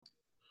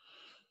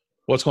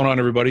What's going on,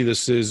 everybody?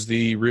 This is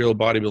the Real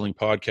Bodybuilding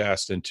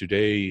Podcast, and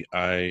today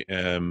I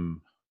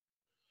am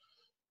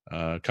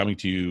coming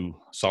to you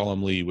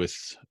solemnly with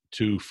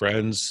two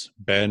friends,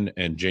 Ben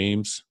and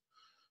James,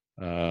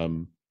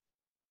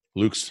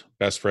 Luke's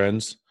best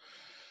friends,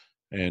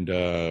 and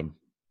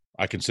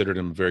I considered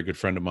him a very good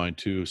friend of mine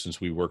too, since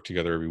we work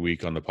together every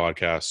week on the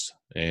podcast,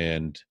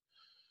 and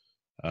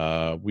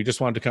we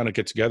just wanted to kind of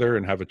get together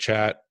and have a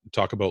chat,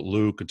 talk about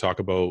Luke, and talk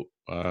about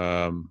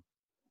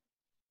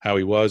how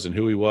he was and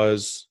who he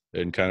was,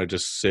 and kind of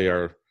just say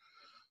our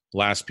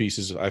last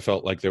pieces. I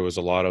felt like there was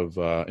a lot of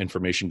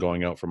information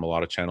going out from a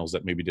lot of channels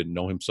that maybe didn't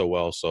know him so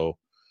well. So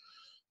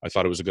I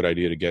thought it was a good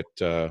idea to get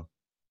the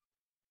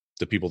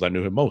people that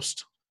knew him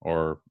most,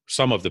 or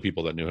some of the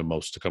people that knew him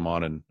most, to come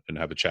on and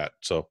have a chat.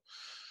 So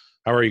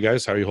how are you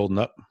guys? How are you holding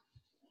up?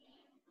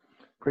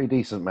 Pretty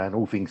decent, man,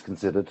 all things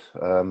considered.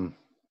 I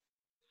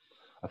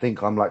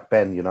think I'm like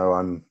Ben,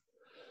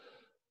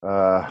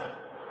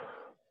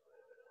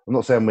 I'm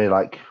not saying we're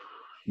like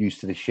used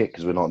to this shit,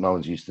 because we're not. No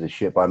one's used to this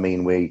shit. But I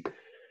mean,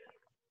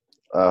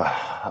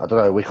 I don't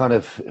know.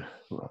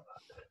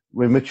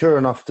 We're mature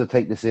enough to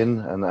take this in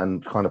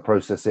and kind of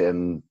process it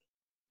and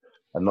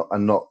not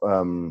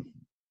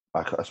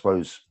I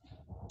suppose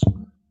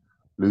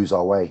lose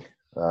our way.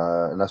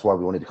 And that's why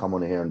we wanted to come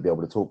on here and be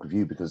able to talk with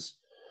you, because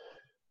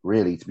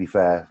really, to be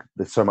fair,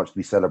 there's so much to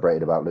be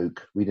celebrated about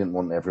Luke. We didn't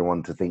want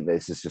everyone to think that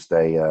this is just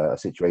a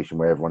situation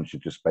where everyone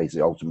should just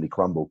basically ultimately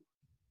crumble.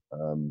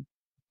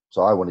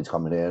 So I wanted to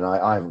come in here, and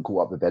I haven't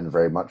caught up with Ben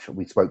very much.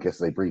 We spoke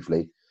yesterday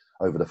briefly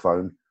over the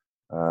phone,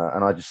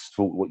 and I just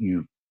thought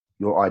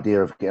your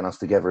idea of getting us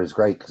together is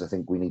great, because I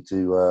think we need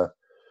to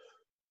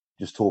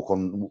just talk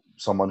on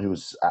someone who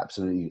was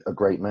absolutely a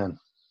great man.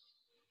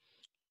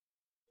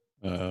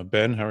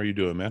 Ben, how are you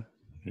doing, man?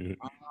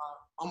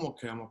 I'm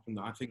okay. I'm up and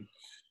down. I think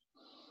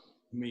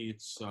for me,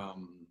 it's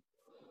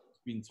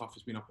been tough.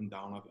 It's been up and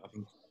down. I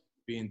think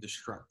being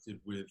distracted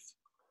with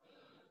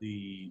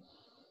the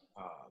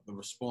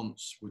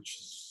response, which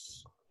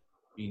has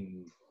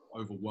been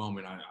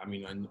overwhelming. I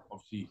mean,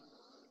 obviously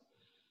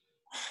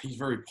he's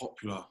very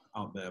popular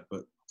out there,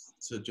 but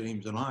to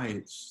James and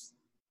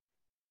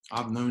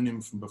I've known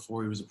him from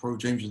before he was a pro.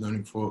 James has known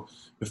him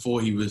before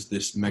he was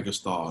this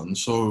megastar, and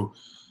so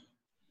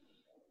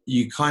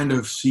you kind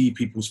of see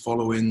people's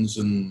followings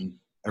and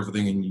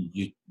everything, and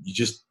you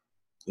just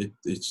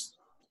it's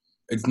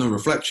no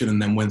reflection. And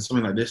then when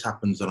something like this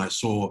happens, and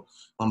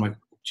I'm like,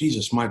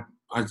 Jesus,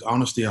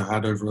 honestly, I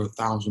had over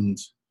 1,000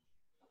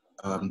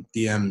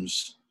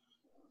 DMs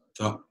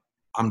that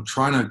I'm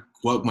trying to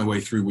work my way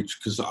through,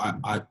 because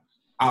I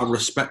out of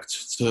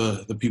respect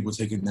to the people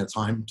taking their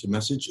time to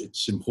message,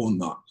 it's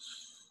important that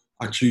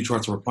I actually try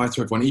to reply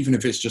to everyone, even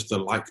if it's just a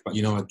like. But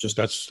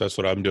that's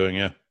what I'm doing.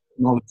 Yeah,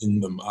 acknowledging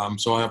them.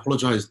 So I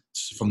apologize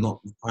if I'm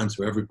not replying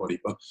to everybody,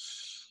 but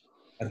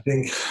I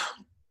think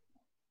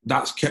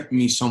that's kept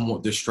me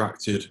somewhat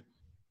distracted.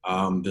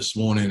 This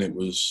morning it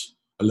was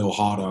a little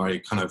harder. I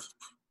kind of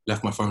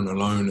left my phone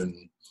alone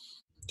and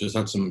just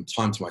had some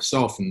time to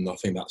myself, and I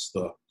think that's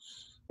where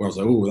I was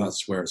like, oh,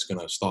 that's where it's going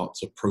to start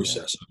to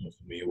process for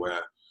me, where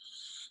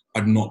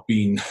I'd not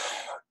been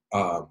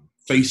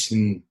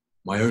facing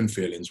my own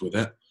feelings with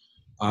it.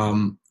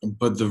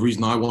 But the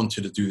reason I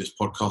wanted to do this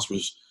podcast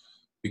was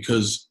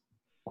because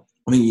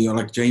I think,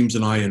 like James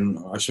and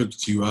I spoke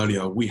to you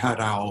earlier,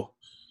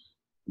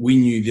 we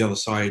knew the other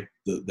side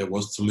that there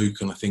was to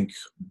Luke, and I think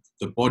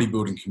the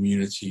bodybuilding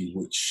community,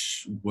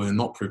 which were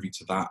not privy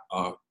to that,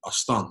 are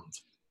stunned.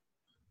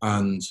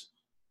 And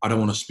I don't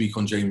want to speak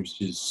on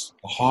James's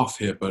behalf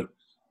here, but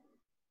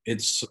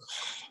it's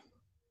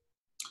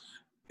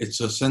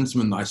a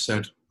sentiment that I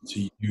said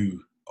to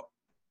you.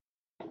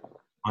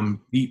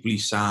 I'm deeply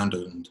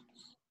saddened,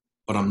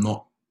 but I'm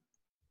not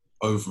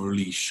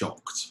overly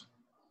shocked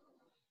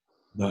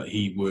that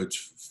he would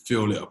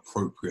feel it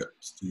appropriate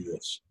to do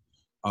this,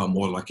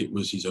 or like it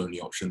was his only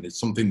option. It's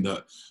something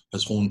that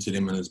has haunted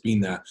him and has been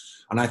there.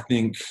 And I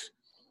think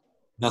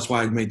that's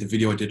why I made the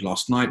video I did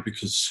last night,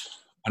 because,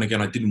 and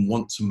again, I didn't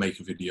want to make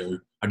a video.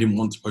 I didn't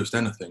want to post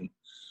anything.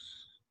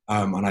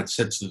 And I'd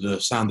said to the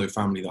Sando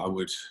family that I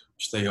would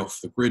stay off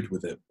the grid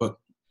with it. But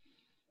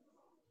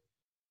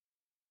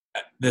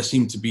there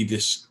seemed to be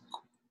this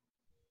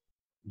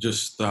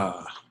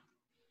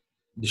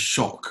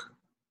shock,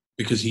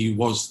 because he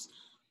was,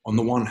 on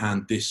the one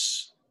hand,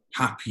 this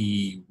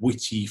happy,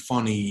 witty,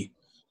 funny.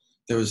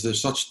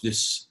 There's such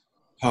this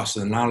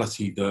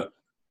personality that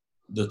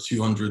the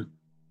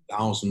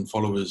 200,000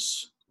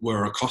 followers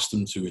were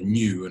accustomed to and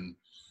knew. And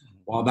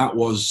while that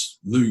was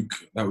Luke,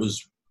 that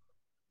was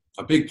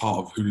a big part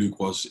of who Luke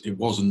was, it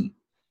wasn't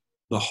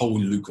the whole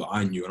Luke that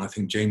I knew. And I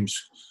think James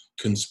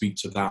can speak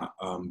to that.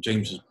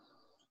 James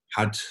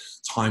had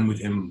time with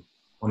him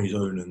on his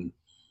own, and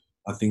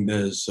I think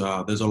there's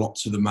a lot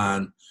to the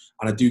man,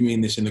 and I do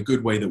mean this in a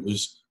good way,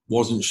 that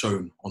wasn't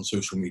shown on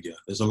social media.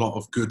 There's a lot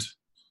of good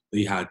that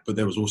he had, but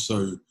there was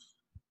also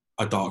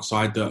a dark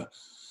side that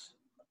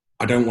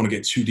I don't want to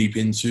get too deep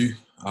into.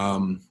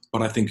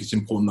 But I think it's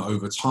important that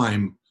over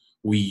time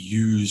we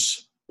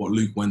use what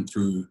Luke went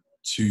through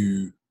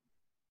to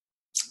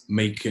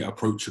make it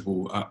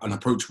approachable, an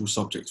approachable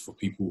subject for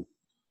people.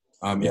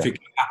 Yeah. If it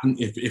can happen,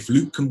 if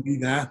Luke can be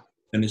there,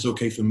 then it's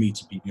okay for me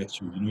to be there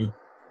too. You know,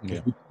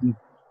 Yeah.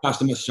 That's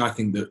the message I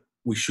think that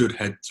we should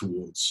head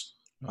towards.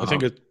 I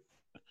think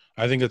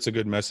it's a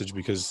good message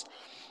because,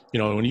 you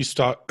know, when you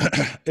stop,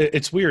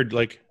 it's weird.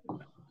 Like,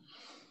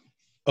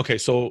 okay,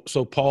 so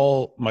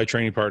Paul, my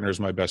training partner, is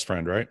my best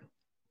friend, right?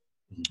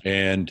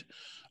 And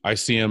I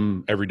see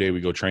him every day.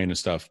 We go train and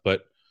stuff,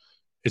 but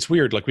it's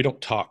weird. Like, we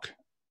don't talk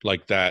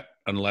like that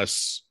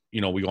unless,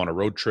 you know, we go on a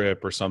road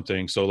trip or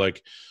something. So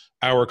like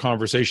our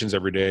conversations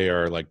every day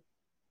are like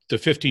the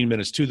 15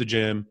 minutes to the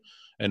gym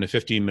and the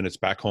 15 minutes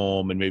back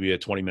home and maybe a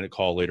 20-minute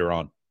call later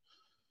on.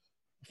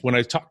 When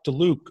I talked to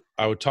Luke,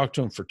 I would talk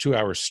to him for 2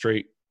 hours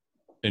straight,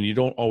 and you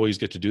don't always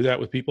get to do that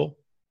with people.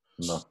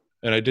 No.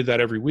 And I did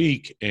that every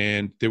week,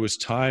 and there was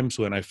times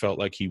when I felt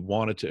like he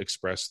wanted to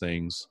express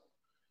things,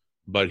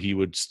 but he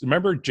would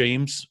remember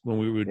James when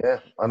we would. Yeah,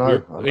 I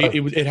know.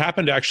 It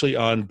happened actually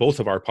on both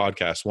of our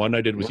podcasts. One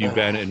I did with you,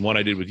 Ben, and one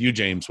I did with you,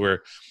 James,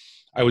 where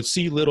I would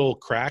see little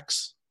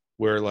cracks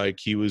where like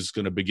he was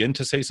going to begin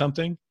to say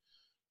something,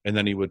 and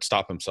then he would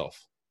stop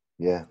himself.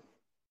 Yeah.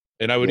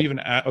 And I would even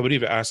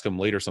ask him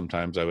later.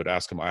 Sometimes I would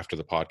ask him after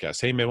the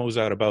podcast, "Hey man, what was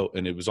that about?"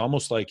 And it was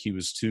almost like he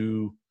was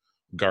too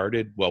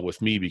guarded. Well,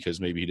 with me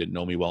because maybe he didn't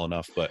know me well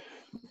enough, but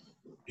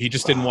he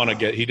just didn't want to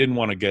get. He didn't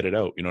want to get it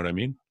out. You know what I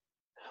mean?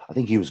 I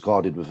think he was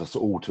guarded with us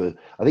all.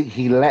 I think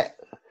he let.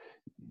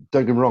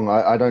 Don't get me wrong.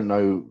 I don't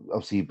know.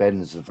 Obviously,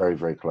 Ben's very,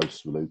 very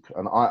close with Luke,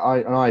 and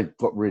I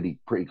got really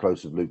pretty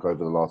close with Luke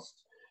over the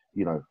last,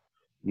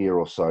 year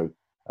or so.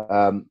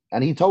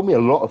 And he told me a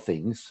lot of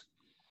things,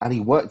 and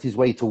he worked his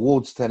way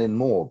towards telling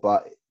more.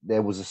 But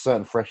there was a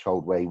certain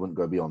threshold where he wouldn't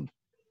go beyond.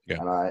 Yeah.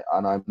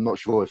 And I'm not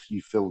sure if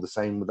you feel the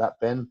same with that,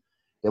 Ben.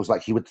 There was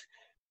like he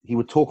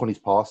would talk on his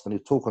past and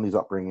he'd talk on his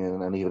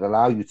upbringing, and he would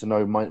allow you to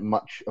know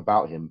much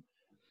about him,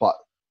 but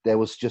there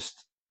was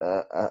just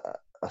a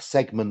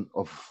segment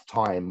of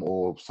time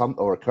or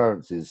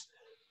occurrences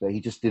that he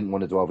just didn't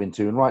want to delve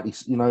into. And rightly,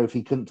 if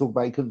he couldn't talk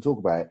about it, he couldn't talk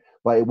about it,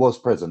 but it was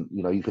present.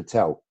 You could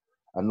tell.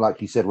 And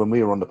like you said, when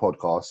we were on the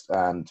podcast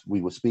and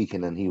we were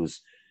speaking, and he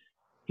was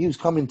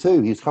coming to,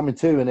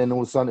 and then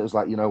all of a sudden it was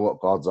like, you know what,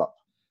 guards up.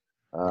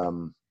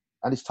 And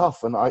it's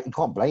tough, and you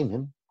can't blame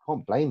him.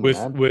 Man.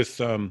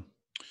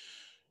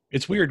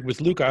 It's weird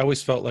with Luke. I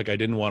always felt like I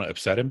didn't want to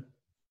upset him.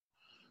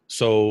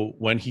 So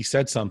when he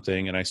said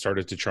something and I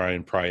started to try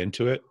and pry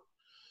into it,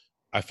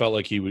 I felt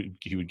like he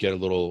would get a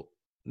little.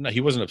 No,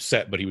 he wasn't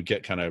upset, but he would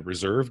get kind of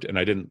reserved, and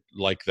I didn't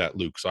like that,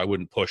 Luke. So I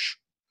wouldn't push.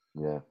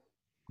 Yeah.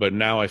 But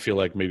now I feel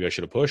like maybe I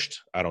should have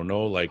pushed. I don't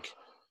know, like.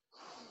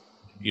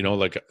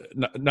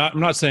 I'm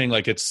not saying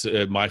like it's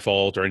my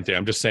fault or anything.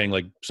 I'm just saying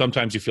like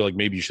sometimes you feel like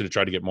maybe you should have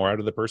tried to get more out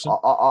of the person.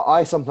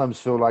 I sometimes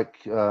feel like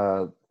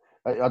I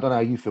don't know how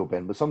you feel,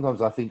 Ben, but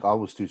sometimes I think I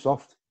was too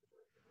soft.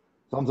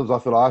 Sometimes I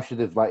feel like I should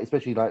have, like,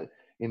 especially like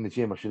in the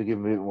gym, I should have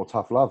given him a bit more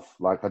tough love.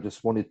 Like I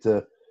just wanted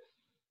to.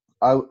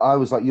 I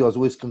was like you. I was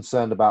always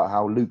concerned about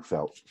how Luke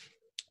felt.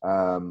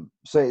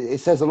 So it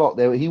says a lot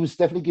there. He was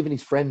definitely giving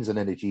his friends an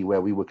energy where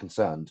we were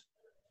concerned,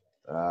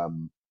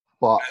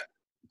 but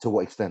to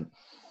what extent?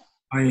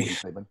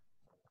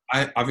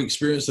 I've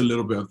experienced a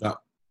little bit of that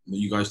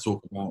you guys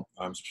talk about,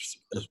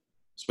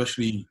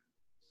 especially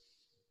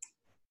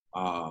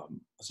I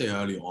say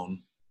early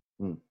on.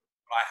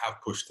 I have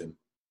pushed him.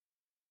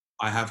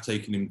 I have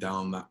taken him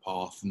down that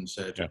path and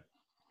said, "Figure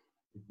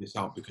this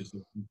out," because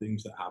there were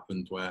things that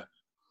happened where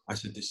I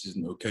said this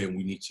isn't okay and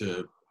we need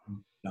to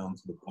move down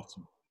to the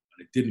bottom.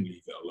 And I didn't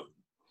leave it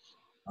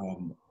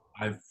alone.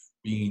 I've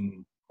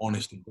been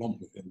honest and blunt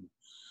with him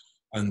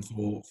and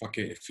thought, fuck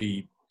it, if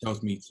he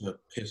tells me to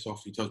piss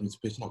off, he tells me to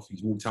piss off.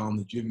 He's walked out on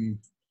the gym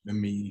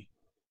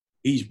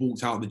he's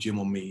walked out of the gym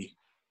on me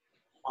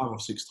 5 or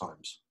 6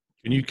 times.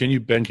 Can you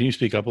Ben, can you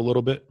speak up a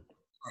little bit?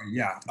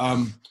 Yeah.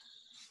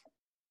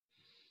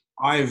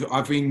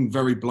 I've been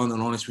very blunt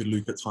and honest with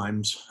Luke at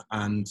times,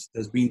 and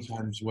there's been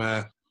times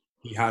where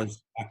I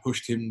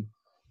pushed him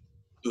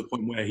to the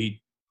point where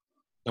he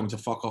told me to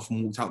fuck off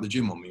and walked out the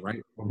gym on me,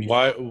 right?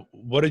 Why?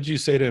 What did you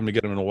say to him to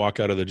get him to walk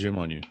out of the gym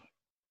on you?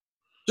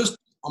 Just,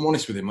 I'm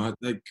honest with him.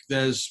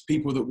 There's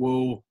people that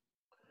will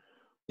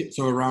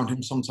tiptoe around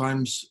him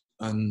sometimes,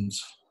 and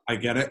I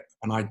get it,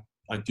 and I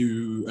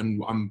do,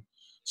 and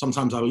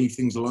sometimes I leave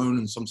things alone,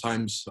 and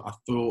sometimes I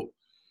thought,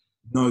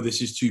 no,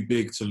 this is too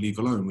big to leave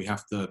alone. We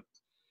have to.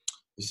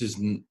 This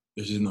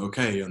isn't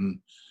okay, and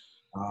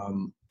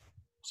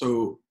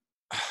so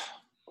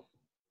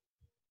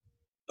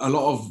a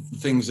lot of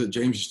things that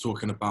James is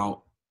talking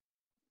about,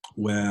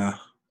 where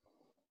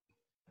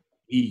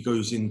he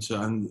goes into,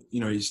 and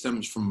it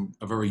stems from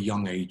a very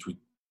young age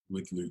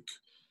with Luke.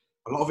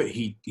 A lot of it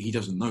he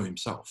doesn't know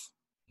himself.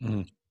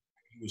 Mm.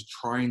 He was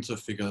trying to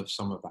figure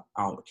some of that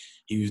out.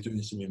 He was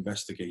doing some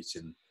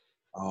investigating,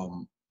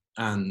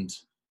 and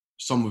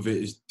some of it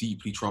is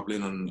deeply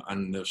troubling,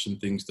 and there's some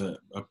things that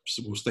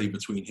will stay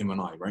between him and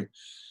I, right?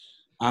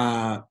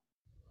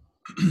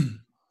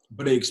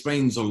 But it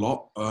explains a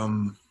lot,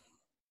 and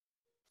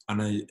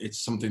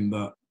it's something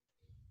that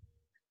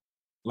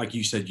like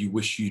you said, you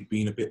wish you'd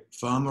been a bit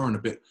firmer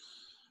and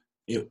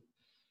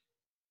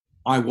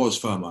I was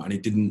firmer, and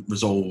it didn't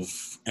resolve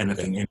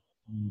anything.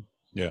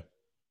 Yeah.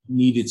 He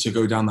needed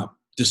to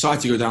decide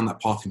to go down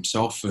that path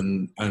himself,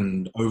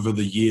 and over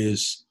the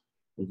years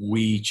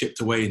we chipped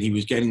away, and he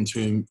was getting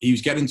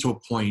to a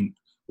point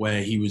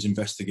where he was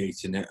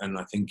investigating it, and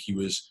I think he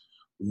was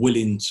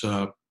willing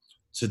to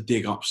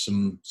dig up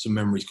some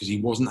memories, because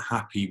he wasn't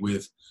happy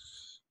with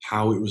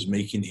how it was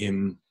making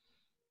him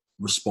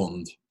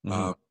respond.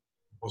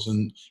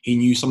 He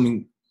knew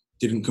something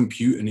didn't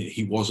compute, and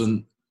he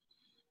wasn't,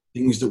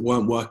 things that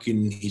weren't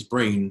working in his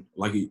brain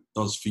like it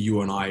does for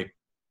you and I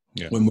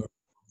when we're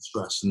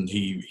stressed. And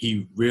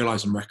he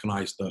realized and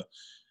recognized that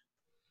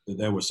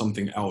there was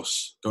something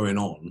else going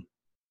on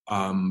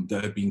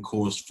that had been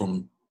caused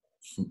from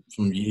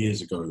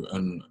years ago.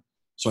 And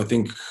so I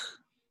think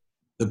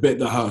the bit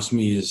that hurts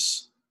me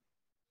is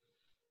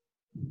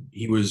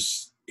he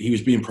was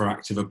being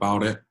proactive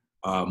about it,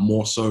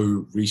 more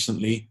so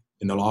recently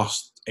in the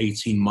last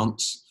 18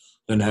 months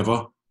than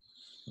ever.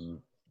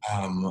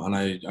 And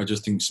I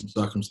just think some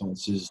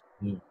circumstances.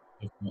 Do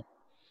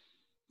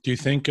you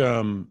think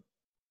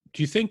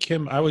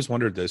him, I always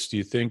wondered this, do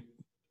you think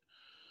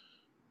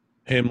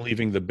him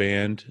leaving the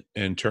band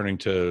and turning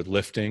to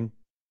lifting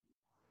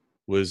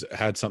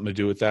had something to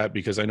do with that?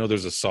 Because I know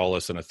there's a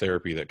solace and a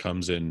therapy that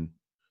comes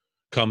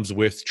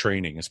with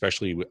training,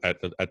 especially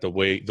at the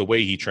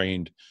way he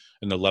trained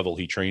and the level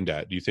he trained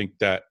at. Do you think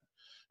that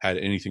had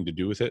anything to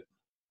do with it?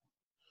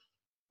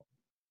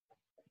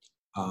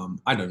 I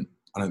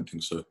don't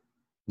think so.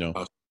 No.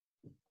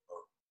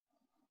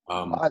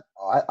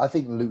 I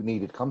think Luke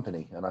needed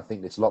company, and I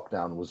think this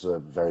lockdown was a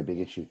very big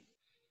issue.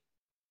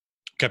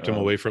 Kept him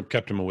away from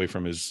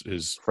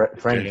his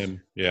friends.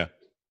 Yeah.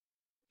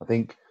 I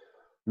think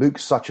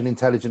Luke's such an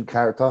intelligent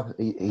character.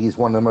 He's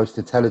one of the most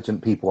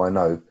intelligent people I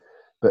know,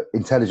 but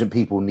intelligent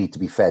people need to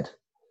be fed.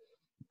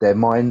 Their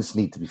minds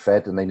need to be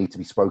fed, and they need to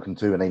be spoken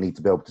to, and they need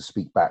to be able to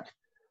speak back.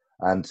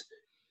 And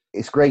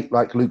it's great,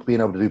 like Luke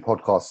being able to do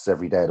podcasts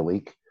every day of the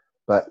week,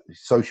 but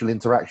social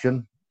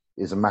interaction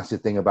is a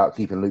massive thing about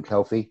keeping Luke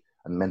healthy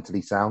and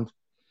mentally sound.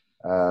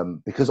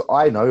 Because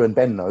I know, and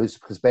Ben knows,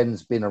 because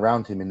Ben's been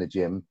around him in the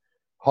gym,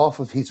 half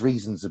of his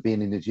reasons of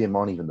being in the gym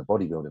aren't even the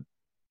bodybuilding.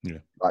 Yeah.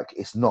 Like,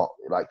 it's not.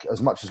 Like,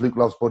 as much as Luke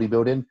loves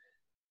bodybuilding,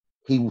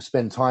 he will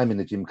spend time in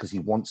the gym because he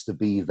wants to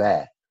be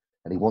there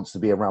and he wants to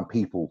be around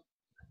people.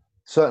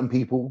 Certain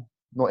people,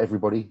 not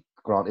everybody,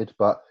 granted,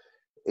 but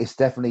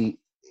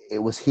it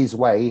was his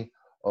way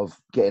of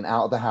getting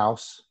out of the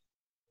house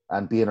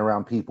and being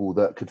around people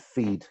that could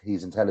feed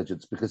his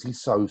intelligence, because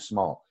he's so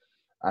smart.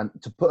 And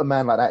to put a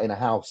man like that in a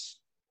house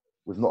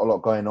with not a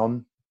lot going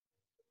on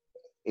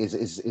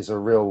is a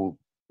real,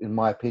 in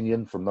my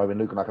opinion, from knowing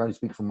Luke, and I can only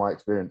speak from my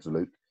experience of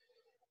Luke,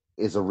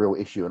 is a real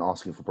issue in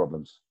asking for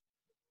problems.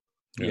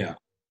 Yeah.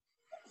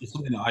 It's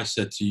something that I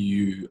said to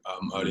you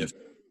earlier.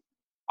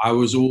 I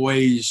was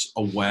always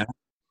aware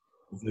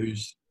of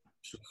those,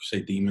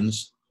 say,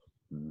 demons.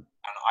 And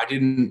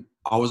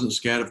I wasn't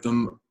scared of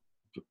them.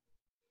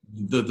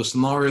 The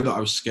scenario that I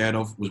was scared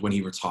of was when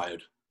he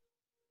retired.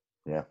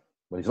 Yeah,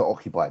 when he's not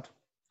occupied.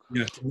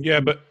 Yeah,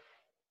 but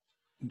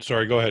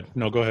sorry, go ahead.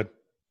 No, go ahead.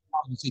 I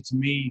was going to say, to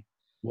me,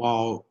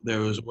 while there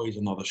was always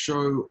another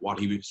show, while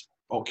he was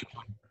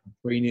occupied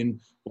training,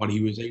 while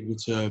he was able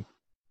to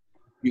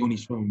be on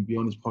his phone, be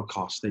on his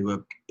podcast,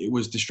 it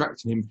was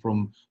distracting him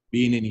from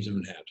being in his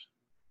own head.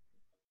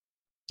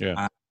 Yeah.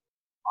 And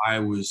I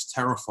was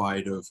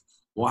terrified of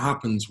what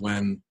happens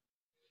when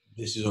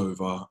this is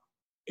over,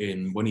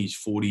 when he's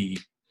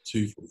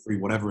 42, 43,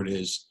 whatever it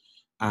is,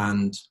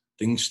 and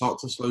things start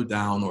to slow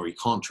down, or he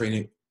can't train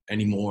it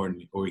anymore,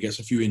 or he gets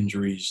a few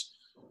injuries.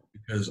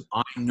 Because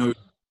I know,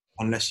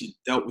 unless he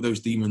dealt with those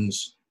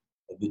demons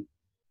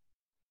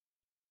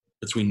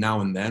between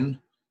now and then,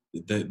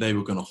 they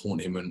were going to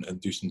haunt him and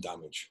do some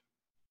damage.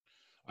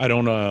 I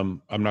don't.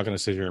 I'm not going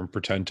to sit here and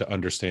pretend to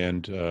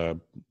understand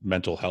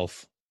mental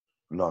health.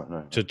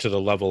 No. To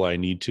the level I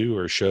need to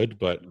or should,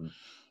 but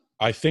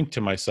I think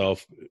to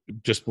myself,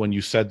 just when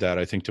you said that,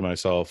 I think to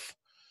myself,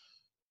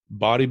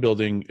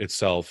 bodybuilding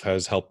itself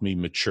has helped me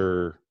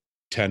mature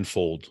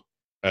tenfold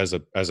as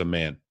a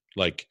man.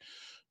 Like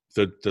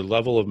the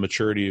level of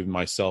maturity of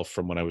myself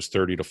from when I was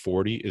 30 to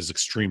 40 is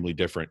extremely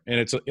different,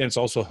 and it's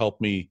also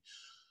helped me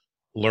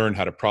learn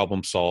how to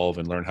problem solve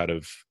and learn how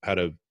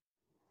to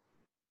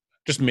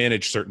just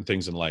manage certain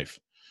things in life.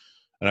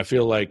 And I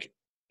feel like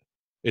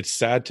it's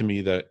sad to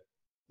me that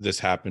this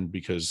happened,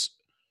 because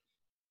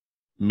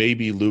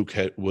maybe Luke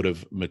would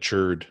have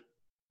matured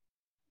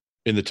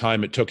in the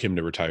time it took him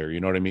to retire. You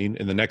know what I mean?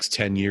 In the next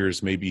 10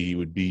 years, maybe he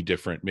would be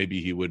different. Maybe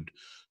he would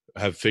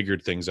have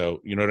figured things out.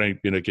 You know what I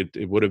mean? Like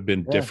it would have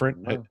been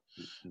different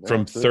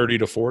from 30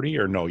 to 40,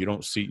 or no? You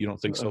don't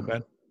think so,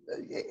 Ben?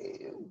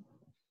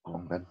 Come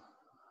on, Ben.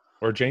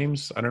 Or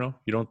James? I don't know.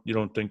 You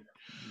don't think?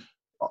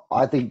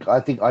 I think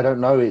I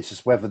don't know. It's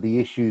just whether the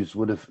issues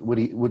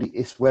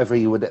it's whether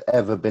he would have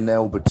ever been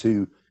able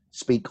to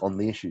speak on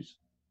the issues,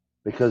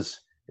 because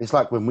it's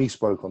like when we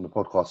spoke on the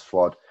podcast,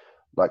 Fuad,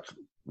 like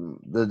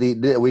The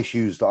little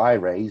issues that I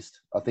raised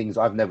are things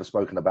I've never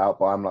spoken about,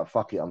 but I'm like,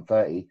 fuck it, I'm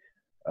 30.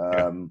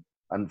 Yeah.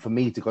 And for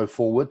me to go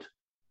forward,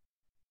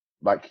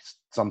 like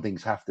some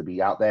things have to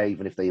be out there,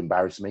 even if they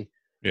embarrass me.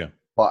 Yeah.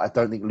 But I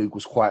don't think Luke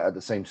was quite at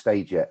the same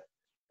stage yet.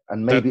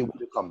 And That- maybe it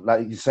would come,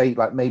 like you say,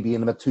 like maybe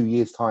in about 2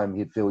 years' time,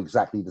 he'd feel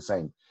exactly the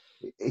same.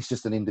 It's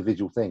just an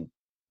individual thing.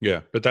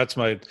 Yeah, but that's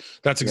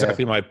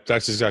exactly my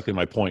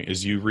point.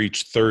 Is you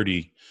reach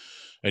 30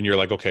 and you're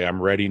like, okay,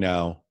 I'm ready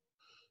now.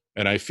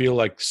 And I feel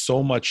like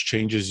so much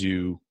changes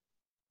you.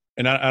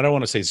 And I don't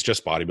want to say it's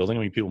just bodybuilding. I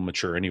mean, people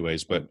mature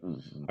anyways, but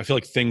I feel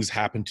like things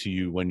happen to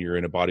you when you're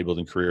in a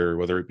bodybuilding career,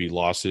 whether it be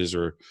losses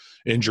or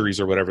injuries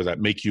or whatever, that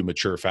make you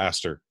mature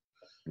faster.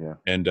 Yeah.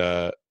 And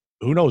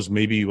who knows,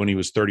 maybe when he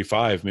was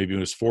 35, maybe when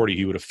he was 40,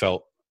 he would have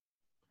felt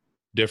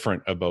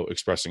different about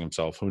expressing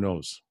himself. Who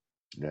knows?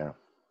 Yeah.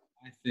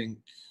 I think,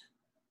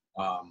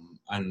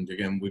 and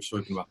again, we've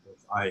spoken about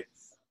this.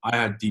 I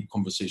had deep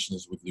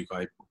conversations with Luke.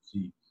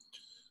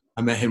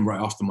 I met him right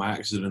after my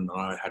accident,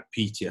 and I had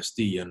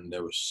PTSD, and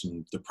there was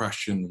some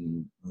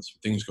depression and some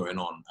things going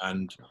on.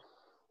 And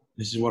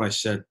this is what I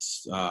said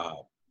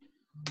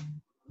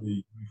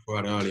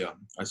earlier.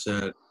 I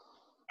said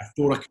I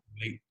thought I could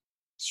relate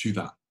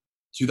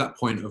to that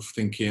point of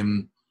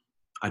thinking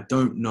I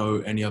don't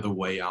know any other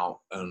way out,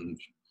 and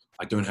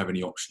I don't have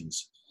any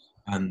options.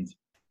 And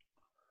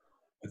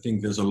I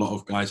think there's a lot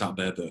of guys out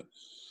there that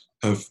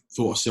have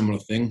thought a similar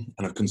thing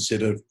and have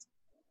considered,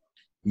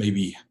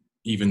 maybe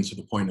even to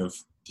the point of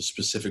the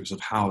specifics of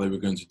how they were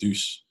going to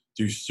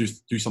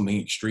do something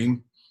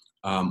extreme.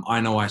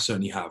 I know I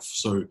certainly have.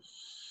 So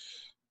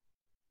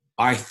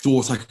I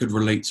thought I could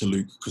relate to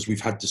Luke because we've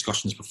had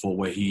discussions before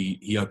where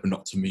he opened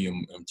up to me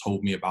and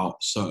told me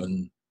about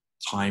certain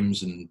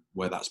times and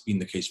where that's been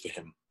the case for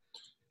him.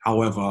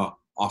 However,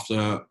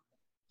 after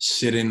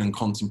sitting and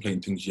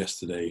contemplating things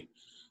yesterday,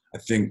 I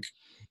think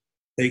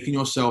taking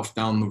yourself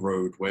down the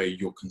road where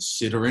you're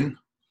considering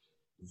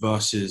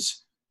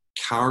versus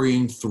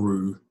carrying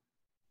through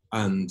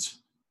and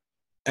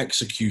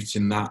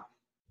executing that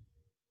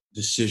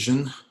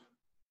decision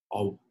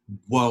are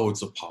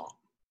worlds apart.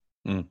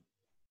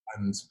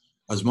 And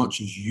as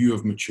much as you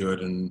have matured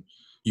and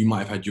you might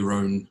have had your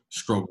own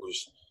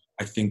struggles,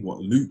 I think what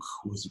Luke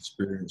was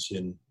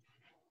experiencing,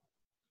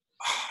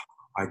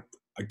 I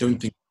don't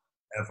think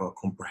I ever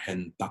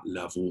comprehend that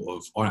level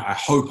of, or I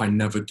hope I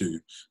never do,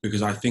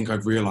 because I think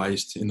I've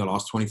realized in the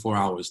last 24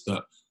 hours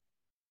that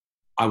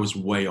I was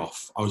way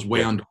off. I was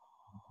way under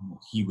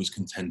what he was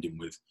contending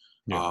with.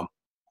 I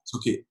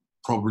took it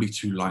probably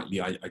too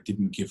lightly. I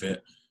didn't give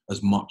it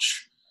as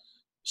much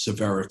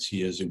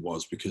severity as it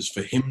was, because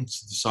for him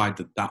to decide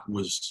that that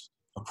was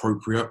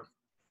appropriate,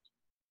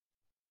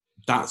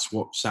 that's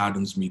what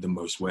saddens me the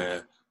most,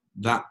 where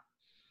that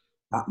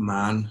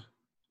man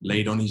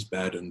laid on his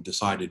bed and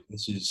decided,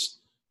 this is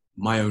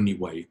my only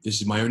way,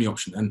 this is my only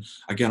option. And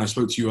again, I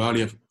spoke to you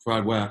earlier,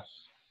 Brad, where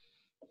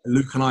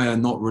Luke and I are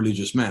not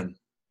religious men,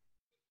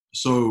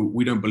 so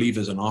we don't believe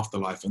there's an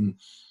afterlife. And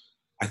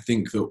I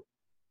think that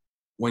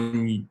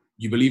when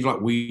you believe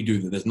like we do,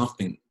 that there's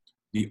nothing,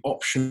 the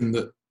option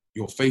that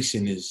you're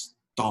facing is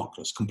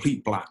darkness,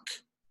 complete black.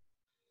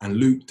 And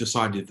Luke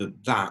decided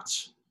that that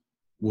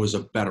was a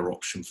better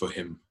option for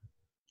him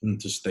than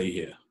to stay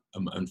here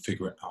and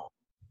figure it out.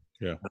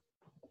 Yeah.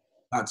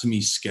 That to me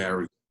is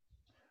scary.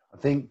 I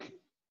think,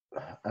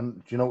 and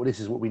do you know what, this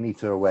is what we need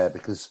to aware,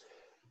 because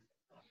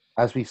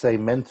as we say,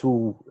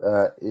 mental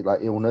like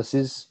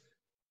illnesses,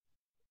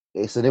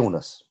 it's an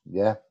illness,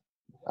 yeah?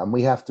 And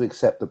we have to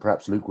accept that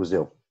perhaps Luke was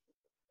ill.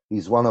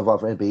 He's one of our,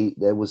 maybe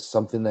there was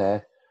something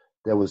there.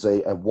 There was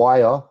a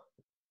wire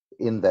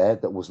in there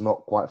that was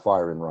not quite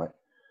firing right.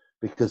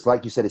 Because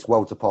like you said, it's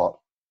worlds apart.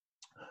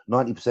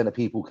 90% of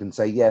people can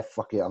say, yeah,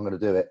 fuck it, I'm going to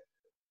do it.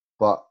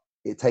 But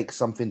it takes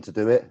something to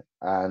do it.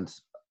 And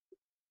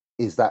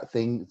is that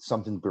thing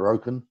something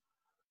broken?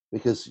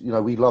 Because, you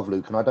know, we love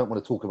Luke, and I don't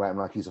want to talk about him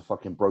like he's a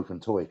fucking broken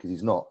toy, because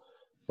he's not.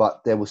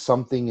 But there was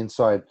something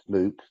inside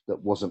Luke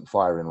that wasn't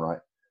firing right.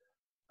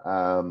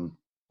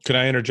 Can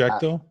I interject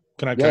though?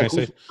 Can I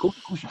say? Of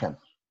course you can.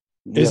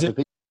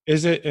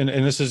 Is it, and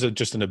this is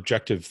just an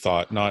objective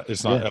thought,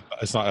 it's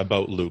not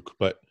about Luke,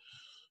 but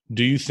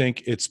do you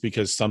think it's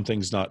because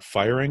something's not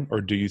firing,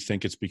 or do you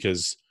think it's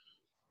because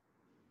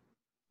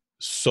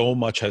so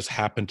much has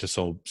happened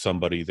to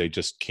somebody they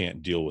just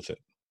can't deal with it?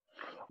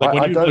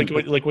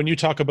 Like when you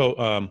talk about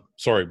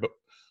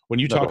when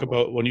you talk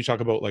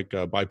about like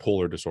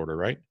bipolar disorder,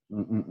 right?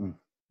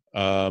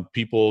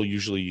 People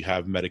usually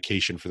have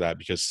medication for that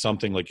because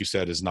something, like you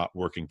said, is not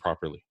working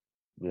properly.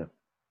 Yeah.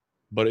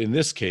 But in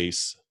this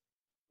case,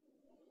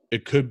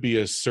 it could be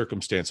a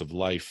circumstance of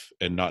life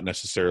and not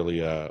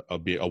necessarily a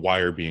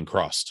wire being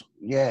crossed.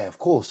 Yeah, of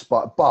course.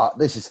 But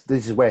this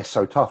is where it's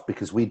so tough,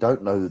 because we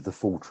don't know the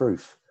full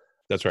truth.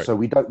 That's right. So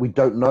we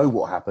don't know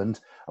what happened,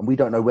 and we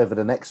don't know whether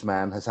the next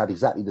man has had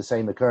exactly the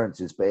same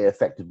occurrences, but it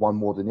affected one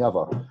more than the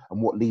other,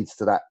 and what leads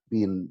to that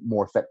being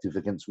more effective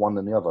against one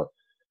than the other.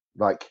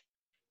 Like,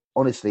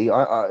 honestly,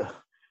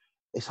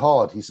 it's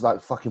hard. He's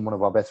like fucking one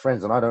of our best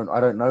friends, and I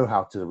don't know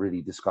how to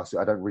really discuss it.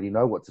 I don't really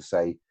know what to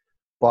say,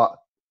 but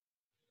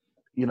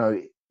you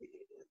know,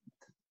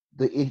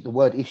 the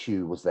word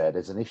issue was there.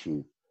 There's an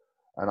issue,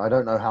 and I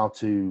don't know how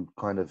to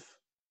kind of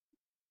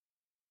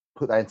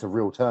put that into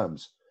real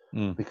terms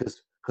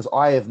because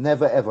I have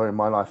never ever in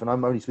my life, and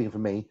I'm only speaking for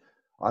me.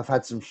 I've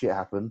had some shit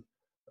happen.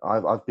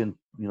 I've been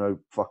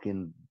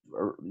fucking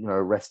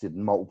arrested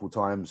multiple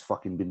times,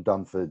 fucking been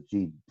done for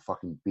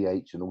fucking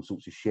BH and all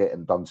sorts of shit,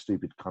 and done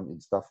stupid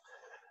cunting stuff.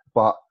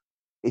 But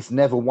it's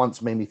never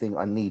once made me think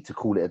I need to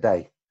call it a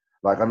day.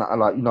 Like I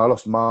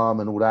lost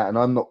mom and all that, and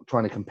I'm not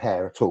trying to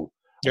compare at all.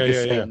 I'm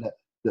just saying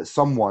that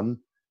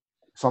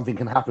something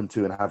can happen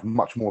to and have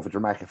much more of a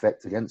dramatic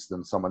effect against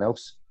than someone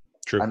else.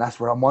 True. And that's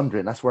where I'm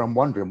wondering.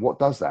 What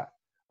does that?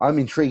 I'm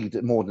intrigued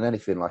more than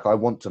anything. Like I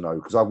want to know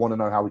because I want to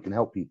know how we can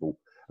help people.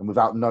 And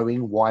without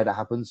knowing why that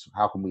happens,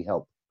 how can we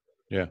help?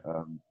 Yeah.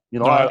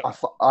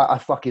 I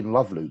fucking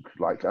love Luke.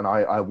 Like, and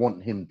I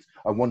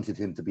wanted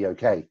him to be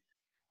okay.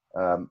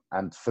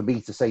 And for me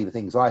to say the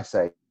things I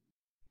say,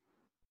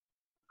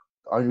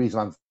 the only reason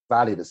I'm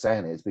valid at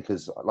saying it is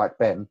because, like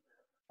Ben,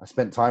 I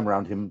spent time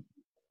around him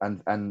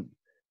and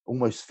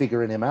almost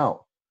figuring him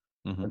out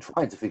and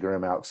trying to figure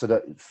him out, so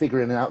that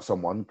figuring out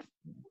someone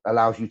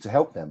allows you to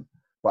help them.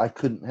 But I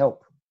couldn't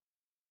help,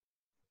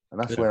 and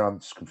that's where I'm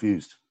just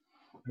confused.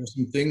 There were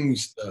some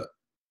things that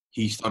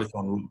he started to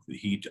unlock that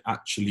he'd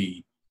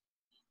actually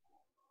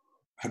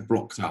had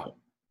blocked out,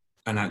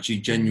 and actually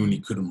genuinely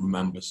couldn't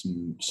remember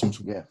some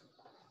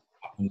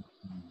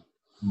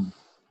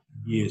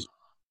years.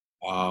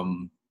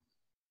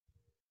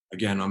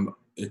 Again,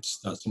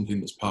 that's something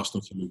that's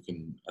personal to Luke,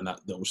 and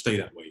that will stay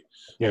that way.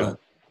 Yeah. But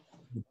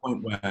the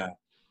point where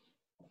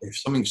if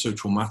something's so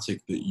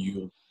traumatic that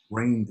your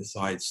brain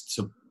decides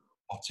to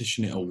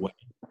partition it away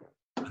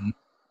and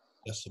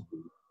accessible,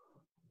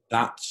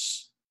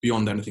 that's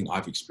beyond anything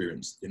I've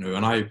experienced,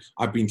 and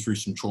I've been through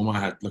some trauma. I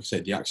had, like I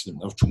said, the accident.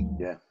 That was trauma.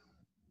 Yeah.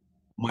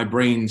 My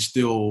brain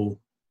still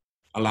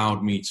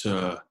allowed me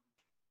to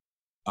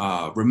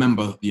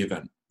remember the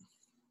event,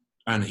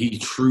 and he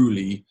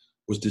truly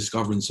was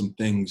discovering some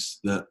things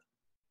that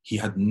he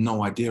had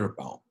no idea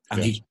about,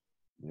 and he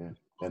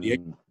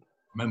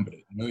remembered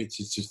it.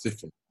 It's just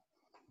different.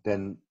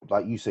 Then,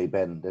 like you say,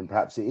 Ben, then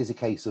perhaps it is a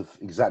case of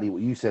exactly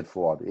what you said,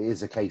 Fuad. It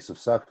is a case of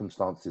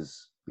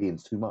circumstances being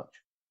too much.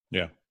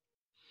 Yeah.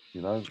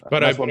 But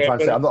that's what I'm trying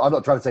to say. I'm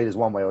not trying to say there's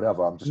one way or the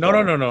other. I'm just no.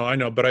 I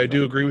know, but I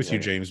do agree with you,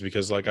 James,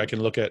 because like I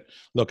can look,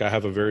 I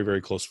have a very,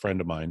 very close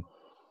friend of mine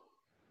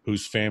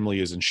whose family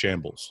is in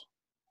shambles,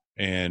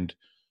 and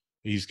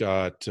he's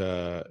got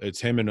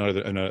it's him and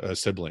a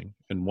sibling,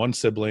 and one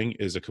sibling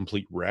is a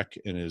complete wreck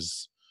and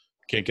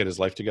can't get his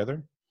life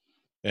together,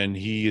 and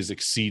he is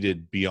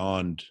exceeded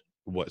beyond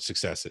what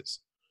success is.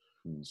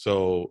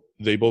 So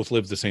they both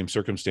live the same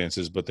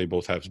circumstances, but they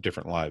both have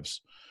different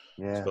lives.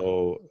 Yeah.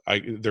 So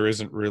there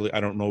isn't really, I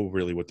don't know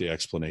really what the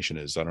explanation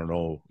is. I don't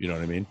know. You know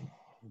what I mean?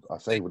 I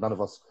say, well, none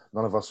of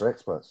us are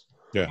experts.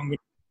 Yeah. I'm going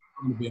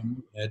to be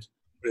on my head.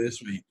 Put it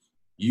this way: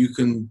 you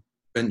can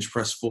bench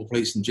press 4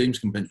 plates, and James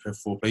can bench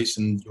press 4 plates,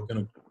 and you're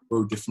going to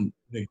grow different.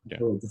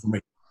 Grow a different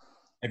way.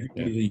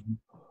 Everybody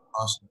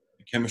has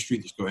the chemistry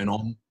that's going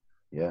on.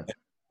 Yeah.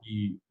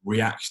 He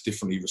reacts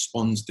differently,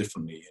 responds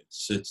differently.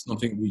 It's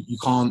nothing. You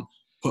can't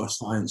put a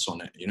science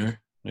on it.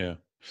 Yeah.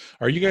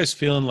 Are you guys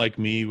feeling like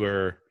me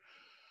where?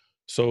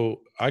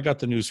 So I got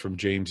the news from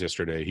James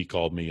yesterday. He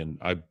called me and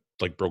I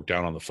like broke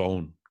down on the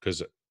phone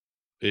because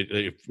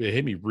it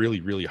hit me really,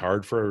 really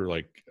hard for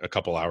like a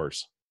couple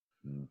hours.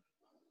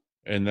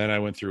 And then I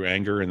went through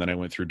anger and then I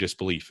went through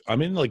disbelief.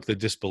 I'm in like the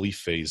disbelief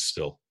phase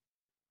still.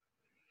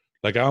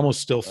 Like I almost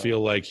still feel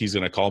like he's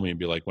going to call me and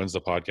be like, when's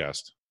the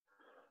podcast?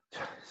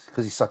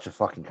 Because he's such a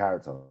fucking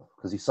character.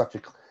 Because he's such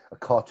a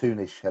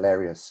cartoonish,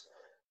 hilarious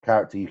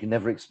character. You can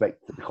never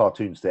expect the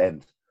cartoons to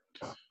end.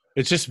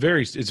 It's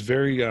very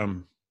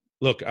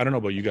look, I don't know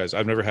about you guys.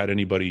 I've never had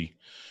anybody,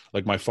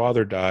 like my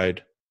father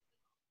died,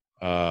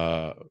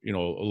 a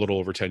little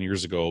over 10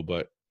 years ago,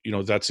 but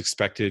that's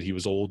expected. He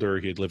was older.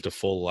 He had lived a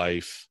full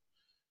life.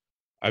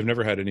 I've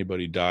never had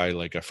anybody die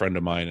like a friend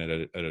of mine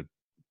at a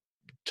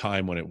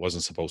time when it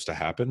wasn't supposed to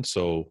happen.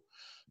 So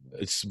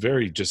it's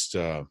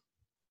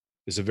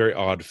it's a very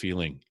odd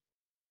feeling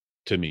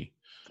to me.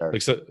 Sure.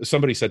 Like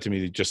somebody said to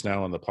me just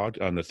now on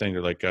the thing,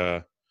 they're like,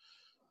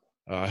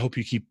 I hope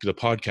you keep the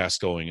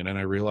podcast going. And then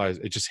I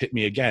realized it just hit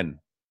me again.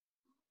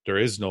 There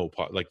is no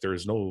there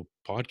is no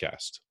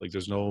podcast. Like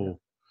there's no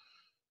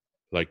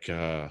it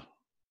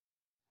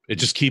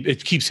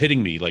keeps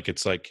hitting me. Like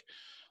it's like,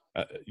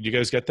 you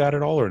guys get that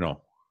at all or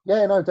no?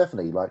 Yeah, no,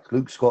 definitely. Like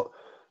Luke's got,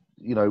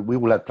 we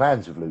all had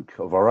plans with Luke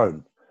of our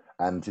own,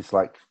 and it's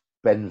like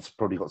Ben's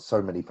probably got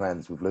so many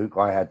plans with Luke.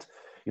 I had,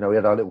 we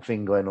had our little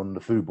thing going on the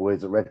Food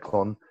Boys at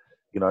Redcon.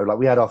 Like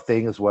we had our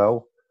thing as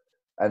well,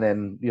 and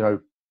then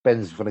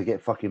Ben's going to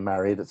get fucking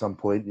married at some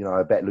point.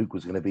 I bet Luke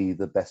was going to be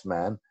the best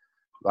man.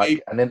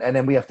 Like, and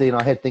then we have to in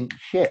our head think,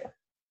 shit,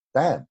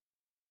 damn.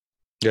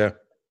 Yeah.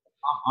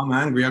 I'm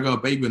angry. I got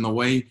a baby in the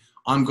way.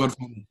 I'm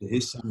godfather to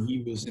his son.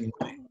 He was in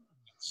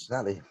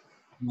Exactly.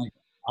 Like,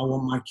 I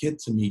want my kid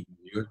to meet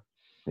you.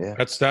 Yeah.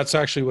 That's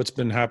actually what's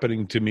been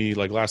happening to me.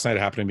 Like last night, it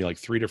happened to me like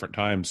 3 different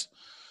times.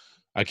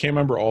 I can't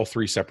remember all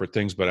 3 separate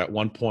things, but at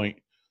one point,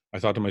 I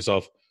thought to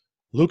myself,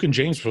 Luke and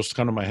James were supposed to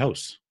come to my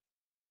house.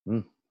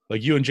 Mm.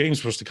 Like you and James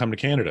were supposed to come to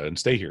Canada and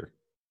stay here.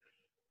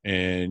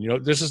 And,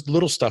 there's this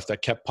little stuff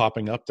that kept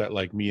popping up that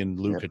like me and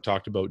Luke had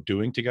talked about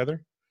doing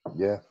together.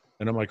 Yeah.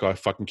 And I'm like, oh, I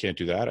fucking can't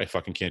do that. I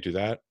fucking can't do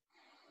that.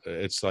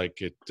 It's like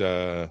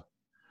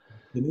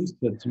Denise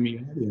said to me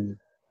earlier,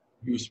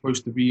 he was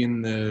supposed to be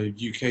in the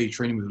UK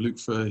training with Luke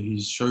for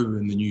his show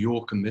in the New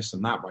York and this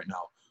and that right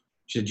now.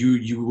 She said,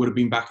 you would have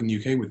been back in the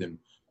UK with him.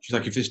 She's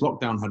like, if this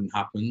lockdown hadn't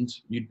happened,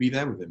 you'd be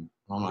there with him.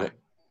 And I'm like,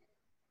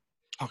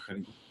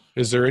 okay.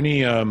 Is there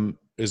any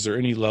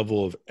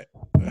level of,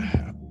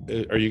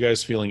 are you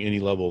guys feeling any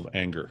level of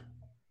anger?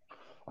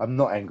 I'm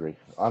not angry.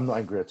 I'm not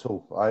angry at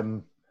all.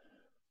 I'm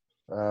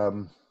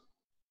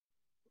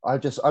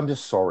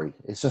just sorry.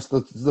 It's just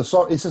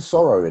it's a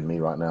sorrow in me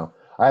right now.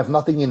 I have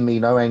nothing in me,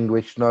 no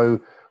anguish, no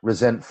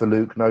resent for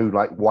Luke, no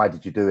like, why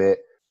did you do it?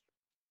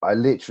 I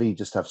literally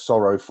just have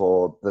sorrow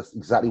for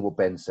exactly what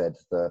Ben said,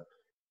 the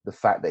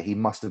fact that he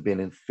must have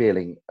been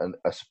feeling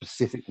a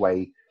specific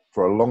way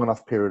for a long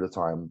enough period of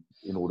time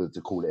in order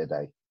to call it a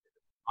day.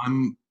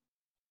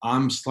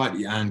 I'm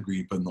slightly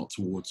angry, but not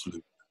towards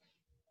Luke.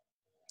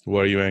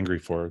 What are you angry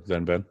for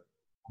then, Ben?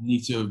 I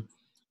need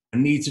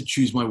to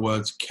choose my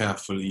words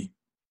carefully,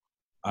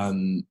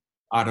 and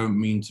I don't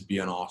mean to be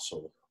an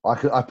arsehole.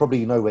 I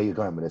probably know where you're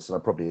going with this, and I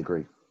probably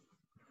agree.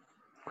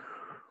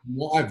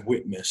 What I've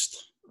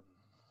witnessed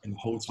in the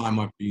whole time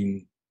I've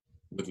been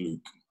with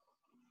Luke,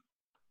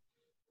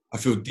 I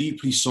feel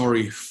deeply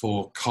sorry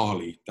for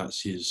Carly.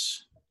 That's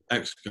his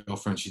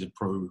ex-girlfriend. She's a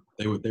pro.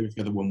 They were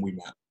together when we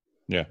met.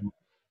 Yeah.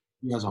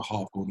 He has a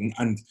heart of gold.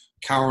 And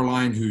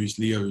Caroline, who's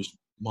Leo's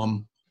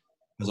mum,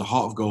 has a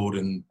heart of gold.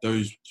 And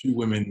those 2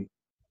 women,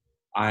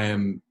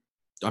 I'm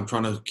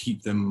trying to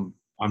keep in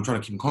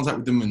contact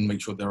with them and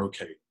make sure they're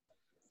okay.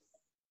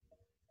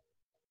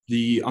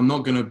 I'm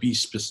not going to be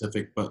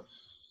specific, but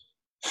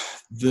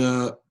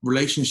the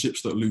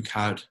relationships that Luke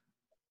had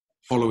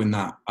following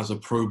that as a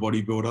pro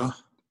bodybuilder,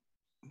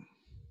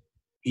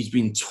 he's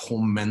been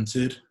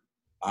tormented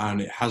and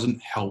it hasn't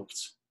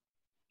helped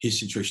his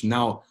situation.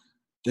 Now,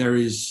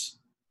 Luke's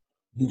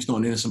not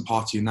an innocent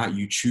party in that.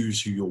 You choose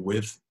who you're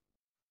with.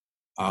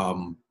 But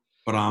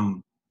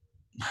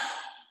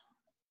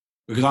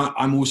because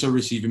I'm also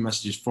receiving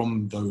messages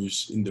from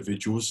those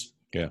individuals.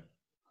 Yeah.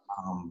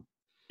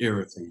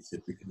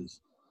 Irritated because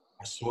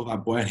I saw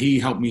that boy and he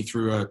helped me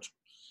through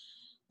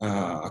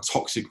a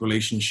toxic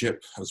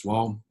relationship as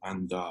well.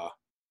 And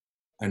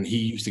he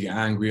used to get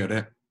angry at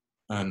it.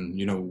 And,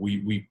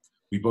 we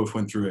both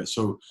went through it.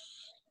 So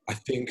I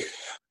think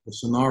the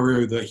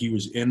scenario that he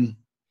was in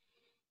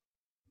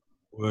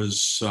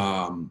was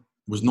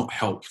not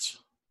helped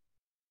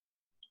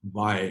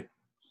by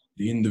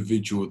the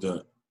individual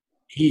that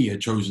he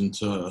had chosen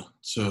to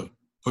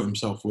put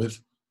himself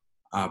with.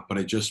 But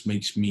it just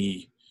makes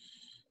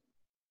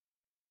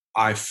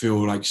I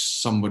feel like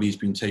somebody's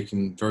been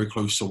taken very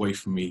close away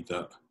from me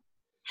that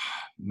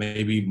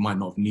maybe might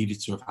not have needed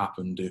to have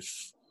happened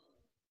if.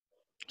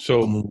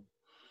 So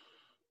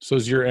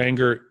is your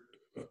anger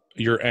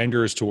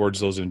is towards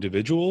those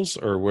individuals,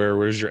 or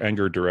where's your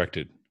anger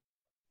directed?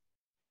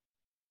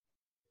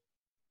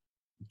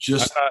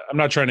 I'm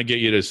not trying to get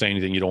you to say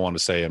anything you don't want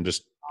to say.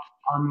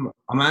 I'm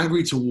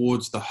angry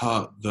towards the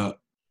hurt that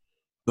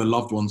the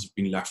loved ones have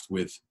been left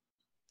with.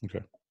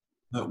 Okay.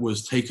 That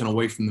was taken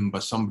away from them by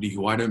somebody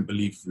who I don't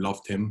believe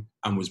loved him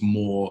and was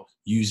more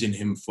using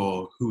him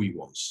for who he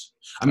was.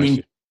 I mean,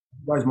 you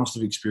guys must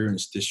have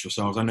experienced this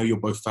yourselves. I know you're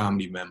both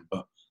family men,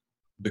 but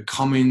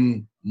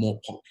becoming more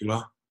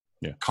popular,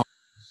 there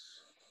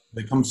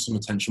comes some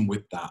attention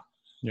with that.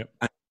 Yeah.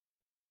 And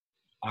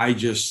I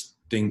just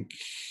think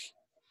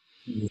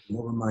he was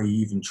more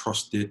naive and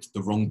trusted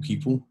the wrong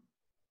people.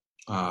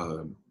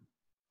 And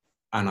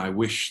I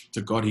wish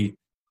to God he'd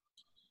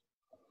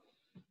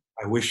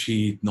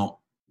not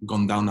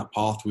gone down that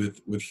path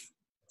with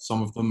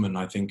some of them, and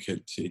I think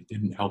it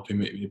didn't help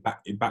him.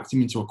 It backed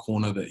him into a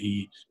corner that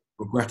he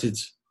regretted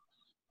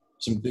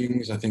some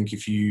things. I think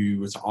if you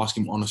were to ask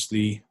him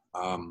honestly,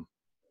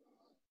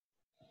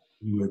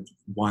 he would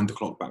wind the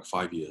clock back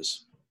 5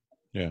 years.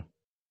 Yeah.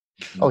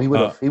 Oh, he would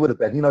have. He would have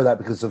been. You know that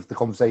because of the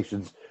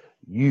conversations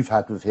you've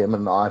had with him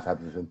and I've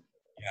had with him.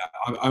 Yeah,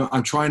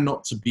 I'm trying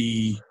not to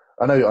be.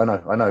 I know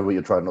what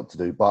you're trying not to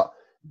do, but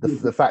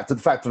the fact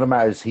of the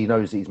matter is, he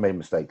knows that he's made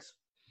mistakes.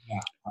 Yeah,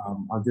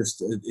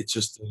 it's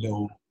just a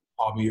little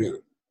part of me.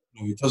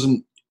 It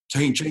doesn't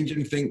change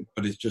anything,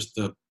 but it's just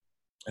an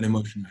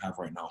emotion I have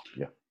right now.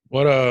 Yeah.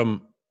 What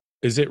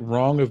is it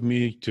wrong of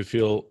me to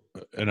feel?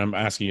 And I'm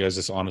asking you guys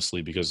this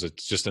honestly because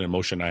it's just an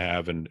emotion I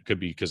have, and it could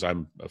be because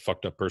I'm a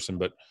fucked up person.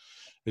 But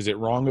is it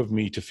wrong of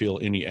me to feel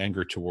any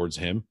anger towards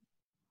him?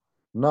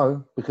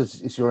 No,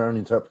 because it's your own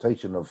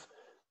interpretation of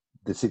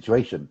the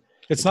situation.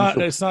 It's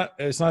not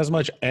as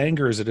much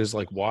anger as it is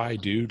like, why,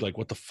 dude? Like,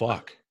 what the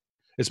fuck?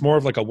 It's more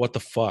of like a what the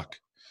fuck.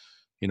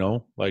 you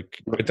know,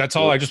 like that's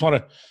all. I just want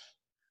to,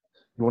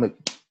 You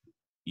want to,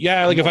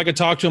 yeah. Like if I could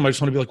talk to him, I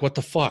just want to be like, what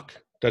the fuck?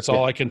 That's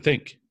all I can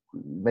think.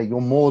 mate,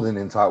 you're more than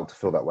entitled to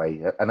feel that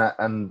way.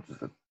 And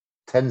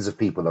tens of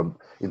people are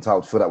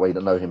entitled to feel that way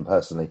that know him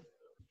personally.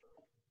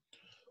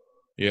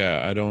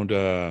 Yeah. I don't,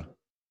 I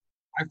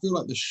feel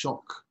like the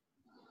shock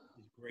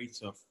is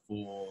greater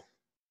for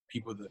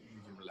people that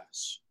use him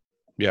less.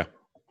 yeah.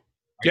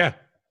 Yeah.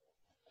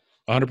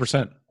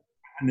 100%.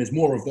 And there's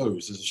more of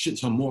those. There's a shit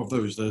ton more of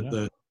those.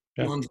 The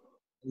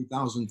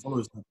 200,000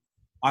 followers that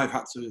I've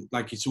had to,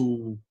 like, it's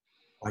all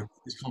like,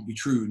 this can't be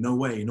true. No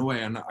way, no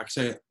way. And like I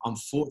say,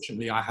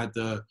 unfortunately, I had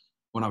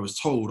when I was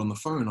told on the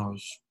phone, I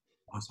was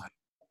like,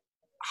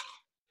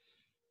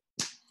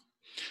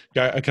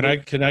 Yeah.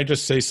 Can I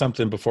just say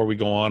something before we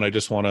go on? I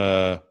just want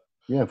to,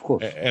 Yeah, of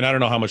course. and I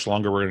don't know how much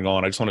longer we're going to go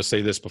on. I just want to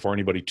say this before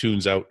anybody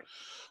tunes out.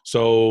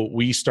 So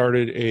we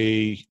started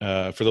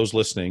for those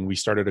listening, we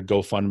started a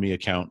GoFundMe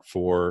account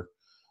for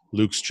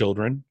Luke's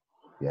children.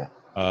 Yeah.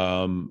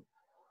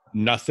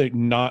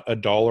 Nothing, not a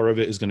dollar of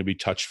it is going to be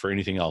touched for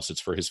anything else.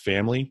 It's for his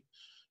family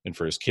and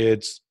for his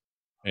kids.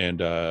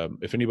 And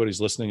if anybody's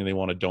listening and they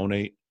want to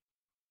donate,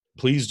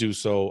 please do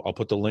so. I'll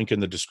put the link in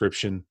the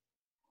description.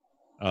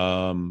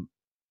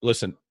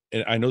 Listen,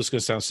 and I know this is going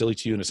to sound silly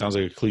to you and it sounds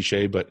like a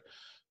cliche, but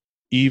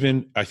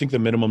I think the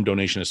minimum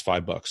donation is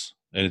 $5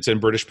 and it's in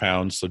British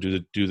pounds. So do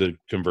the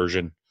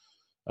conversion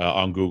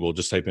on Google,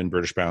 just type in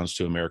British pounds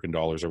to American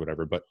dollars or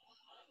whatever. But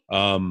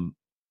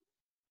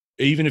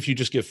even if you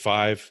just give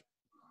 5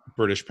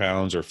 British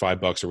pounds or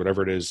 $5 or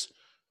whatever it is,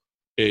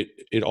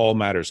 it all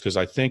matters. Cause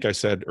I think I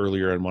said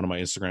earlier in one of my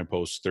Instagram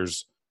posts,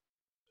 there's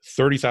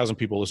 30,000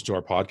 people listen to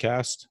our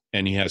podcast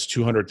and he has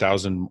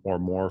 200,000 or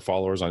more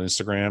followers on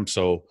Instagram.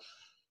 So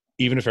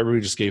even if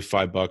everybody just gave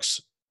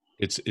 $5,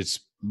 it's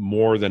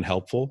more than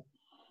helpful.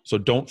 So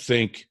don't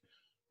think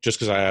just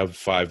because I have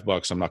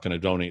 $5, I'm not going to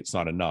donate. It's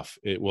not enough.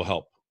 It will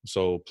help.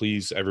 So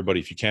please, everybody,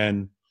 if you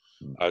can,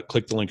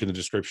 click the link in the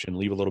description,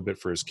 leave a little bit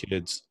for his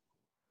kids.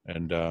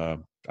 And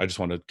I just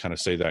want to kind of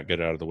say that, get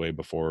it out of the way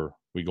before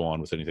we go on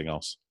with anything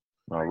else.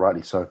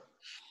 Rightly so.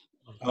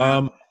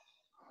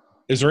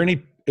 Is there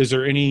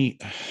any,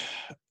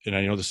 and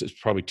I know this is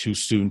probably too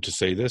soon to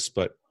say this,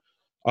 but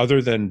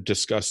other than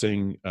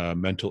discussing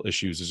mental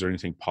issues, is there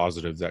anything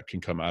positive that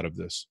can come out of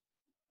this?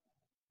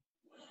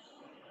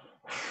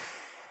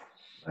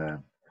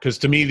 Because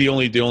to me, the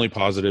only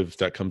positive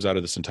that comes out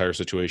of this entire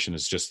situation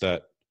is just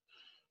that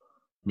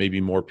maybe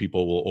more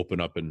people will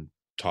open up and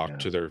talk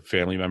to their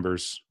family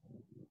members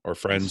or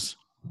friends.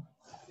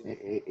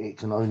 It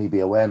can only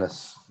be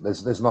awareness.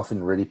 There's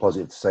nothing really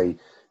positive to say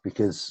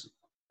because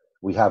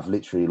we have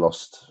literally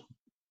lost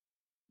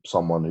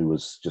someone who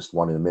was just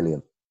one in a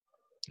million.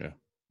 Yeah.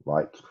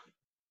 Like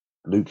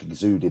Luke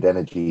exuded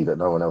energy that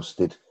no one else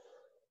did.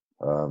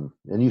 And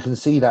you can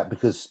see that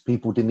because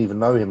people didn't even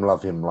know him,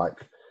 love him. Like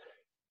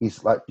he's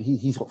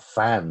got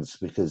fans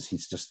because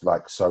he's just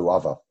like so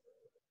other.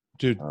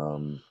 Dude,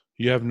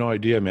 you have no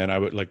idea, man. I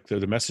would like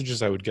the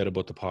messages I would get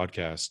about the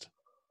podcast.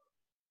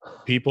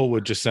 People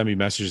would just send me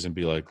messages and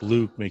be like,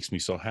 Luke makes me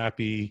so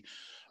happy.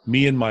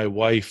 Me and my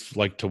wife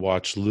like to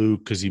watch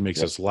Luke because he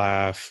makes us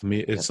laugh.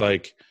 It's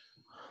like,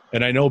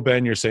 and I know,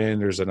 Ben, you're saying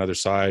there's another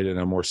side and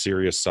a more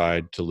serious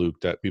side to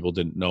Luke that people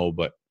didn't know,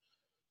 but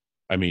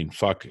I mean,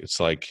 fuck, it's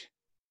like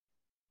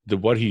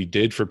what he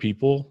did for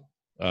people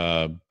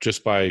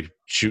just by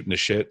shooting the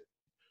shit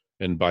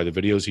and by the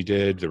videos he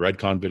did, the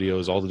Redcon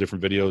videos, all the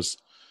different videos.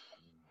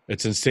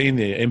 It's insane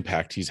the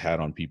impact he's had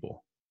on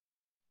people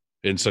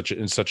in such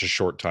a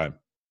short time.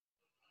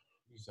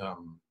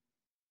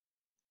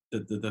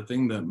 The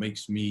thing that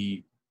makes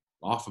me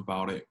laugh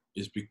about it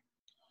is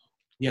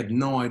he had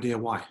no idea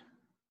why.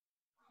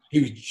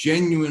 He was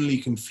genuinely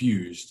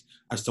confused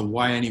as to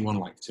why anyone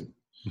liked him.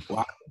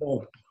 Well,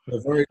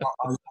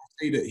 I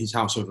stayed at his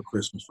house over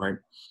Christmas, right?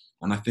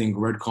 And I think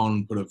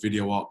Redcon put a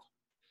video up.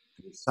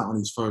 He sat on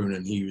his phone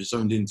and he was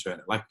zoned into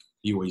it, like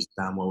he always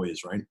damn well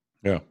is, right?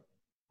 Yeah.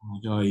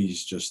 The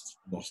guy's just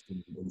lost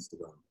in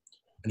Instagram.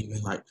 And he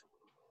was like,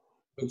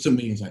 looked at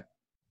me and was like,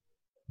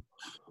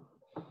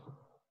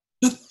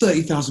 that's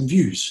 30,000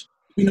 views.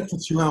 Been up for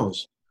 2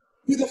 hours.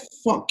 Who the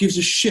fuck gives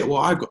a shit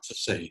what I've got to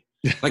say?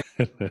 Like,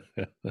 I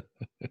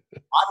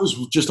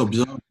was just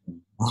observing.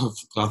 I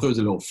thought it was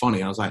a little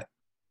funny. I was like,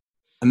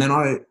 and then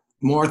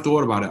more I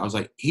thought about it, I was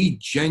like, he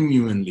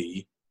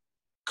genuinely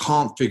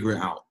can't figure it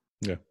out.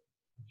 Yeah.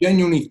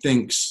 Genuinely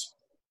thinks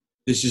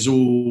this is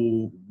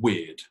all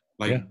weird.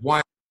 Like, why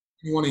is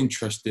anyone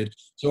interested?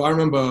 So I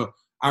remember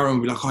Aaron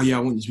would be like, oh yeah, I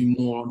want you to be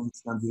more on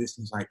Instagram, do this.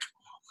 And it's like,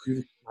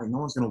 no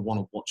one's going to want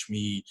to watch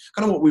me.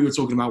 Kind of what we were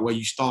talking about where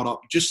you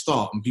just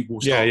start and people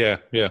will start. Yeah.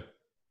 And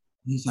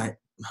he's like,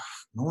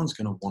 no one's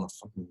going to want to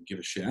fucking give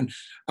a shit.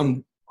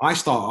 And I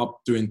start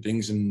up doing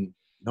things and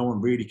no one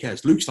really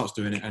cares. Luke starts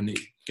doing it and it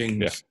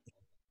gains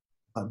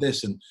like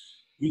this and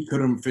he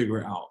couldn't figure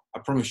it out. I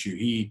promise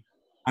you.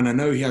 And I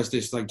know he has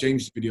this, like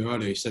James' video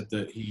earlier, he said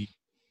that he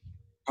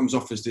comes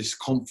off as this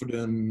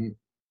confident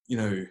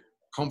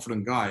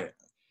guy.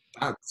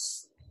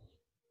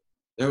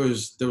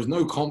 there was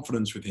no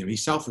confidence with him.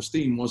 His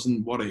self-esteem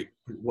wasn't what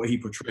he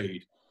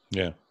portrayed.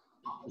 Yeah.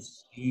 He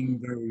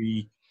seemed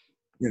very,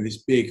 this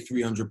big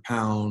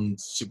 300-pound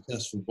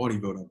successful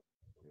bodybuilder.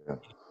 Yeah.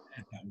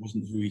 That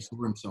wasn't who he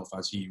saw himself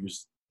as. He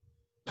was.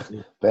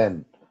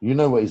 Ben, you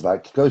know what he's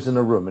like. He goes in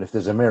a room, and if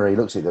there's a mirror, he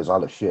looks at it, he goes, "I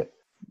look shit."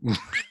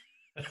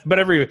 But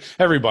every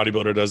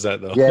bodybuilder does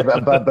that, though. Yeah,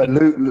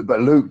 but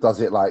Luke does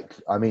it like.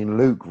 I mean,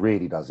 Luke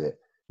really does it.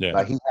 Yeah.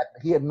 Like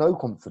he had no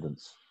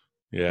confidence.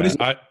 Yeah.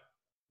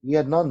 He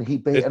had none.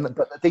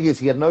 But the thing is,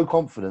 he had no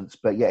confidence,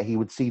 but yet he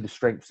would see the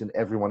strengths in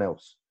everyone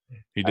else.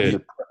 He did.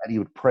 And he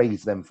would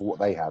praise them for what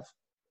they have.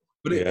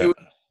 But it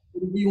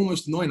would be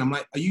almost annoying. I'm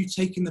like, are you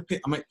taking the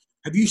piss? I'm like,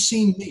 have you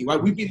seen me?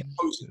 Like, we've been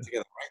posing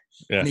together, right?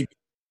 Yeah. And he'd be,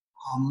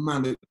 oh,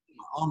 man, my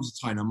arms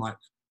are tight. I'm like,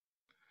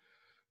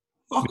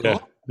 fuck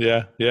off.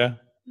 Yeah. Yeah.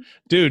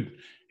 Dude,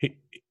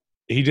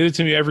 he did it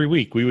to me every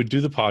week. We would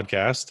do the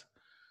podcast.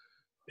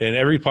 And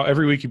every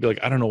week he'd be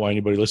like, I don't know why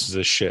anybody listens to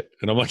this shit.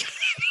 And I'm like,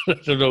 I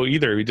don't know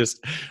either.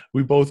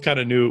 We both kind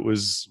of knew it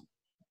was,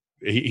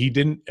 he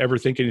didn't ever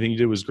think anything he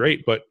did was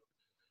great, but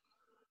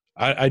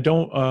I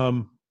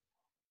don't,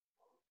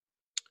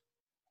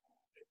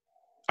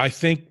 I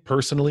think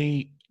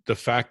personally, the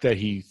fact that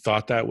he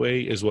thought that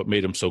way is what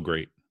made him so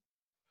great.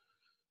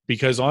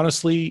 Because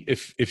honestly,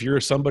 if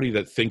you're somebody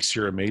that thinks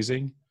you're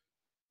amazing,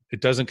 it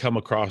doesn't come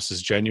across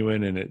as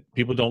genuine, and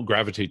people don't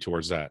gravitate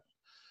towards that.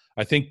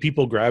 I think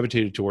people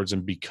gravitated towards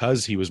him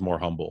because he was more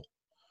humble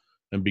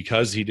and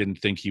because he didn't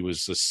think he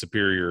was a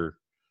superior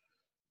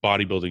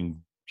bodybuilding.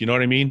 You know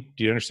what I mean?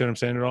 Do you understand what I'm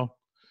saying at all?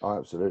 Oh,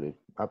 absolutely.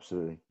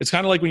 Absolutely. It's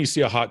kind of like when you see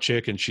a hot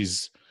chick and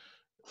she's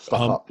stuck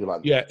up. You're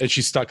like, yeah, and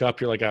she's stuck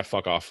up. You're like,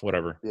 fuck off,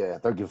 whatever. Yeah,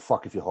 don't give a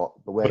fuck if you're hot.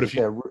 But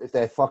if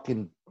they're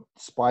fucking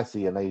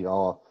spicy and they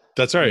are,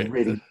 that's right,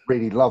 really,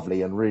 really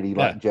lovely and really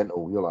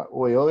gentle, you're like,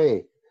 oi,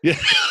 oi. Yeah.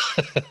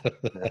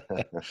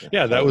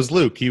 Yeah, that was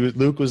Luke.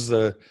 Luke was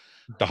the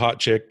hot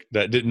chick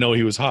that didn't know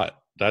he was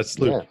hot. That's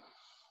Luke.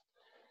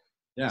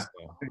 Yeah. So.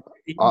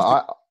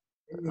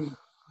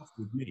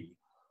 With me,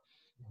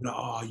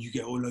 like, you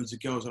get all loads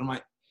of girls, and I'm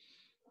like,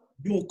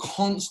 you're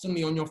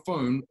constantly on your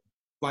phone,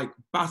 like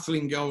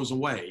battling girls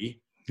away.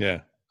 Yeah.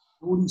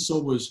 All he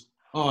saw was,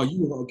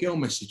 you got a girl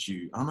message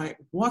you. I'm like,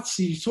 what?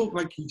 He talked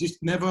like he just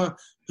never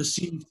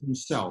perceived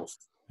himself.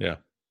 Yeah.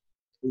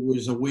 It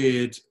was a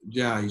weird.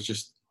 Yeah, he's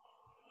just.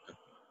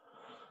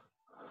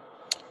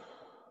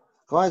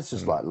 Guy's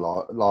just like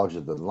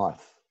larger than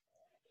life.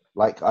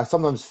 Like, I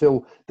sometimes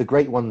feel the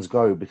great ones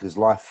go because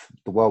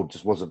the world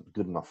just wasn't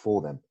good enough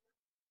for them.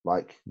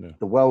 Like,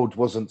 the world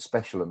wasn't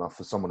special enough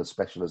for someone as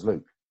special as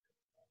Luke.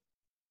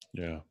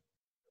 Yeah.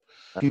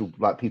 People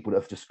that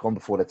have just gone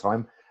before their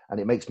time. And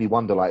it makes me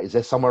wonder, like, is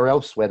there somewhere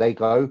else where they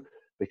go?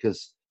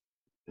 Because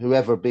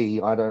whoever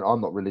be,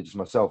 I'm not religious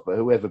myself, but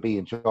whoever be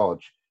in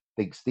charge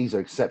thinks these are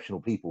exceptional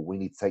people. We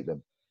need to take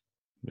them.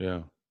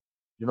 Yeah.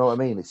 You know what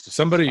I mean? It's just,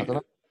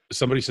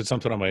 somebody said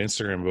something on my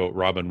Instagram about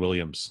Robin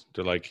Williams.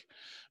 They're like,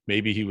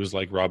 maybe he was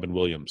like Robin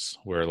Williams,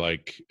 where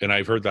like, and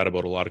I've heard that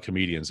about a lot of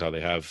comedians, how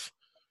they have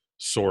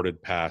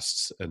sordid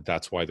pasts, and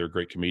that's why they're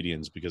great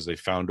comedians, because they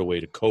found a way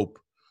to cope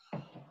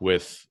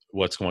with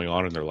what's going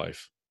on in their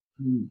life.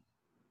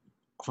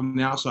 From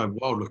the outside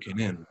world looking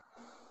in,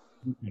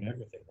 and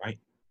everything, right?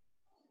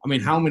 I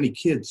mean, how many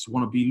kids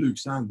want to be Luke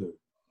Sandow?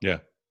 Yeah.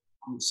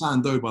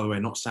 Sandow, by the way,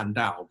 not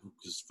Sandow,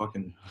 because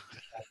fucking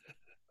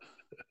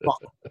fuck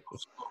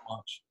so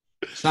much.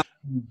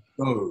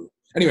 Sandow.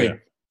 Anyway,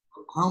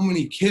 how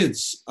many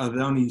kids are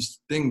there on these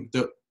things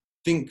that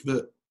think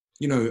that,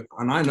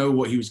 and I know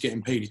what he was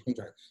getting paid, his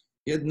contract.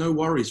 He had no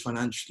worries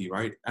financially,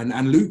 right?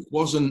 And Luke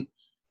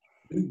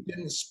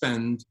didn't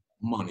spend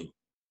money.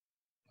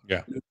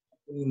 Yeah.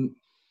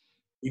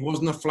 He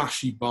wasn't a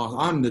flashy bar.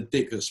 I'm the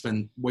dick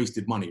that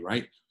wasted money,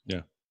 right?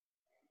 Yeah.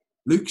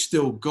 Luke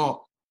still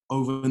got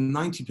over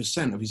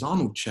 90% of his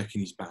Arnold check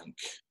in his bank.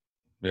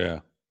 Yeah.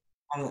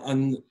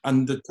 And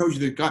tells you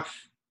the guy,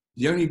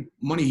 the only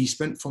money he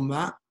spent from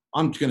that,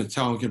 I'm going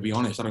to be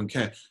honest, I don't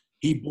care.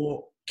 He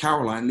bought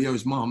Caroline,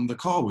 Leo's mum, the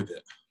car with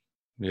it.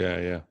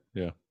 Yeah.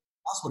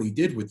 That's what he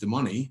did with the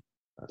money.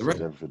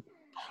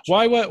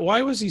 Why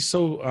was he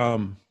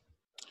so,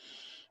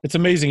 it's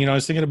amazing. I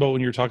was thinking about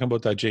when you were talking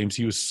about that, James,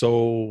 he was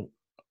so,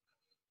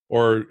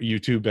 or you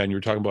too, Ben, you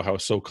were talking about how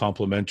so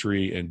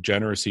complimentary and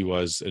generous he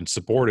was and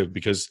supportive,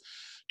 because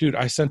dude,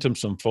 I sent him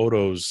some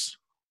photos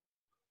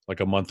like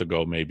a month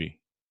ago, maybe.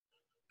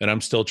 And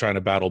I'm still trying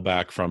to battle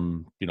back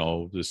from,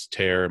 this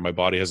tear. My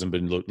body hasn't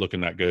been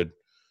looking that good.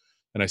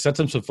 And I sent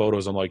him some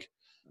photos. I'm like,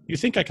 you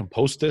think I can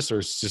post this, or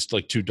it's just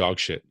like too dog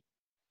shit?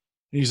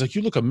 And he's like,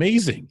 you look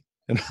amazing.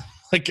 And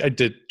like, I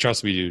did,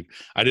 trust me, dude,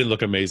 I didn't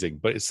look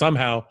amazing, but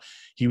somehow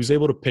he was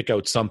able to pick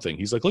out something.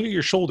 He's like, look at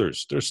your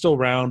shoulders. They're still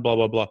round, blah,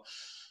 blah, blah.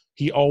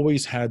 He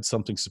always had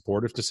something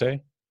supportive to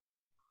say.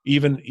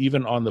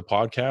 Even on the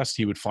podcast,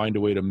 he would find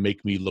a way to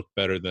make me look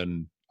better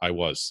than I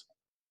was.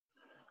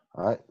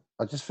 I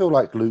just feel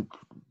like Luke,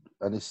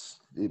 and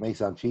it may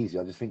sound cheesy,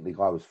 I just think the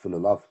guy was full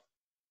of love.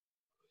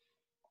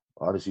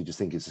 I honestly just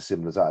think it's as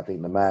simple as that. I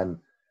think the man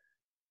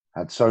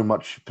had so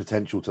much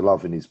potential to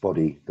love in his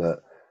body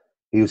that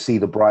he would see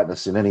the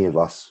brightness in any of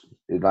us.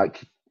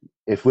 Like,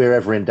 if we're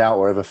ever in doubt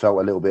or ever felt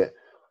a little bit,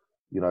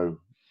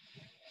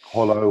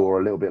 hollow or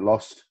a little bit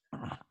lost,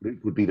 Luke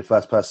would be the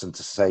first person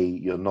to say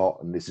you're not,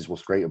 and this is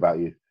what's great about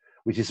you,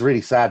 which is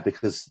really sad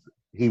because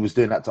he was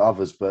doing that to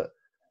others, but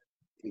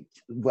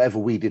whatever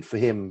we did for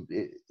him,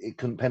 it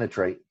couldn't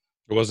penetrate.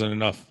 It wasn't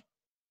enough.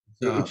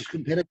 It just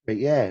couldn't penetrate.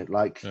 Yeah,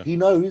 he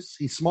knows,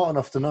 he's smart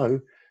enough to know,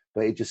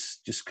 but it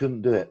just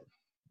couldn't do it.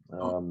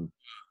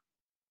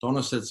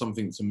 Donna said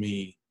something to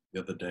me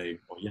the other day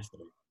or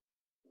yesterday.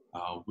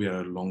 We had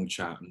a long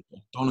chat, and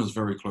Donna's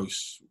very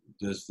close.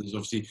 There's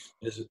obviously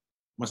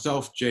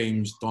myself,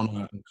 James,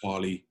 Donna, and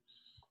Carly,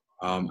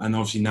 and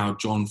obviously now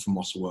John from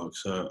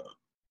Muscleworks.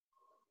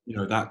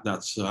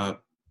 That's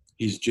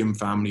his gym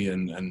family,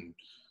 and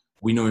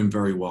we know him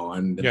very well.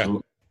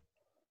 And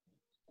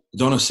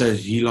Donna said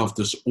he loved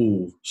us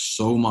all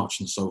so much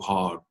and so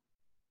hard,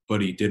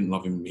 but he didn't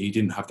love him. He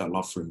didn't have that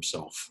love for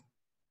himself.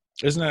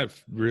 Isn't that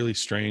really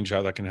strange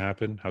how that can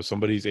happen? How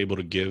somebody's able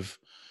to give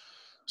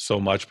so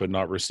much but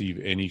not receive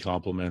any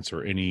compliments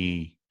or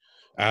any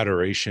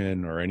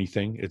adoration or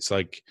anything. It's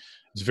like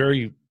it's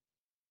very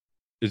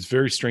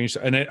strange.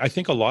 And I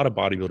think a lot of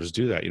bodybuilders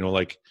do that,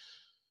 like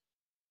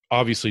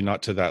obviously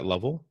not to that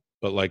level,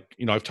 but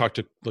I've talked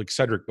to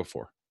Cedric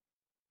before.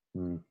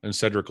 And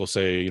Cedric will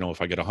say,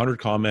 if I get 100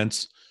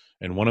 comments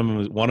and one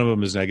of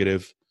them is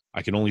negative,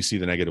 I can only see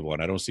the negative one.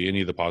 I don't see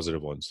any of the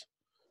positive ones.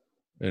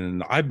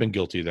 And I've been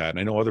guilty of that. And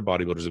I know other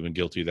bodybuilders have been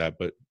guilty of that,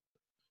 but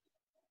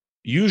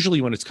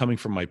usually when it's coming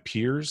from my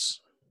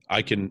peers,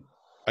 I can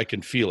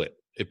feel it.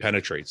 It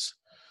penetrates.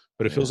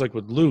 But it feels like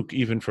with Luke,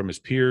 even from his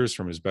peers,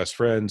 from his best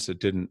friends, it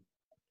didn't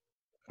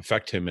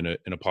affect him in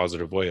a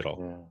positive way at all.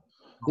 Yeah.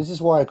 This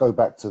is why I go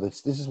back to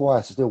this. This is why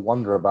I still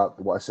wonder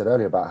about what I said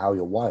earlier about how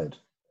you're wired.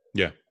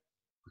 Yeah.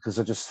 Because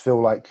I just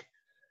feel like.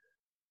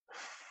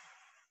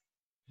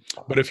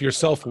 But if your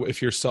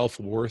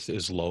self-worth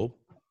is low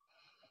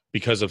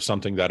because of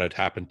something that had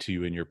happened to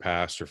you in your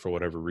past or for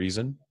whatever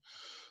reason,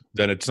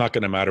 then it's not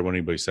going to matter what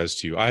anybody says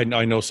to you. I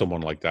know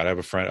someone like that. I have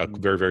a friend, a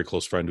very, very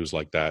close friend who's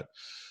like that.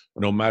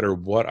 No matter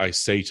what I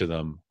say to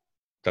them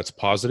that's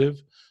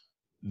positive,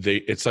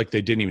 it's like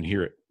they didn't even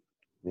hear it.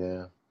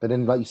 Yeah. But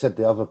then, like you said,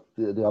 the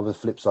other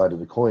flip side of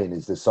the coin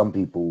is there's some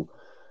people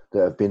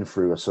that have been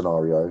through a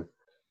scenario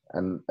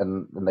and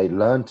they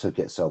learn to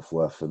get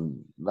self-worth.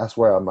 And that's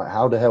where I'm like,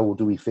 how the hell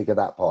do we figure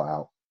that part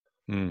out?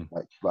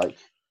 Like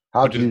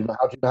how do you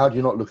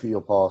not look at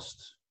your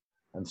past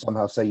and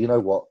somehow say, you know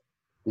what,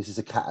 this is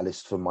a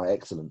catalyst for my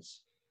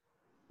excellence?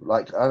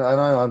 Like, I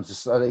know I'm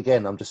just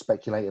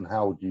speculating.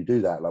 How do you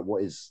do that? Like,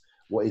 what is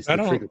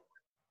the trigger?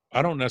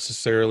 I don't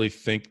necessarily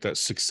think that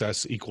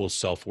success equals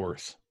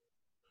self-worth.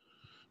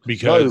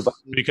 Because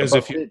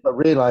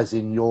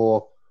realizing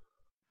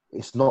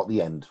it's not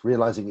the end,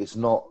 realizing it's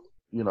not,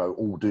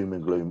 all doom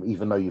and gloom,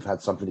 even though you've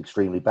had something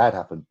extremely bad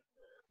happen.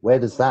 Where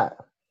does that?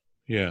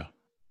 Yeah.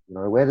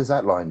 Where does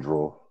that line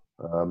draw?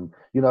 And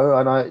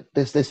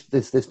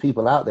there's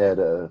people out there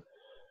that are,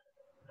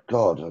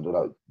 God, I don't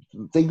know.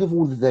 Think of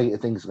all the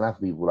things that can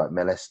happen to people, like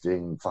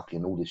molesting,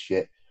 fucking all this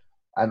shit.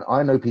 And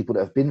I know people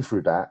that have been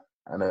through that,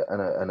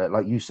 and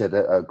like you said,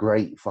 are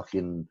great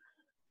fucking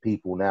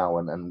people now,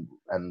 and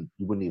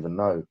you wouldn't even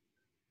know.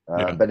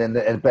 But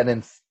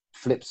then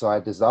flip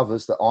side, there's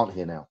others that aren't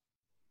here now.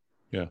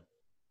 Yeah.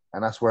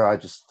 And that's where I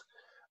just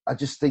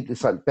think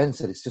it's like Ben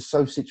said, it's just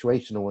so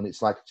situational, and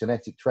it's like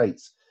genetic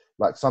traits.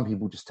 Like some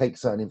people just take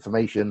certain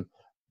information,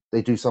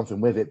 they do something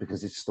with it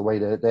because it's just the way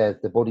their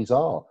bodies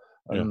are.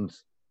 And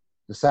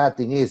the sad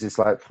thing is, it's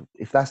like,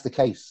 if that's the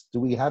case, do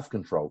we have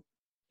control?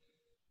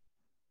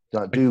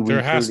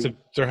 There has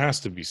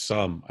to be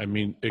some. I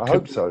mean, I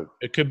hope so.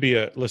 It could be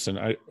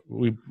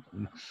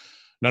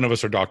none of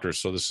us are doctors,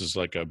 so this is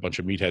like a bunch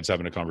of meatheads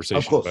having a conversation.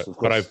 Of course,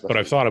 but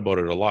I've thought about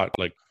it a lot.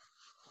 Like,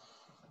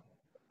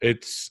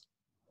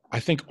 I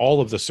think all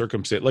of the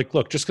circumstance, like,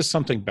 look, just because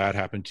something bad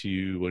happened to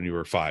you when you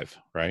were 5,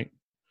 right?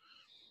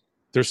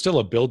 There's still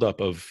a buildup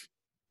of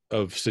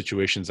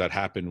situations that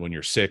happen when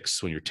you're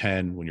 6, when you're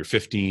 10, when you're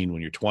 15,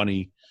 when you're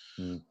 20.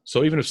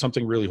 So even if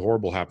something really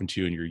horrible happened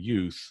to you in your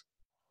youth,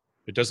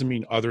 it doesn't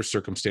mean other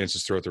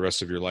circumstances throughout the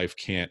rest of your life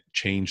can't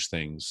change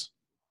things.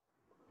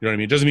 You know what I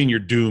mean? It doesn't mean you're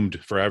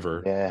doomed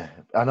forever. Yeah,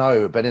 I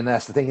know. But then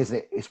that's the thing, isn't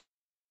it? It's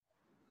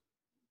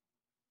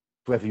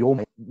whether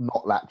you're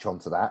not latch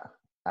onto that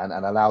and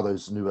allow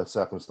those newer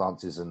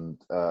circumstances and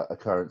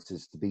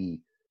occurrences to be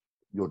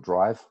your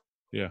drive.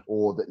 Yeah.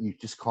 Or that you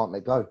just can't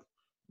let go.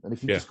 And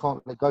if you just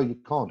can't let go, you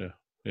can't.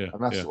 Yeah.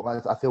 And that's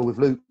what I feel with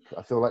Luke.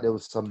 I feel like there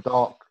was some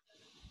dark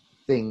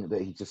thing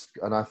that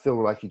I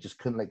feel like he just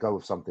couldn't let go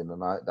of something.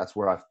 And that's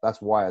why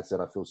I said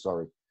I feel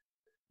sorry.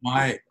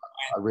 I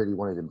really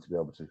wanted him to be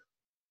able to.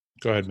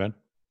 Go ahead, man.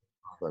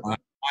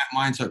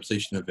 My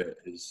interpretation of it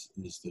is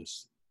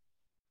this: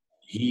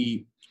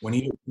 when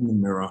he looked in the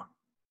mirror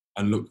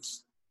and looked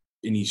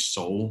in his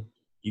soul,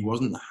 he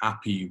wasn't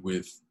happy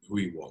with who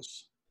he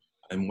was,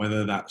 and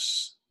whether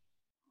that's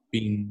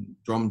been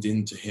drummed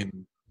into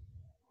him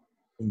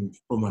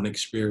from an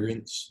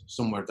experience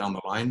somewhere down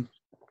the line,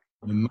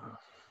 no matter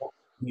what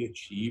he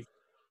achieved,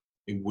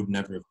 it would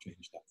never have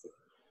changed that for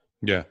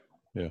him.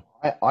 Yeah.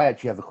 I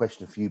actually have a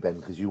question for you, Ben,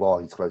 because you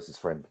are his closest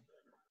friend.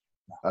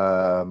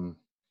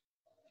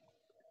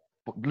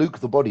 Luke,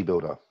 the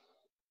bodybuilder.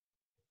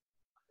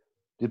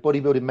 Did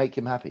bodybuilding make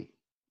him happy?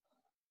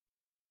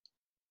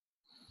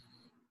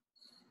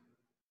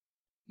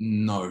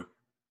 No.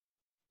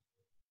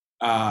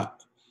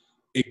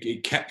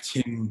 It kept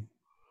him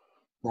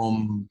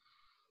from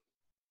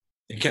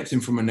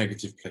a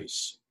negative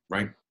place,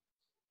 right?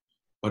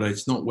 But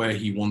it's not where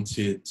he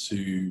wanted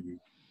to.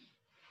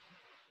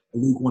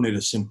 Luke wanted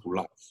a simple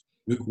life.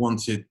 Luke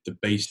wanted the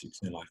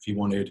basics in life. He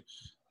wanted,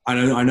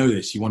 I know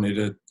this. He wanted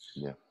a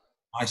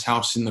nice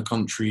house in the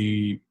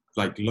country,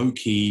 like low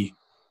key,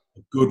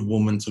 a good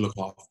woman to look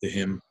after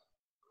him,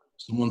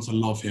 someone to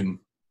love him,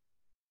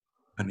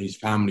 and his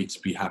family to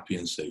be happy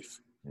and safe.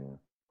 Yeah.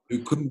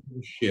 Luke couldn't give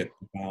a shit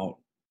about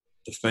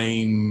the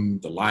fame,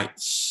 the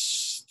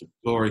lights, the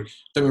glory.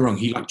 Don't get me wrong.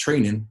 He liked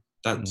training.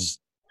 That's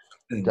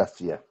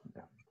yeah.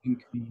 I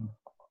think the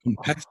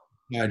competitive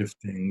side of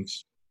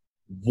things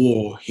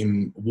wore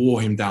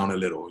him down a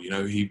little. You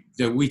know,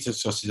 we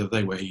discussed the other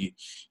day where he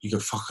go,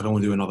 fuck, I don't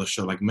want to do another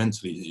show. Like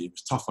mentally, it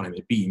was tough on him.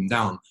 It beat him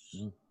down.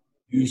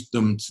 Used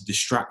them to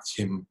distract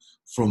him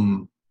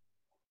from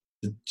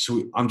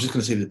so I'm just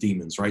going to say the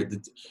demons, right?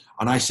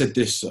 And I said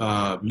this,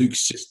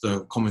 Luke's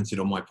sister commented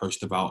on my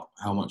post about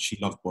how much she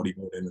loved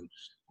bodybuilding. And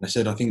I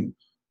said, I think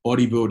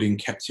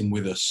bodybuilding kept him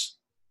with us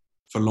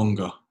for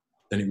longer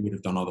than it would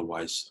have done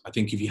otherwise. I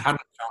think if he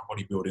hadn't found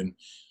bodybuilding,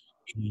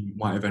 he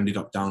might have ended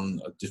up down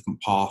a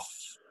different path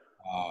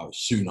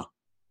sooner.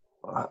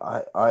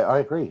 I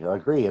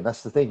agree. And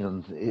that's the thing.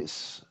 And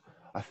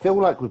I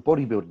feel like with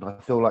bodybuilding, I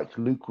feel like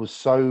Luke was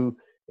so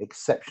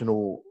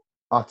exceptional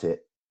at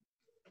it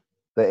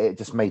that it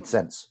just made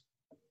sense.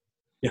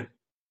 Yeah.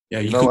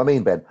 You know what I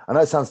mean, Ben? I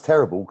know it sounds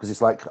terrible because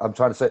it's like I'm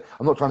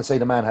not trying to say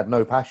the man had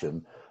no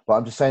passion, but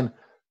I'm just saying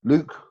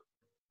Luke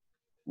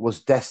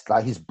was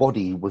like his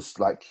body was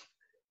like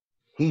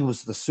he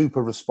was the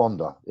super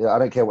responder. I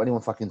don't care what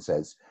anyone fucking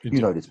says.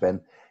 You know this, Ben.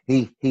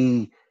 He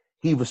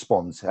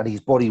responds and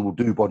his body will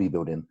do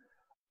bodybuilding.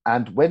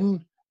 And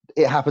when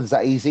it happens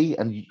that easy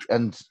and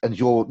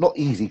you're not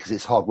easy because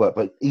it's hard work,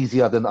 but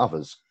easier than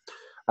others,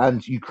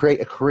 and you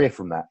create a career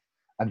from that,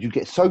 and you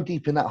get so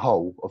deep in that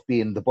hole of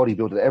being the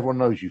bodybuilder that everyone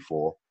knows you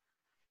for,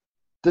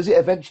 does it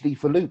eventually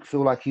for Luke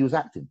feel like he was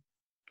acting?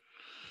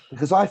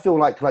 Because I feel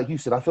like you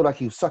said, I feel like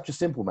he was such a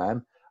simple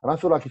man, and I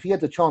feel like if he had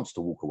the chance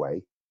to walk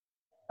away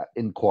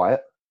in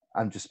quiet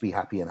and just be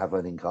happy and have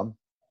an income,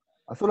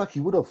 I feel like he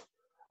would have.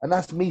 And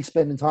that's me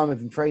spending time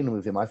with him, training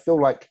with him. I feel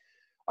like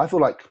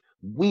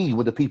we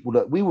were the people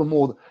that we were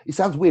more. It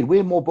sounds weird.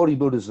 We're more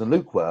bodybuilders than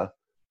Luke were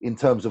in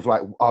terms of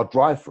like our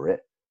drive for it,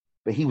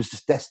 but he was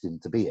just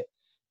destined to be it.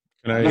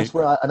 And that's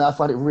where I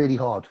find it really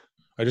hard.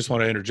 I just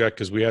want to interject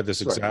because we had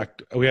this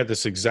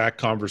exact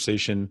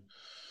conversation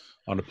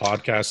on a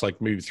podcast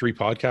like maybe 3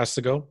 podcasts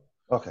ago.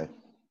 Okay.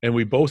 And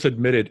we both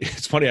admitted,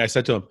 it's funny, I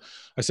said to him,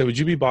 would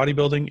you be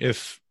bodybuilding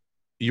if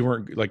you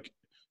weren't like,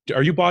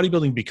 are you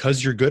bodybuilding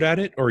because you're good at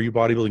it, or are you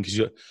bodybuilding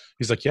because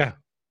he's like, yeah.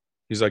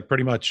 He's like,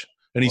 pretty much.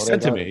 And he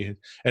said to me,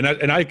 and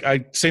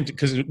I same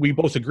because we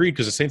both agreed,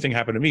 because the same thing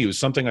happened to me. It was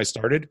something I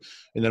started,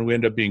 and then we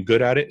ended up being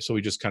good at it, so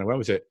we just kind of went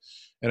with it.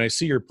 And I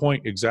see your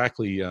point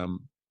exactly,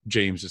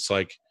 James. It's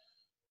like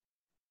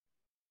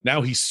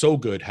now he's so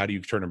good. How do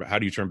you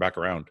turn back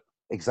around?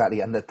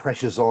 Exactly, and the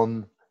pressure's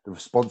on, the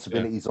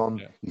responsibility's on.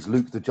 Yeah. He's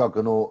Luke the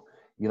Juggernaut.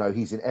 You know,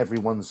 he's in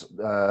everyone's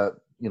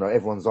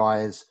everyone's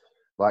eyes.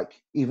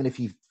 Like even if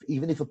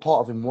a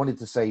part of him wanted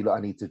to say, look,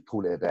 I need to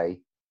call it a day,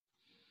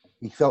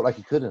 he felt like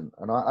he couldn't.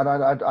 And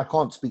I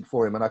can't speak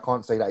for him, and I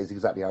can't say that is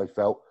exactly how he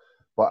felt,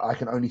 but I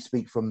can only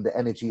speak from the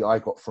energy I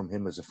got from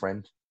him as a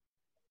friend.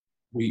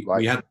 We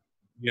have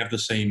the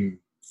same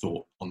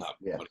thought on that.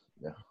 Yeah.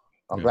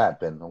 I'm glad,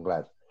 Ben. I'm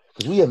glad.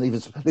 Because we haven't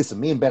even listen.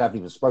 Me and Ben haven't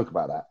even spoke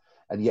about that,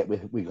 and yet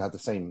we've had the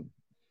same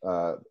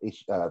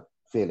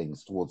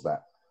feelings towards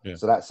that. Yeah.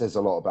 So that says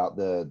a lot about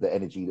the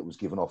energy that was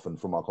given off and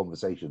from our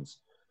conversations.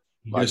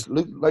 Like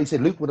Luke, like you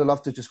said, Luke would have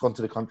loved to just gone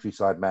to the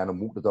countryside, man, and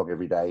walk the dog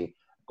every day,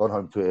 gone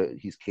home to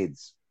his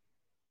kids,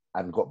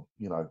 and got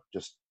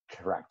just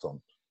cracked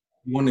on.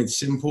 He wanted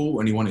simple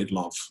and he wanted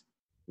love.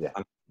 Yeah.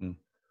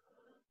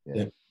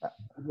 Yeah.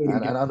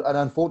 And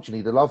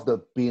unfortunately, the love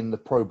that being the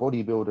pro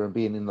bodybuilder and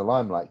being in the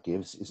limelight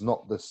gives is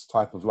not this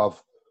type of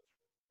love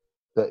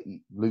that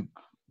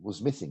Luke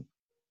was missing.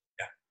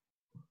 Yeah.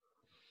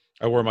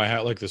 I wore my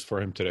hat like this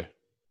for him today.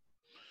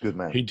 Good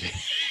man. He did.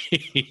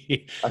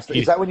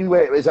 Is that when you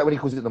wear? Is that when he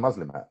calls it the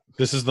Muslim hat?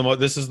 This is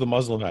the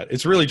Muslim hat.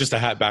 It's really just a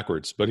hat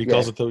backwards, but he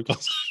calls it the.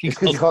 It's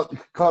because you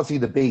can't see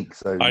the beak,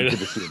 so you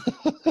could assume.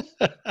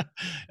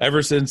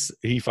 Ever since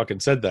he fucking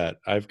said that,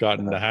 I've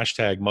gotten the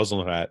hashtag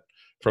Muslim hat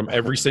from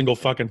every single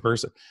fucking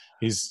person.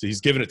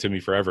 He's given it to me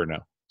forever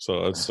now.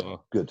 So that's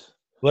good.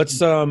 Let's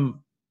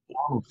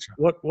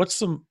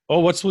what's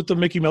with the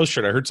Mickey Mouse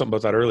shirt? I heard something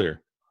about that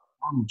earlier.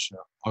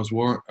 I was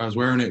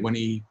wearing it when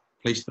he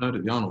placed third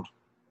at the Arnold.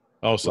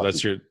 Oh, so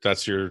Lucky.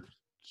 that's your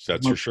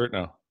shirt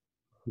now.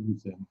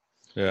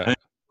 Yeah.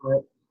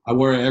 I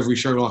wore it every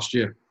show last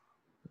year.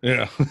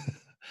 Yeah.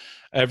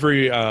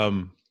 Every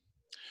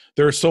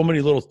there are so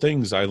many little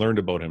things I learned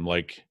about him.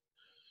 Like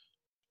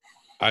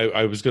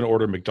I was going to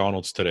order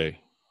McDonald's today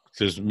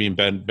because me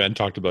and Ben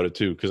talked about it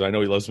too, because I know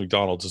he loves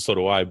McDonald's and so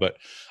do I, but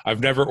I've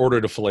never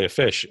ordered a fillet of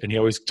fish, and he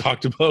always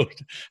talked about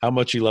how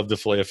much he loved the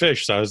fillet of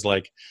fish. So I was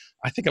like,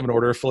 I think I'm going to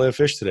order a fillet of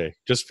fish today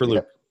just for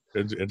Luke.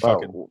 And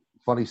fucking. Well,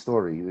 funny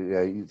story.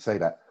 Yeah, you say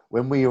that.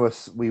 When we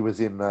was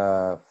in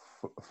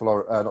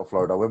Florida, not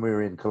Florida. When we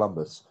were in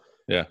Columbus,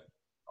 Yeah.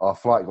 our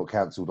flight got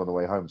cancelled on the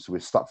way home, so we're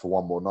stuck for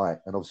one more night.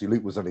 And obviously,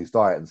 Luke was on his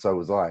diet, and so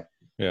was I.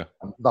 Yeah.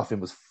 And nothing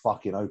was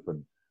fucking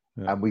open,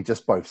 Yeah. and we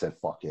just both said,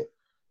 "Fuck it,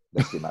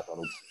 let's get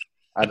McDonald's."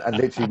 And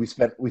literally, we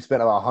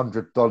spent about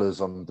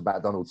 $100 on the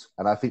McDonald's,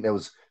 and I think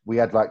we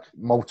had like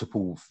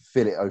multiple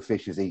fillet o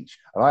fishes each,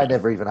 and I had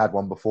never even had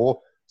one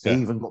before. So Yeah.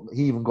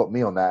 he even got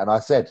me on that, and I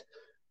said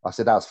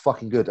that was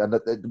fucking good. And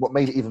what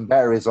made it even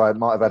better is I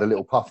might have had a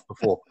little puff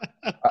before.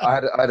 I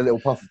had a little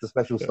puff of the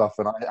special stuff,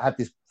 and I had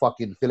this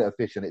fucking fillet of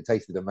fish, and it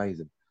tasted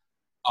amazing.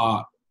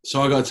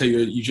 So I got to tell you,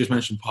 you just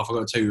mentioned puff. I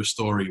got to tell you a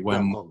story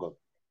when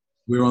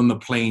we were on the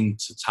plane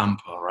to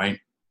Tampa, right?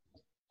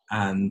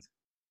 And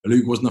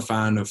Luke wasn't a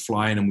fan of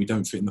flying, and we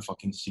don't fit in the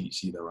fucking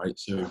seats either, right?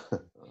 So,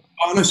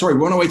 oh no, sorry,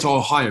 we're on our way to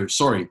Ohio.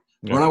 Sorry,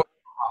 Yeah. we're on our way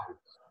to Ohio.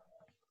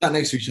 Sat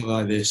next to each other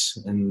like this,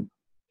 and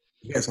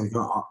he gets something.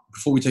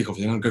 Before we take off,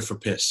 I'm gonna go for a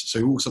piss. So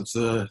he walks up to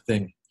the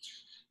thing,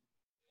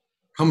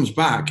 comes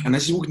back, and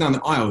as he's walking down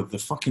the aisle, the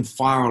fucking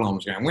fire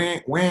alarm's going wah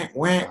wah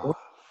wah.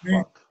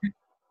 wah.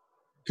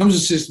 Comes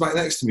and sits back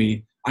next to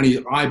me, and his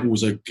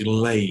eyeballs are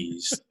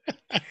glazed.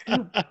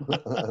 And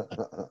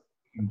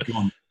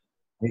gone.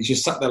 And he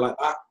just sat there like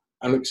that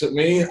and looks at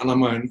me, and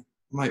I'm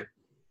like,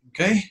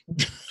 okay.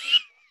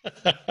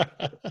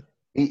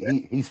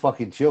 He's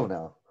fucking chill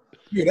now.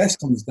 US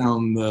comes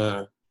down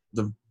the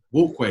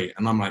walkway,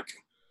 and I'm like,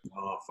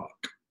 oh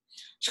fuck.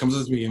 She comes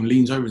up to me and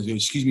leans over and goes,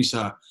 "Excuse me,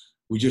 sir.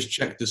 We just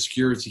checked the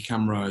security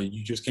camera.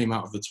 You just came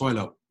out of the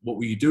toilet. What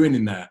were you doing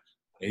in there?"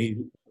 And he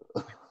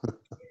like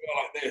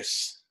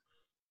this.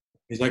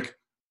 He's like,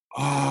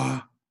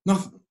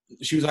 nothing.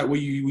 She was like, were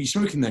you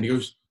smoking then? He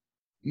goes,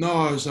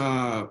 no, it was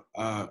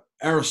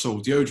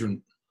aerosol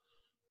deodorant.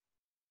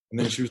 And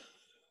then she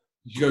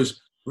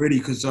goes, really?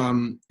 Because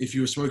if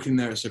you were smoking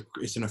there, it's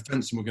an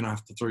offence, and we're gonna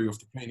have to throw you off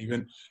the plane. He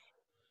went,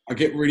 I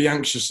get really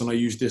anxious and I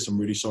use this. I'm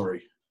really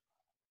sorry.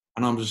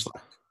 And I'm just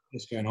like,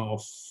 just going, oh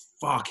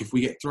fuck! If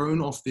we get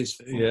thrown off this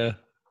thing, Yeah.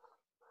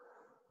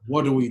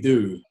 what do we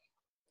do?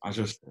 That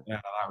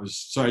was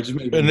sorry. Just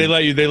made And they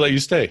let you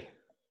stay.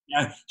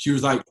 Yeah, she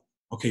was like,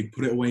 okay,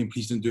 put it away and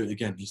please don't do it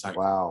again. He's like,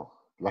 wow,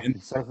 lucky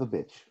son of a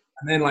bitch.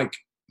 And then like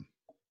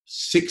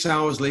 6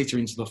 hours later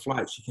into the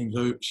flight, she came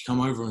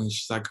over and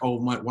she's like, oh,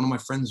 one of my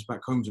friends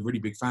back home is a really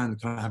big fan.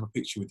 Can I have a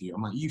picture with you?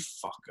 I'm like, you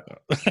fucker.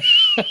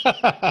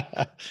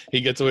 He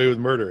gets away with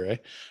murder, eh?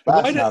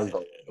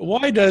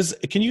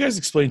 Can you guys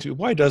explain to me,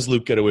 why does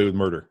Luke get away with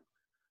murder?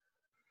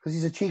 Because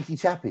he's a cheeky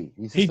chappy.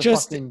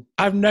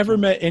 I've never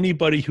met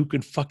anybody who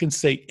can fucking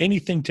say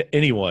anything to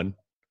anyone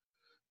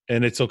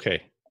and it's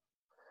okay.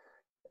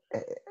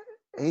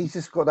 He's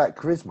just got that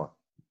charisma.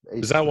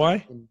 Is that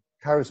why?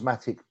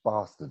 Charismatic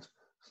bastard.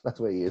 That's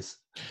what he is.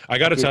 I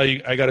got to tell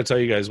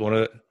you guys,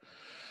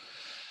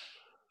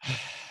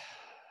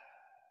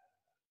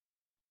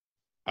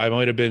 I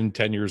might have been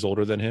 10 years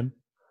older than him,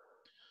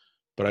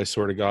 but I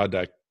swear to God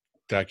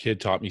that kid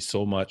taught me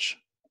so much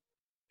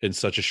in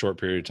such a short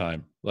period of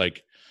time.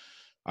 Like,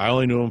 I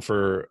only knew him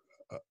for,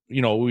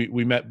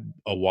 we met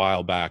a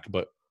while back,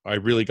 but I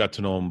really got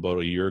to know him about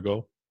a year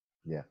ago.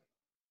 Yeah.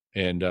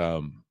 And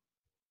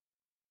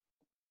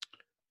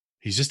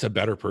he's just a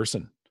better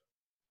person.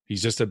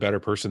 He's just a better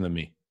person than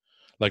me.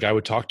 Like, I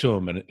would talk to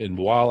him, and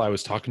while I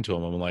was talking to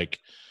him, I'm like,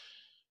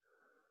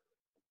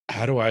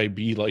 how do I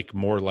be like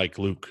more like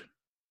Luke?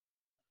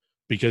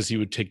 Because he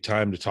would take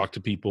time to talk to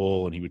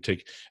people,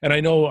 and and I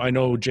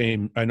know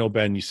James, I know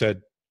Ben, you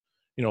said,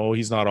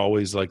 he's not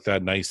always like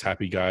that nice,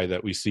 happy guy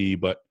that we see,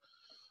 but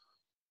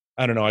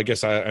I don't know. I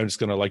guess I'm just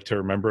going to like to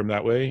remember him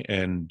that way.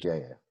 And,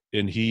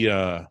 and he,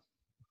 I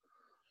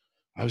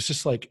was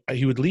just like,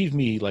 he would leave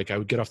me, like I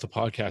would get off the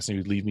podcast and he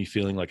would leave me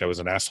feeling like I was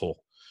an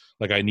asshole.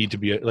 Like I need to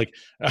be like,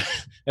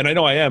 and I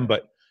know I am,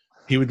 but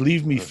he would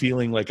leave me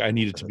feeling like I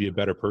needed to be a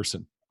better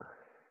person.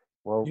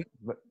 Well,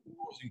 what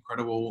was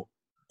incredible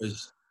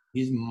is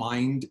his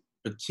mind,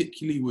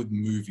 particularly with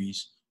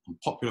movies and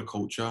popular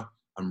culture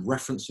and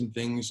referencing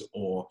things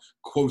or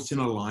quoting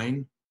a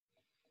line.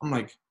 I'm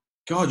like,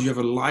 God, you have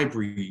a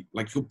library,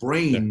 like your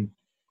brain.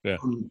 Yeah.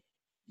 How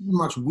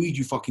much weed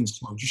you fucking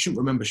smoked? You shouldn't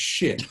remember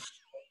shit.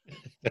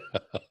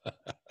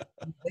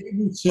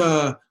 Able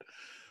to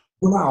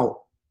pull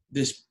out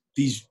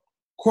these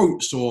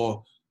quotes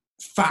or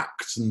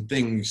facts and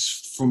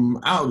things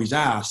from out of his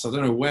ass. I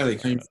don't know where they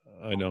came from.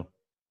 I know.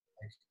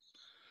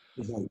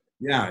 Like,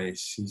 yeah,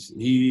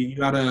 he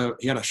had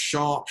a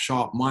sharp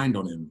mind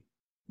on him.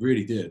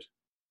 Really did.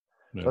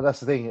 Yeah. But that's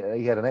the thing.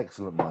 He had an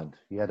excellent mind.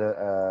 He had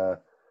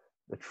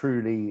a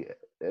truly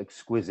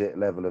exquisite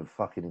level of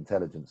fucking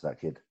intelligence. That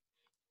kid.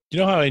 Do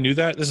you know how I knew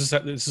that? This is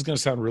going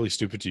to sound really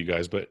stupid to you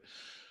guys, but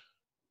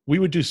we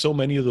would do so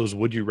many of those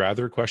would you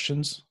rather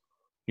questions.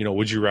 You know,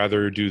 would you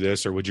rather do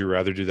this or would you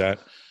rather do that?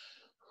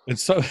 And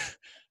so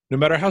no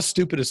matter how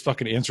stupid his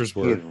fucking answers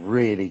were, He'd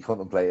really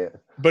contemplate it.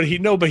 but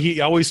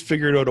he always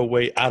figured out a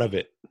way out of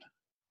it.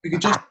 We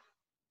could just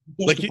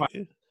Like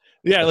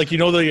like, you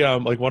know, the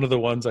like one of the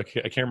ones I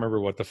can't remember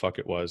what the fuck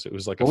it was. It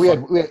was like we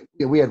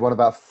had one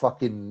about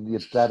fucking your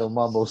dad or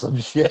mum or some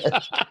shit.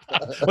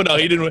 Well, no,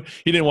 he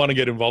didn't want to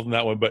get involved in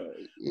that one, but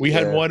we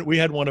had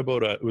one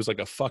about it was like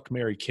a fuck,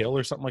 marry, kill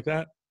or something like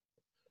that.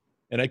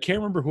 And I can't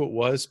remember who it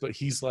was, but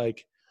he's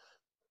like,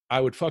 I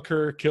would fuck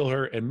her, kill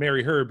her, and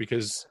marry her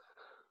because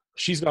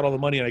she's got all the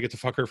money and I get to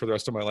fuck her for the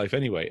rest of my life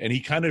anyway. And he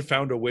kind of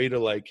found a way to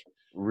like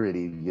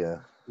really,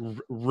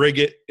 rig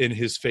it in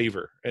his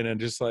favor. And then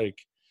just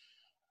like,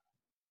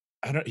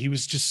 he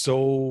was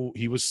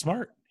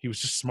smart. He was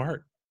just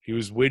smart. He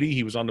was witty.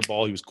 He was on the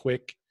ball. He was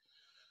quick.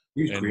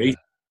 He was creative.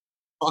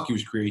 Fuck, he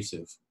was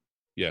creative.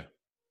 Yeah.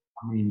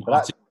 I mean,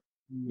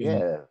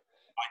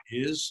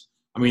 ideas.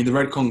 I mean, the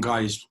Redcon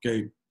guys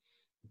gave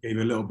a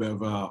little bit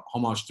of a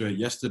homage to it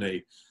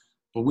yesterday,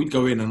 but we'd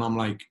go in and I'm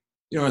like,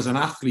 you know, as an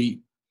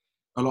athlete,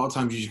 a lot of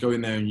times you just go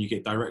in there and you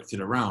get directed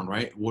around,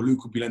 right? Well,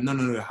 Luke would be like,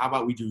 no, how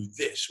about we do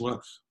this?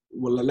 Well,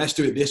 let's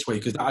do it this way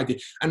because that idea.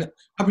 And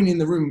I've been in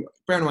the room,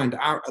 bear in mind,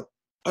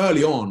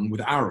 early on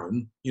with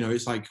Aaron, you know,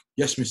 it's like,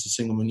 yes, Mr.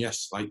 Singleman,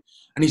 yes, like,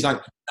 and he's like,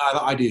 nah,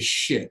 that idea is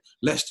shit.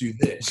 Let's do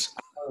this.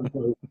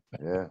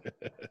 Yeah,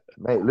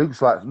 mate,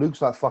 Luke's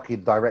like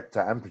fucking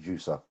director and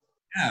producer.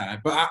 Yeah,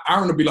 but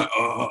Aaron would be like,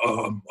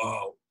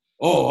 oh,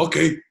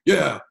 okay,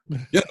 yeah.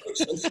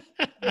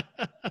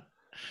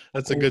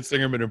 That's a good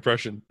Singerman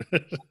impression.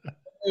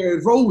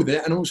 Roll with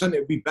it, and all of a sudden it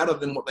would be better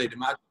than what they'd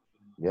imagined.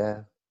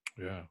 Yeah.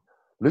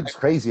 Luke's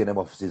crazy in them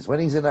offices. When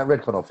he's in that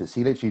Redcon office,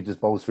 he literally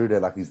just bowls through there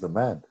like he's the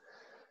man.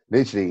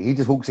 Literally, he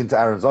just walks into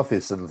Aaron's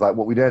office and is like,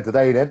 what we doing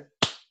today then?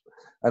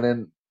 And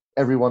then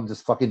everyone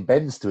just fucking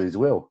bends to his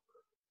will.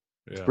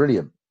 Yeah. It's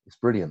brilliant. It's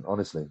brilliant,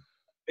 honestly.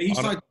 He's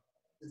like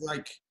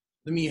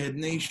the Meathead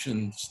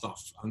Nation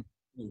stuff. And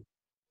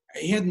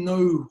he had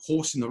no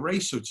horse in the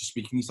race, so to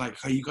speak. And he's like,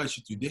 hey, you guys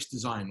should do this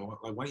design. Or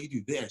like, why don't you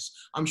do this?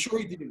 I'm sure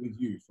he did it with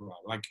you.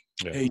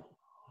 Hey,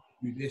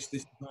 do this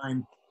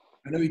design.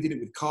 I know he did it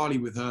with Carly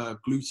with her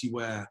Glutey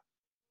wear.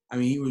 I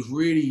mean,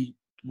 he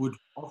would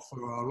offer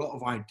a lot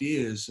of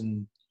ideas,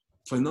 and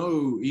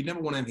he never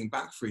wanted anything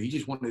back for it. He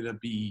just wanted to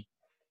be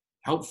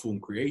helpful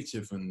and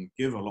creative and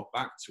give a lot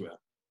back to it.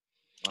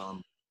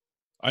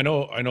 I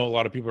know a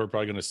lot of people are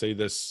probably going to say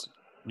this,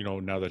 you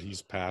know, now that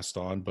he's passed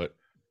on, but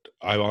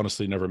I've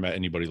honestly never met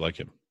anybody like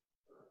him.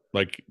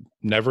 Like,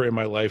 never in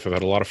my life. I've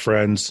had a lot of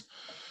friends,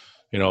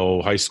 you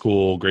know, high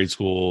school, grade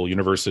school,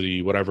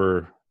 university,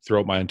 whatever,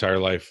 throughout my entire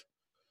life.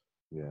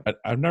 Yeah,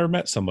 I've never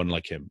met someone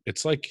like him.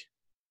 It's like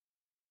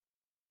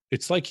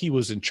he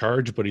was in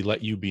charge, but he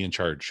let you be in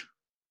charge.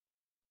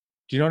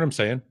 Do you know what I'm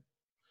saying?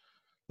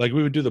 Like,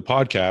 we would do the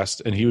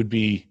podcast and he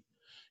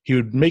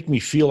would make me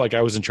feel like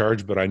I was in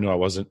charge, but I knew I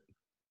wasn't.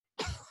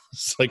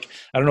 It's like,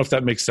 I don't know if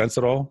that makes sense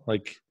at all.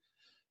 Like,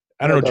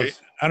 I don't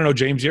know,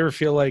 James, you ever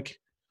feel like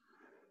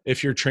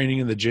if you're training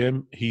in the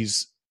gym,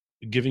 he's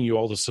giving you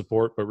all the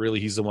support, but really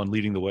he's the one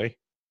leading the way?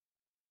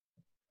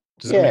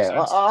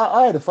 Yeah,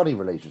 I had a funny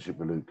relationship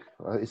with Luke.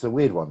 It's a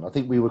weird one. I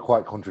think we were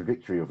quite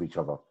contradictory of each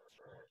other.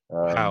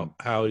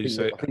 How do you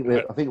say?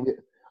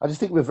 I just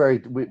think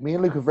me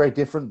and Luke are very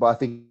different, but I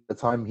think at the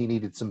time he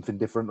needed something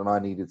different and I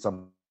needed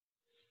some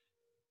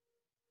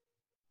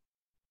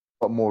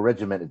more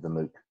regimented than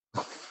Luke.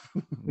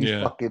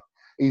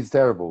 He's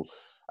terrible.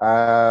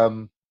 I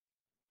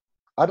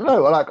don't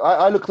know. Like,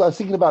 I was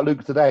thinking about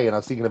Luke today, and I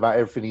was thinking about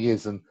everything he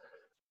is and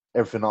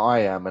everything that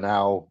I am, and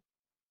how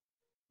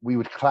we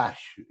would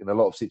clash in a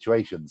lot of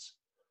situations.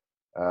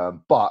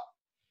 But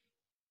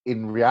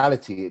in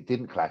reality, it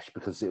didn't clash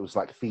because it was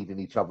like feeding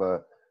each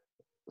other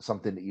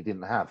something that you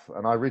didn't have.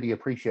 And I really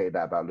appreciated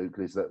that about Luke,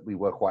 is that we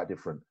were quite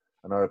different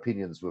and our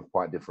opinions were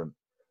quite different.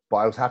 But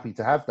I was happy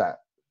to have that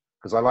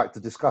because I like to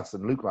discuss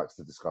and Luke likes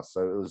to discuss.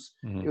 So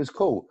it was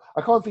cool.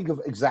 I can't think of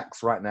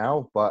exacts right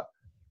now, but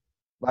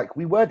like,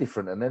 we were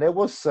different. And then there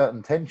was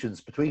certain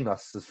tensions between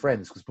us as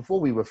friends, because before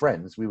we were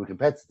friends, we were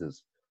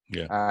competitors.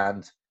 Yeah.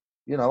 And,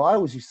 you know, I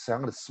always used to say,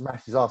 I'm going to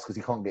smash his ass because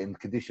he can't get in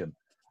condition.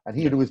 And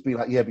he would always be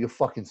like, yeah, but you're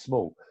fucking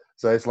small.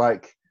 So it's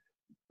like,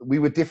 we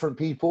were different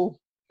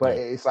people, but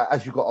it's like,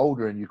 as you got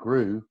older and you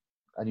grew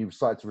and you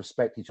started to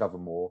respect each other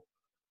more,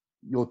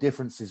 your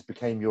differences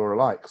became your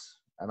likes.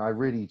 And I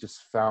really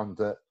just found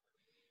that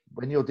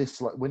when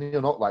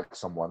you're not like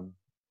someone,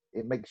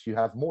 it makes you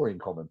have more in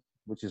common,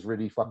 which is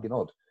really fucking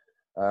odd.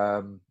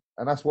 And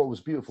that's what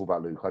was beautiful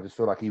about Luke. I just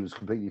feel like he was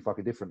completely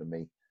fucking different to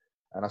me.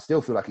 And I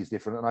still feel like he's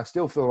different. And I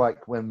still feel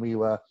like when we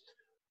were,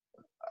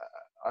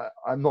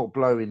 I'm not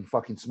blowing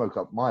fucking smoke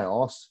up my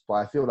arse, but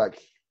I feel like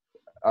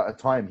at a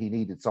time he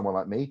needed someone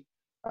like me.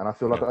 And I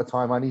feel like at a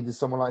time I needed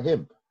someone like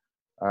him.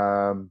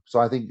 So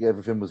I think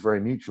everything was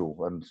very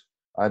mutual. And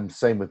I'm the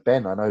same with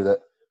Ben. I know that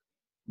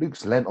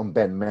Luke's lent on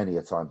Ben many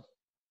a time.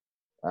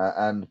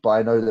 But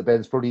I know that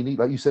Ben's probably neat.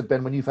 Like you said,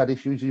 Ben, when you've had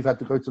issues, you've had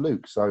to go to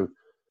Luke. So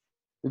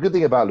the good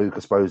thing about Luke, I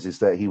suppose, is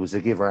that he was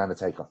a giver and a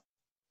taker.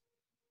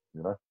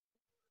 You know,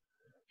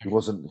 he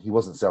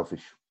wasn't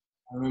selfish.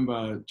 I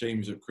remember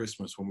James at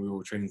Christmas when we were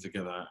all training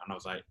together, and I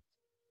was like,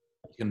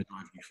 "He's gonna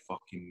drive you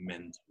fucking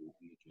mental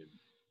in the gym."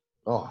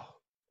 Oh,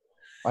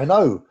 I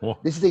know.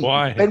 This is the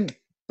Why?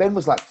 Ben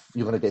was like,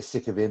 "You're gonna get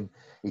sick of him.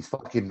 He's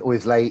fucking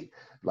always late,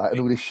 like,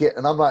 and all this shit."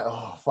 And I'm like,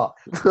 "Oh fuck."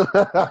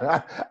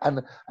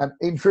 and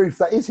in truth,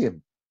 that is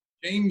him.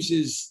 James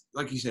is,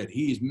 like you said,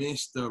 he is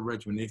Mr.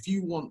 Regimen. If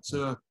you want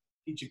to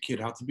teach a kid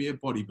how to be a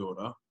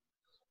bodybuilder,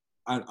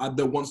 and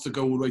that wants to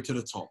go all the way to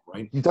the top,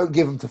 right? You don't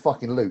give him to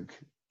fucking Luke.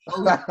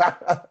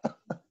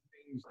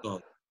 James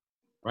does,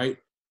 right?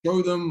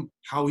 Show them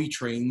how he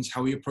trains,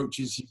 how he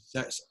approaches his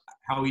sets,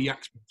 how he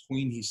acts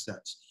between his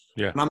sets.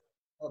 Yeah. And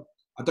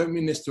I don't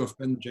mean this to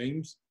offend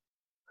James.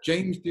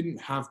 James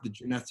didn't have the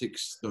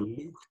genetics that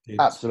Luke did.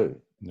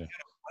 Absolutely. Yeah.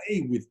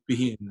 Way with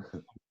being who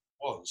he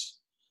was.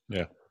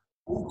 Yeah.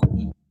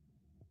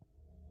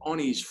 On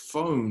his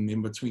phone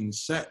in between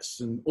sets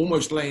and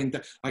almost laying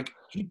down, like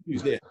he'd do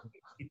this.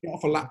 He'd get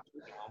off a laptop,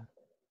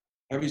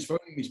 have his phone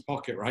in his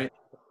pocket, right?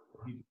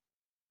 He'd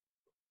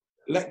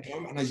let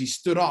go, and as he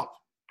stood up,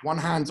 one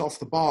hand's off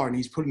the bar and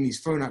he's pulling his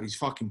phone out of his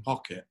fucking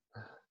pocket.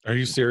 Are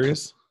you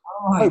serious?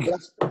 No,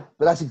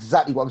 but that's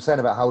exactly what I'm saying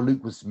about how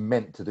Luke was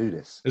meant to do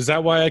this. Is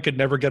that why I could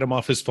never get him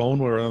off his phone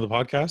when we're on the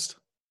podcast?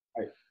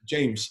 Right.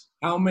 James,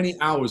 how many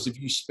hours have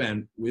you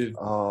spent with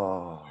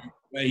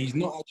where he's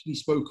not actually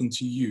spoken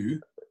to you?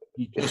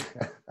 He just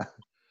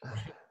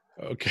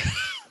Okay.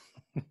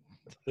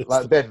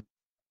 Like Ben,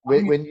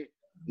 when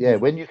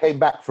you came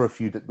back for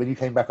when you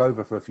came back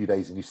over for a few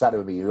days and you sat there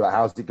with me, you were like,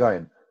 "How's it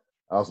going?"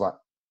 I was like,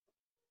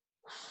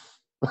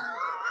 I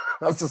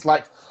was just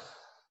like,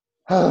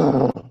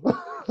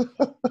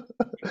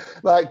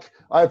 like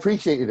I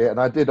appreciated it, and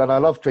I did, and I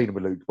love training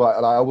with Luke,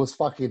 but I was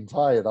fucking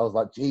tired. I was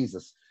like,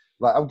 Jesus,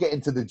 like I'm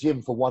getting to the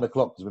gym for 1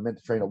 o'clock because we're meant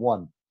to train at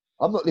 1.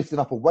 I'm not lifting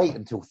up a weight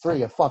until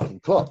 3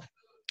 o'clock.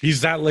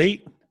 He's that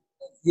late?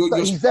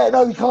 He's there.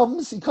 No, he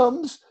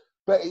comes,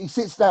 but he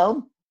sits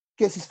down,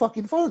 gets his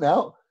fucking phone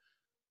out.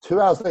 2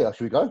 hours later,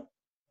 should we go?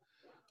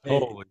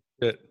 Holy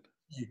shit.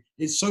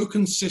 It's so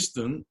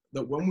consistent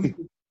that when we do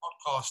the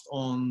podcast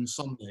on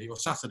Sunday or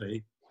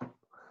Saturday,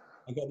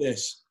 I got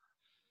this.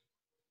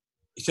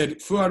 He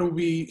said, Fuad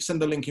will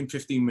send the link in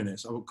 15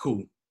 minutes. I went,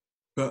 cool.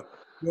 But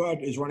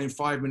Fuad is running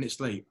 5 minutes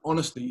late.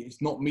 Honestly,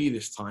 it's not me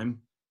this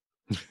time.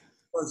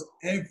 Because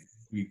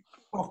every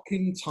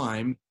fucking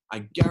time, I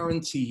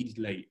guarantee he's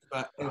late.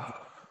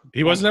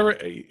 He was never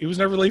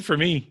late for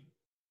me.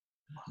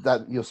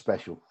 That you're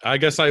special. I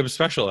guess I was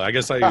special. I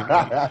guess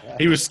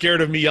he was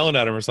scared of me yelling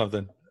at him or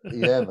something.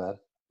 Yeah, man.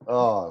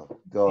 Oh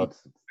God.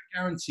 I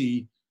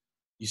guarantee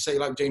you say,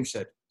 like James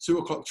said, 2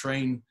 o'clock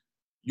train,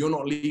 you're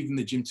not leaving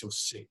the gym till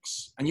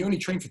 6. And you only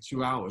train for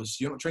 2 hours.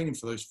 You're not training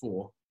for those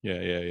 4. Yeah.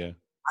 And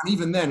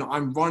even then,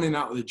 I'm running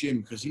out of the gym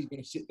because he's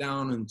going to sit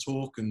down and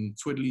talk and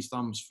twiddle his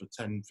thumbs for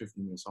 10,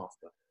 15 minutes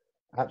after.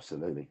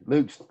 Absolutely.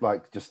 Luke's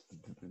like just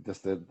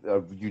a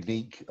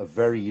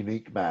very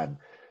unique man.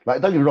 Like,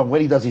 don't get me wrong,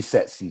 when he does his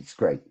sets, he's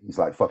great. He's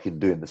like fucking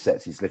doing the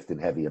sets. He's lifting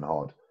heavy and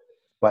hard.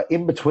 But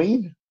in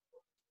between,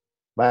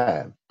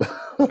 man.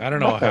 I don't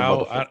know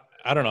how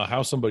I don't know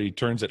how somebody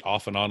turns it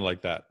off and on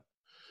like that.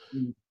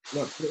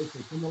 Look,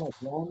 someone like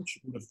Blanche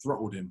would have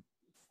throttled him.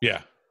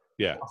 Yeah.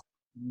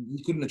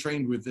 He couldn't have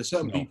trained with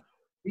certain people.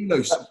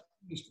 Milos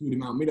called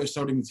him out. Milos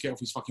told him to get off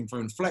his fucking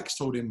phone. Flex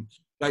told him,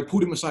 like,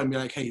 pulled him aside and be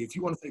like, hey, if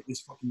you want to take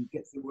this, fucking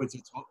get to the word to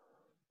the top.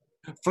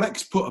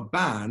 Flex put a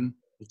ban.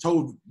 He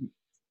told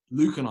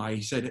Luke and I,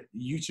 he said,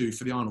 you two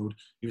for the Arnold,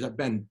 he was like,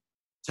 Ben,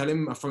 tell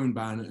him a phone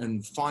ban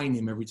and fine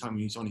him every time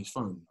he's on his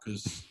phone.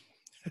 Because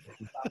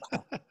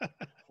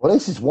well,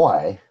 this is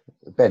why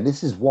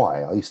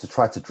I used to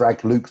try to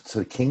drag Luke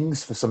to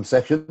Kings for some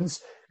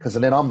sessions, because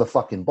then I'm the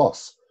fucking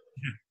boss.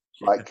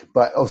 Like,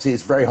 but obviously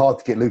it's very hard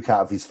to get Luke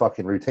out of his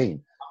fucking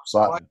routine.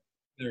 But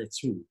there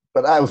too.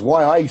 But that was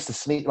why I used to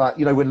sneak, like,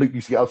 you know, when Luke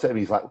used to get upset at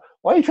me, he's like,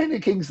 why are you training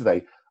at Kings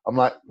today? I'm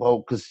like, well,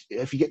 because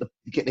if you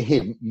get the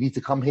hint, you need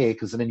to come here,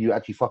 because then you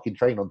actually fucking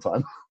train on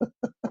time.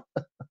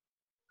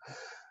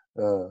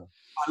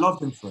 I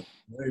loved him for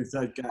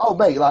it. Oh,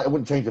 mate, like, I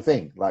wouldn't change a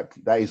thing. Like,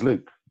 that is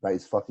Luke. That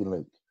is fucking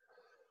Luke.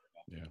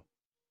 Yeah.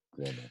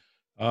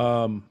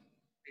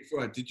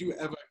 Did you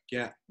ever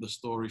get the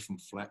story from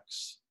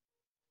Flex?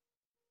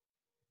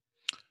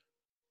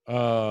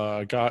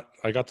 I got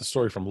the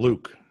story from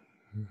Luke.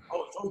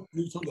 Oh,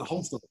 you told the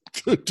whole story.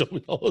 Luke told me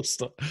the whole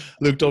story.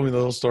 Luke told me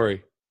the whole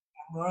story.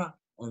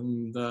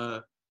 And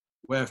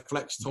where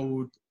Flex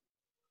told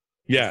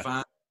Yeah. the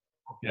fan.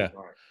 Yeah.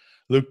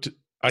 Luke,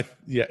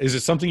 is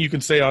it something you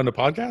can say on the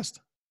podcast?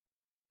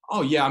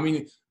 Oh, yeah. I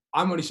mean,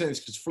 I'm only saying this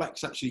because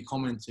Flex actually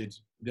commented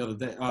the other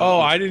day.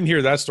 I didn't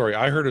hear that story.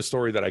 I heard a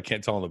story that I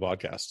can't tell on the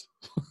podcast.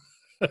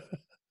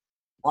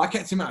 I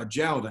kept him out of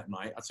jail that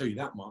night. I'll tell you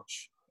that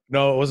much.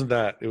 No, it wasn't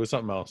that. It was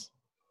something else.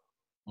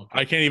 Okay.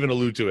 I can't even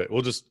allude to it.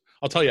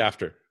 I'll tell you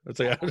after.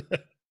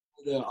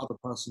 the other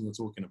person you're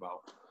talking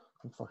about.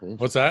 Fucking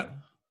What's that?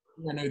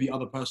 I know the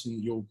other person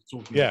you're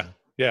talking Yeah,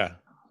 about.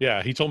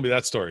 yeah. He told me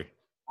that story.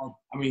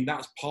 I mean,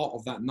 that's part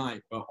of that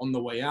night, but on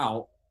the way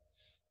out,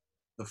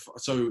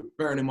 so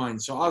bearing in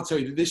mind, so I'll tell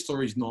you that this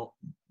story is not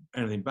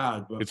anything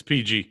bad, but It's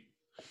PG.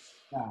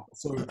 yeah.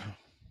 So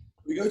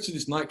we go to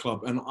this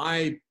nightclub, and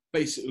I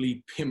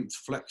basically pimped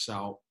Flex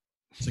out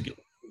to get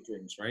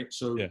drinks, right?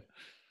 So Yeah.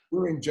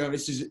 we're in Germany.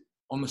 This is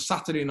on the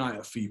Saturday night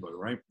at FIBO,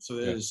 right? So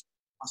there's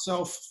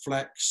myself,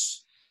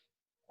 Flex,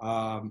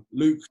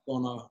 Luke,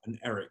 Donna, and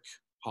Eric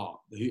Hart.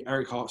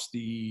 Eric Hart's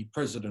the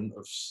president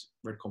of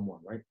Redcon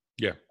One, right?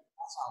 Yeah.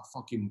 That's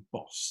our fucking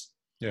boss.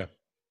 Yeah.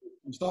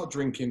 We start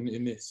drinking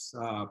in this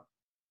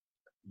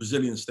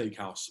Brazilian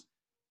steakhouse,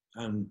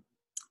 and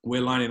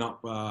we're lining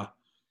up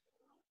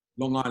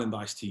Long Island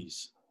iced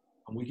teas,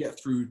 and we get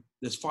through.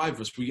 There's 5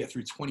 of us. We get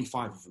through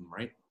 25 of them,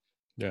 right?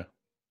 Yeah.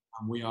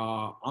 And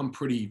I'm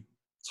pretty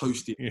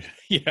toasted.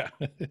 Yeah.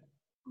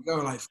 We go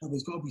like, oh,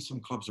 there's got to be some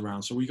clubs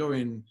around. So we go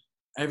in.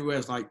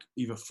 Everywhere's like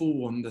either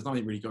full and there's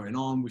nothing really going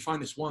on. We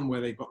find this one where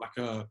they've got like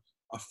a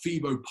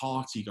FIBO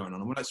party going on,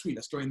 and we're like, sweet,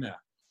 let's go in there.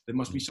 There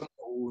must be someone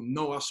who will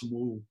know us and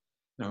will,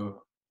 you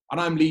know.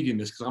 And I'm leading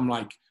this because I'm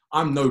like,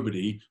 I'm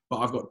nobody, but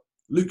I've got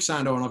Luke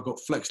Sando and I've got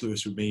Flex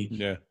Lewis with me.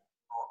 Yeah.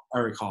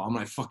 Eric Hart. I'm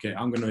like, fuck it,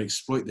 I'm going to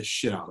exploit the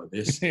shit out of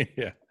this.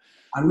 Yeah.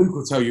 And Luke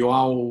will tell you,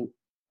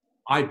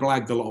 I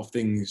blagged a lot of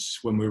things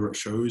when we were at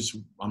shows.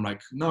 I'm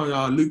like,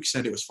 no, Luke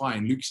said it was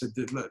fine. Luke said,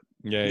 look.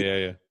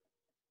 Yeah.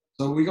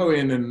 So we go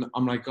in and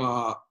I'm like,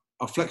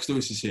 Flex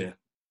Lewis is here.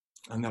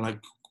 And they're like,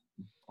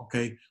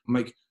 okay. I'm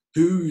like,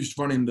 who's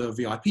running the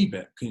VIP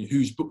bit?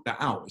 Who's booked that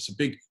out?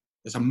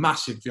 It's a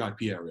massive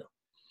VIP area.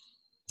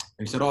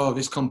 And he said, oh,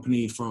 this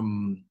company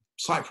from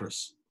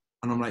Cyprus.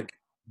 And I'm like,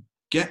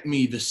 get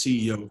me the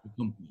CEO of the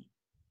company.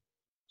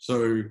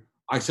 So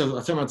I turned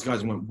around to the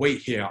guys and went, wait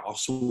here, I'll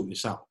sort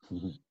this out.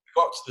 Mm-hmm.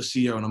 Got to the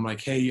CEO and I'm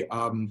like, hey,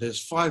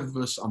 there's 5 of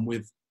us. I'm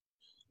with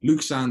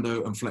Luke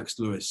Sando and Flex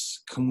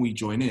Lewis. Can we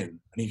join in? And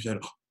he said,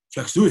 oh,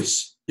 Flex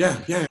Lewis? Yeah.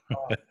 Can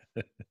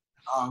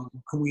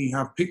we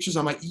have pictures?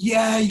 I'm like,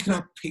 yeah, you can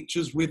have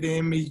pictures with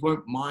him. He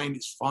won't mind.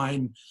 It's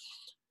fine.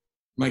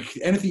 Like,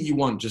 anything you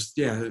want, just,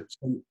 yeah.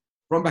 So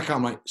run back out.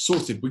 I'm like,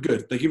 sorted. We're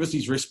good. They give us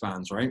these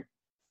wristbands, right?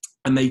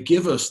 And they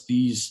give us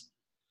these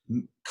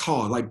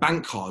like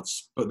bank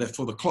cards, but they're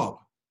for the club.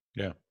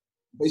 Yeah.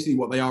 Basically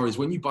what they are is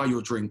when you buy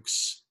your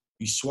drinks,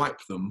 you swipe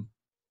them,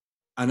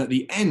 and at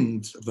the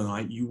end of the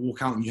night, you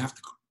walk out and you have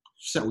to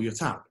settle your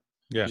tab.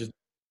 Yeah. Which is a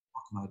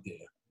fucking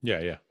idea.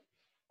 Yeah.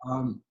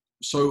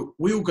 So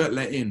we all get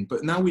let in,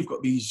 but now we've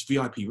got these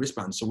VIP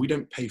wristbands, so we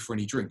don't pay for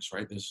any drinks,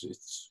 right?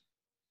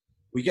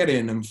 We get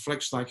in, and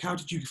Flex like, how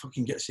did you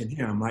fucking get us in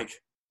here? I'm like,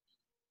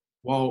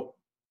 well,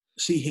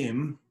 see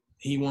him.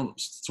 He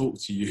wants to talk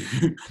to you.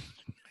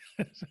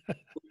 We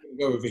can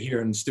go over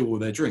here and steal all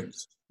their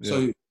drinks. Yeah.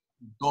 So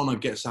Donna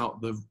gets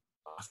out I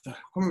can't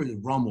remember the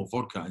rum or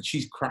vodka, and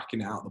she's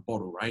cracking it out the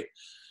bottle, right?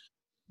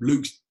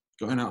 Luke's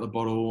going out the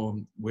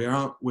bottle.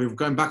 We're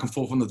going back and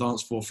forth on the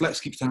dance floor.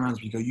 Flex keeps turning around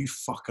to me and go, you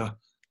fucker.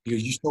 He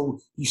goes,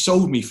 you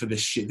sold me for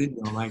this shit, didn't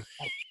you? I'm like,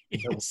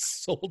 you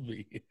sold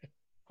me.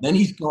 Then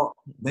he's got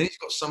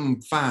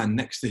some fan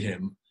next to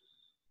him,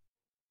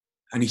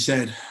 and he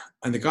said,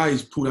 and the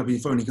guy's pulled up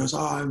his phone. He goes,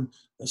 I'm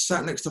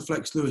sat next to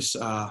Flex Lewis.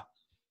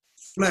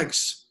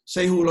 Flex,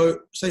 say hello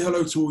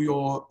to all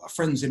your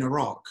friends in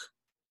Iraq.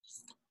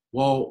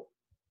 Well,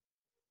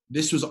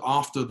 this was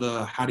after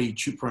the Hadi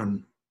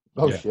Chupran.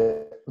 Oh, yeah.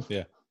 Shit.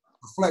 Yeah.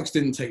 Flex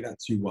didn't take that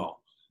too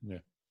well. Yeah.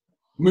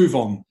 Move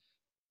on.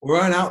 We're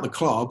going out the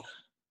club.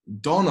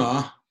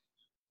 Donna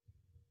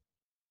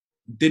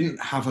didn't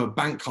have a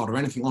bank card or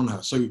anything on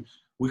her. So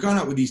we're going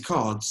out with these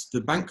cards,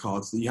 the bank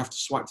cards that you have to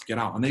swipe to get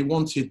out. And they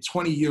wanted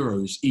 20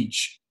 euros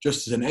each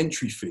just as an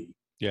entry fee.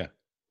 Yeah.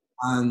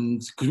 And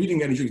because we didn't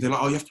get any drinks, they're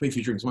like, oh, you have to pay for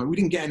your drinks. I'm like, we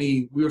didn't get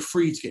any. We were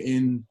free to get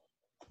in.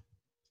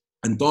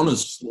 And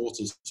Donna's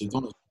slaughtered. So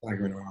Donna's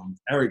staggering around.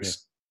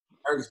 Eric's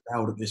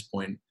bailed at this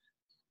point.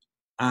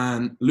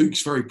 And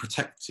Luke's very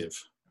protective.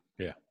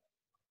 Yeah.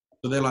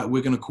 So they're like,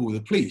 we're going to call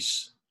the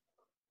police.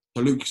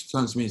 So Luke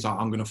turns to me and is like,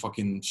 I'm going to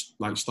fucking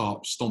like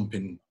start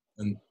stomping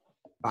and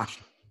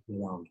bashing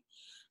around.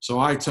 So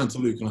I turned to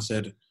Luke and I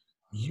said,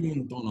 you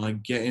and Donna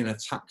get in a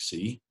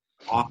taxi.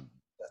 I'll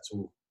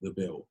settle the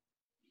bill.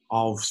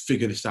 I'll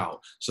figure this out.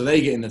 So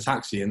they get in the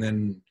taxi and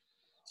then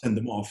send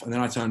them off. And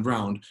then I turned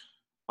around.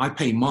 I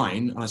pay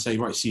mine and I say,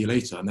 right, see you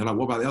later. And they're like,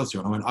 what about the other two?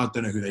 And I went, I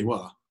don't know who they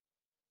were.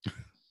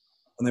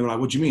 And they were like,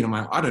 what do you mean? I'm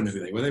like, I don't know who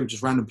they were. They were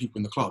just random people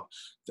in the club.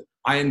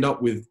 I end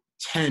up with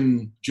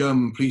 10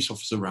 German police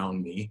officers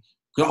around me.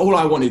 Because all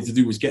I wanted to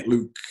do was get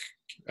Luke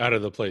out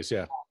of the place.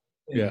 Yeah.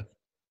 Yeah.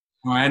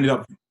 I ended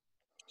up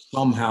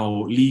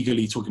somehow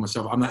legally talking to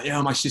myself. I'm like,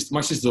 yeah, my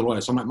sister's a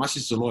lawyer. So I'm like, my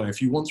sister's a lawyer.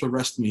 If you want to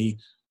arrest me,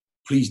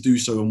 please do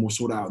so and we'll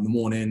sort it out in the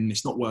morning.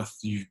 It's not worth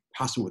you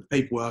hassle with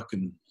paperwork.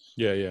 And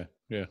yeah.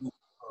 And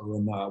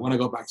when I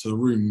got back to the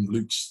room,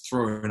 Luke's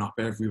throwing up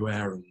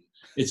everywhere and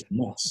it's a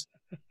mess.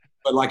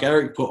 But like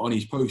Eric put on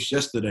his post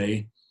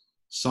yesterday,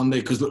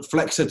 Sunday, because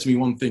Flex said to me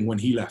one thing when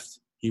he left.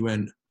 He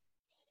went,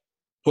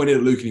 pointed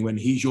at Luke and he went,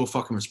 "He's your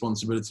fucking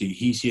responsibility.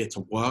 He's here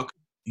to work.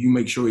 You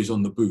make sure he's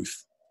on the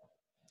booth."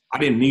 I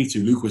didn't need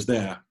to. Luke was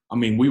there. I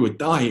mean, we were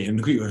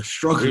dying. We were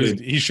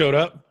struggling. He showed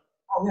up?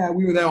 Oh, yeah,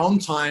 we were there on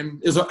time.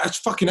 It's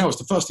fucking hell. It's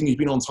the first thing he's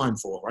been on time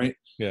for, right?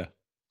 Yeah.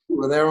 We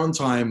were there on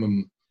time,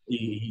 and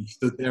he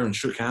stood there and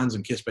shook hands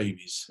and kissed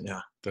babies. Yeah.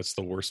 That's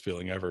the worst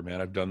feeling ever,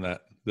 man. I've done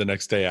that the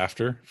next day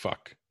after.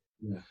 Fuck.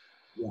 Yeah.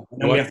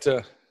 And then we have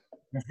to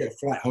get a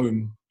flight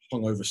home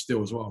hungover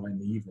still as well in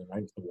the evening,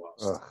 right? It's the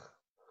worst.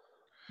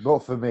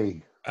 Not for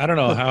me. I don't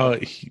know how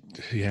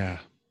yeah.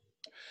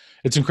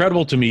 It's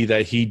incredible to me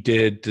that he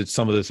did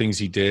some of the things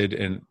he did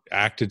and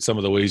acted some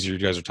of the ways you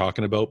guys are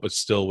talking about, but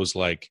still was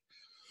like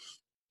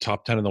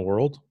top 10 in the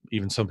world.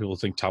 Even some people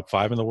think top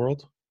 5 in the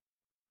world.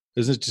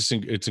 Isn't it just,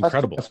 it's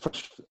incredible.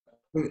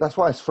 That's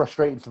why it's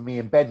frustrating for me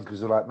and Ben,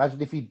 because like,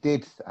 imagine if he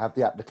did have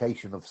the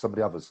application of some of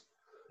the others.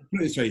 Put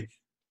it this way,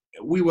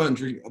 we weren't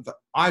drinking.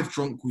 I've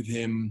drunk with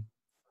him,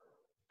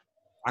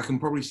 I can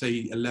probably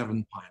say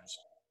 11 times.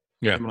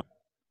 Yeah. Him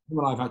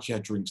and I've actually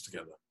had drinks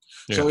together.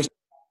 Yeah. So it's,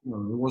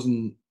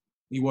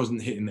 he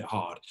wasn't hitting it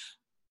hard.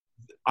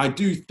 I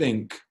do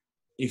think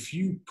if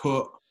you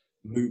put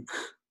Luke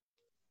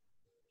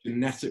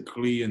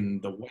genetically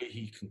and the way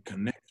he can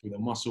connect with a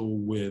muscle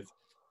with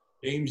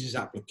James's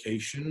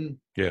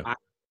application, I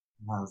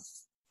have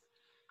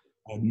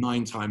a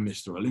 9-time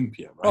Mr.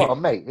 Olympia, right? Oh,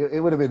 mate, it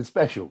would have been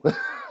special.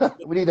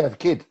 We need to have a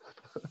kid.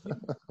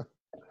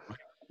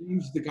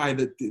 He's the guy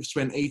that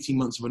spent 18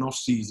 months of an off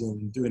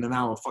season doing an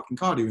hour of fucking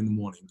cardio in the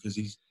morning because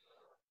he's.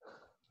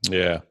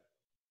 Yeah.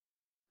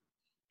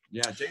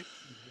 Yeah, James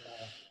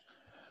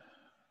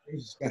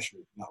is special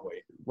that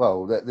way.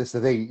 Well, that's the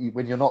thing.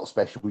 When you're not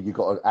special, you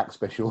got to act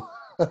special.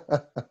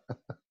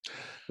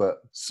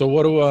 But so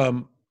what do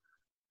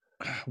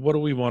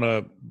we want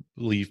to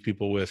leave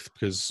people with?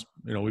 Because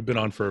we've been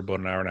on for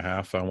about an hour and a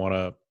half. I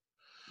want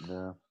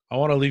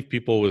to leave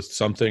people with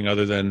something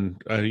other than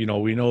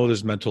we know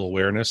there's mental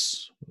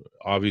awareness.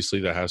 Obviously,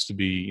 that has to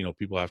be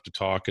people have to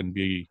talk and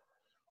be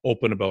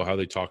open about how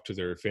they talk to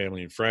their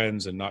family and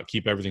friends and not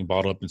keep everything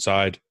bottled up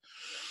inside.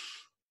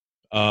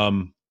 I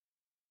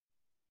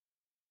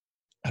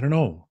don't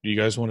know. Do you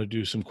guys want to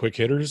do some quick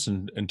hitters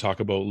and talk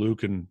about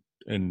Luke and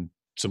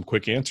some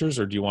quick answers,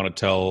 or do you want to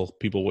tell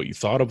people what you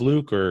thought of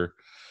Luke, or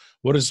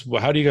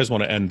how do you guys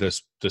want to end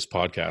this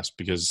podcast?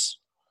 Because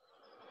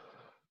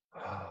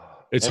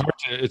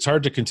it's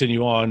hard to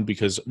continue on,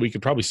 because we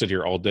could probably sit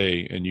here all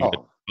day and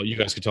you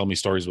guys could tell me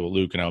stories about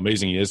Luke and how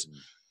amazing he is.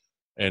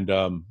 And,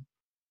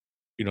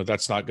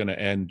 that's not going to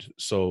end.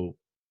 So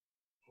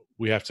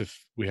we have to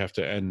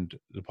end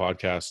the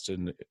podcast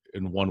in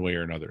one way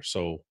or another.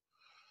 So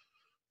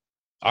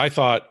I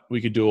thought we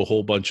could do a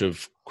whole bunch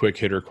of quick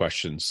hitter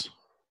questions,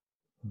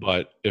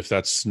 but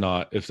it's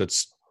not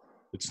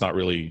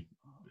really,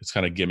 it's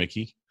kind of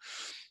gimmicky.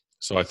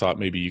 So I thought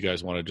maybe you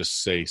guys want to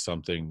just say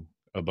something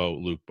about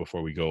Luke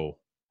before we go.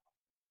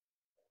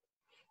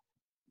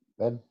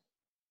 Ben?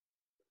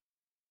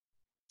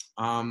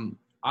 I'm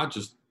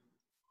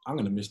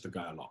going to miss the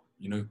guy a lot,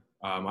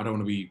 I don't want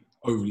to be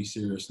overly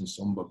serious and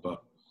somber,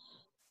 but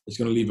it's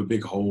going to leave a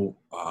big hole.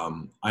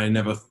 I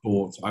never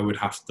thought I would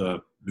have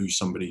to lose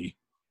somebody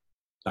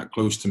that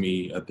close to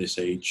me at this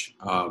age.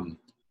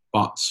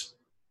 But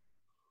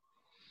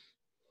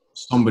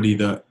somebody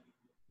that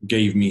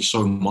gave me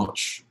so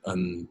much,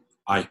 and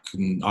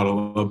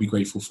I'll be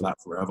grateful for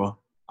that forever.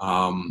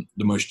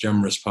 The most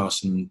generous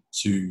person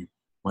to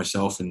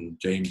myself and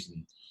James,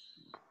 and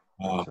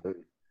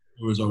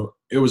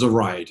it was a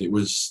ride. It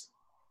was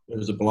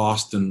a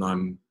blast, and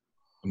I'm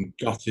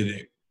gutted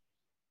it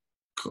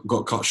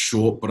got cut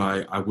short, but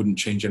I wouldn't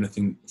change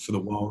anything for the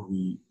world.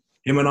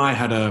 Him and I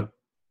had the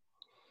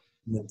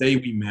day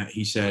we met,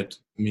 he said to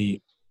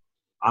me,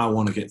 "I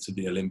want to get to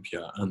the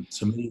Olympia." And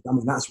to me,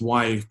 that's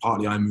why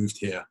partly I moved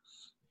here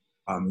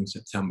in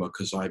September,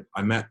 because I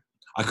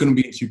couldn't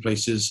be in two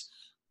places,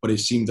 but it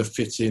seemed a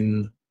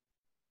fitting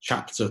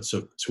chapter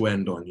to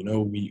end on.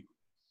 We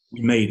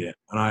made it.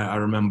 And I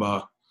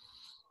remember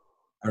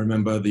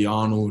the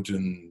Arnold,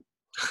 and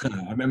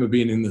I remember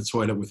being in the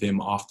toilet with him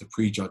after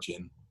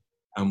prejudging,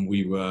 and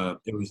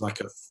it was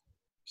like a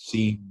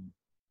scene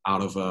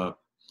out of a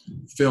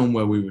film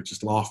where we were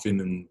just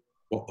laughing and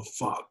what the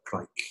fuck,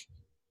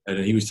 and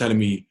he was telling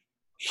me,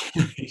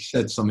 he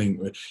said something,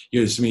 he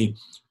goes to me,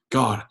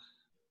 "God,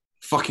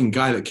 fucking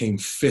guy that came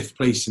 5th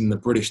place in the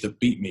British that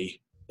beat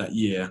me that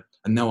year,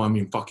 and now I'm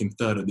in fucking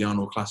 3rd at the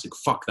Arnold Classic.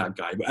 Fuck that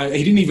guy." But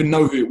he didn't even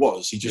know who it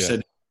was. He just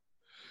said,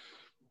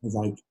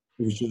 it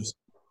was just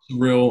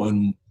surreal,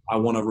 and I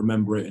want to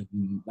remember it.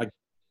 And like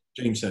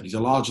James said, he's a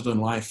larger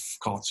than life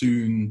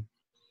cartoon,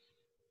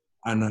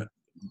 and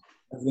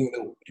everything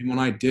that him and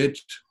I did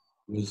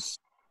was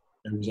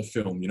a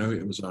film.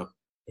 It was a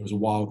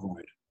wild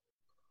ride.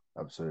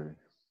 Absolutely,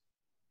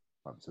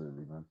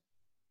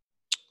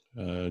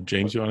 man.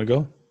 James, you want to go,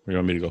 or you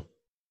want me to go?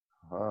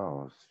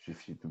 Oh,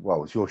 it's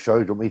your show.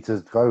 Do you want me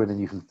to go, and then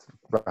you can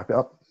wrap it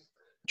up?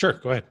 Sure,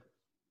 go ahead.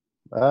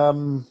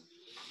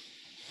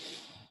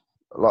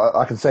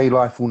 I can say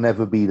life will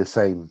never be the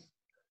same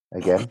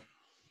again.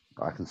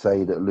 I can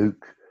say that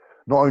Luke,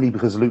 not only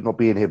because of Luke not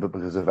being here, but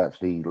because of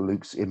actually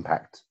Luke's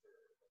impact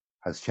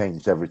has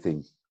changed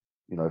everything,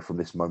 from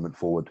this moment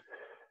forward.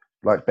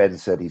 Like Ben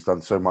said, he's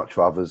done so much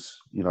for others.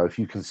 If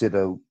you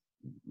consider,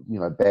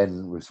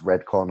 Ben was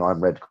Redcon,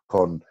 I'm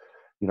Redcon,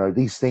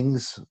 these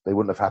things, they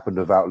wouldn't have happened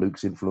without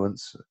Luke's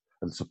influence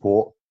and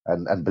support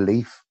and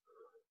belief.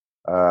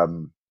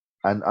 And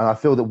I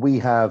feel that we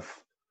have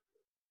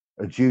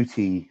a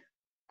duty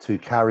to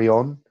carry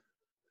on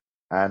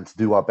and to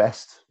do our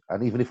best.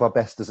 And even if our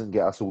best doesn't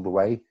get us all the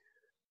way,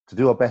 to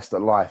do our best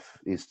at life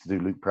is to do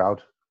Luke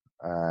proud.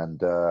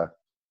 And,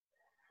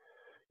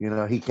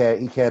 he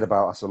cared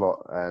about us a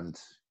lot, and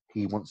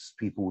he wants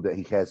people that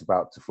he cares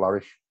about to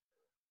flourish.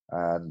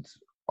 And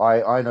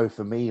I know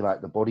for me,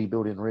 like, the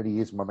bodybuilding really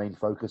is my main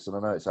focus. And I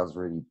know it sounds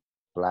really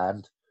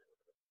bland,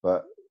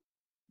 but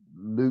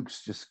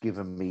Luke's just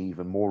given me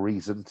even more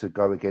reason to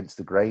go against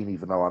the grain,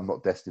 even though I'm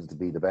not destined to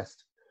be the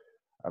best.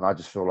 And I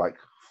just feel like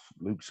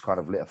Luke's kind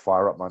of lit a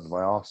fire up under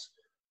my arse.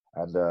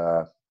 And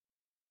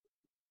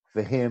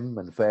for him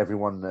and for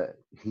everyone that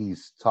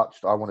he's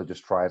touched, I want to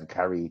just try and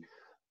carry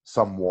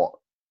somewhat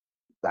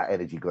that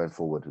energy going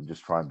forward and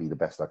just try and be the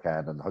best I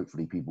can. And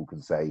hopefully people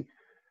can say,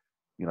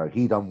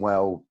 he done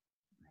well,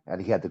 and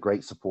he had the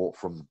great support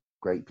from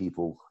great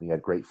people. He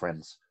had great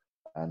friends,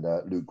 and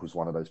Luke was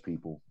one of those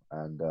people.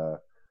 And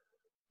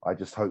I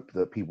just hope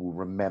that people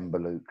remember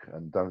Luke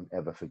and don't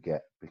ever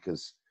forget,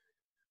 because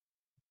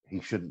he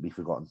shouldn't be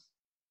forgotten.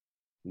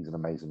 He's an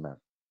amazing man.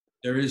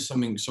 There is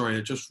something, sorry,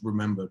 I just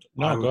remembered.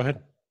 No, go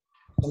ahead.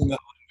 Something that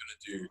I'm going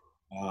to do,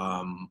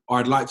 or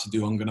I'd like to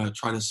do, I'm going to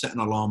try to set an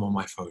alarm on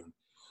my phone.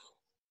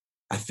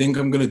 I think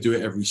I'm going to do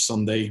it every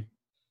Sunday.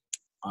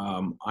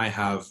 I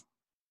have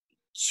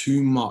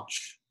too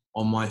much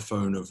on my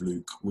phone of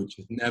Luke, which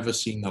has never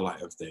seen the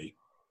light of day.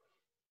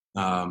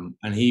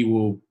 And he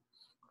will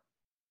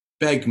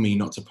beg me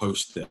not to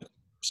post it.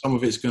 Some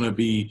of it's going to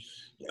be,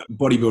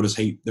 bodybuilders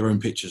hate their own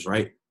pictures,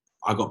 right?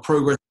 I've got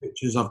progress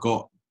pictures. I've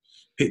got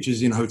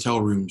pictures in hotel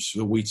rooms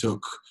that we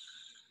took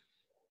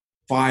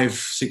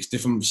 5-6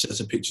 different sets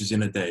of pictures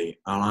in a day.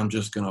 And I'm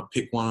just going to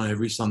pick one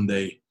every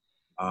Sunday.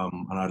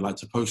 And I'd like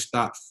to post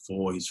that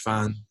for his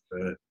fans,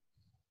 for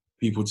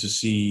people to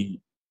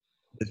see.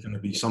 There's going to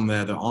be some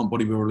there that aren't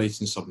bodybuilding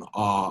related and some that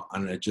are,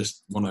 and I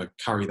just want to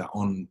carry that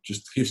on,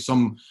 just to give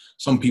some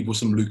people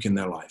some Luke in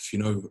their life.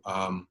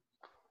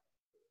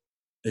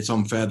 It's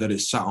unfair that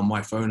it's sat on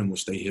my phone and will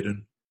stay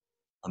hidden.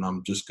 And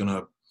I'm just going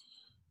to,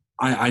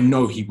 I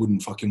know he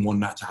wouldn't fucking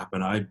want that to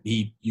happen.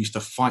 He used to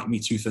fight me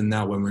tooth and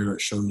nail when we were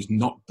at shows.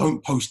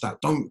 Don't post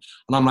that. Don't.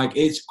 And I'm like,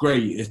 it's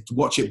great.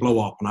 Watch it blow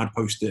up. And I'd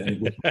post it.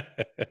 And it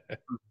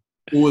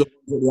all the ones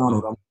at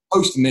Arnold, I'm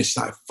posting this.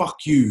 Like, fuck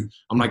you.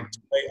 I'm like,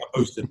 I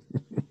posted.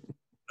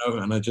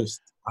 And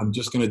I'm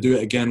just going to do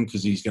it again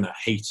because he's going to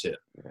hate it.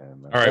 Yeah,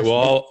 all right.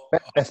 Well,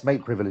 best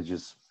mate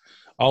privileges.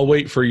 I'll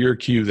wait for your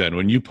cue then.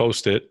 When you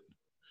post it,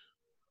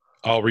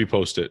 I'll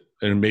repost it,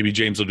 and maybe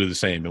James will do the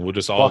same, and we'll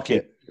just all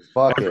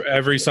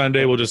every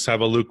Sunday we'll just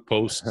have a Luke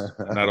post,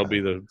 and that'll be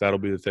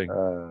the thing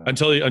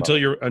until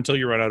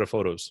you run out of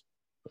photos.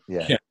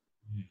 Yeah.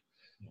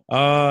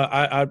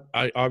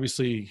 I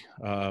obviously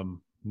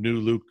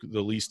knew Luke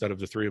the least out of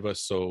the three of us,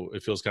 so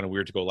it feels kind of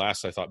weird to go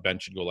last. I thought Ben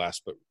should go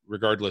last, but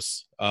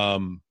regardless,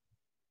 all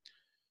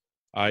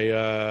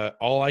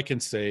I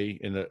can say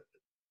in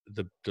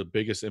the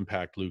biggest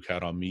impact Luke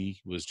had on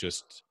me was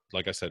just,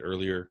 like I said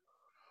earlier,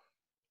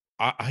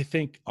 I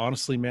think,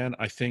 honestly, man,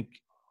 I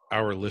think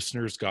our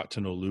listeners got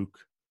to know Luke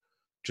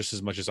just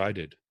as much as I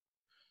did,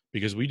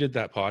 because we did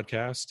that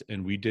podcast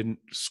and we didn't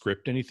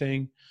script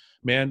anything.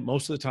 Man,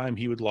 most of the time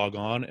he would log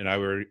on and I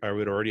would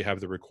already have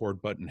the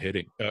record button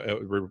hit,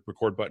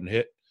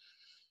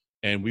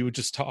 and we would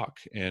just talk.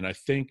 And I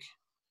think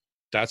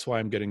that's why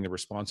I'm getting the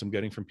response I'm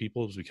getting from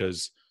people, is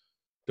because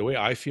the way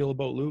I feel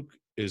about Luke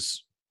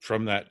is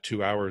from that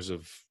 2 hours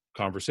of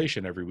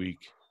conversation every week.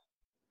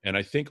 And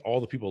I think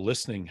all the people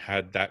listening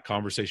had that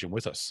conversation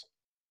with us.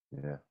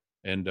 Yeah.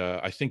 And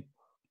I think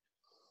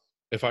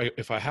if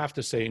I have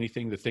to say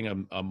anything, the thing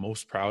I'm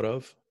most proud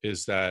of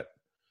is that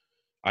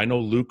I know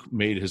Luke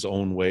made his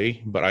own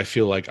way, but I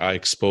feel like I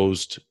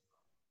exposed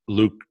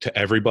Luke to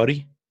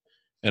everybody,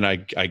 and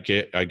I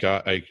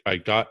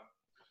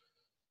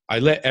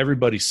let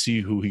everybody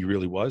see who he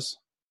really was.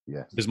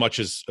 Yeah. As much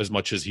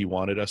as he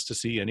wanted us to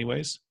see,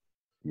 anyways.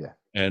 Yeah.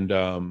 And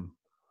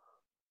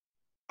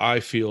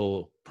I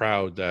feel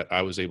proud that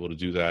I was able to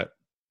do that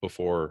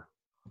before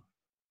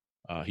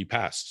he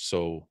passed.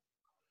 So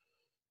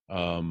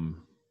I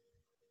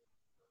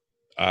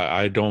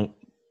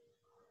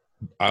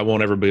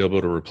won't ever be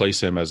able to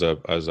replace him as a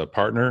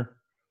partner.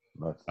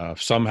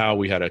 Somehow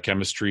we had a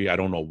chemistry. I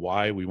don't know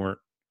why we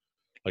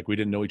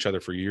didn't know each other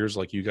for years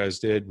like you guys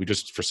did. We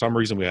just, for some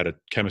reason, we had a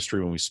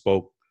chemistry when we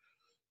spoke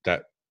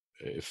that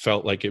it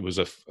felt like it was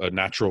a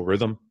natural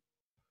rhythm.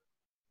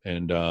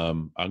 And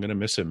I'm going to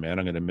miss him, man.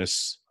 I'm going to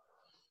miss,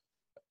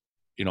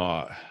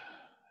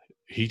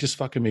 he just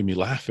fucking made me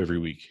laugh every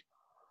week.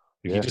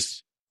 Yeah.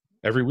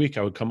 Every week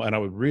I would come and I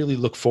would really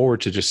look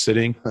forward to just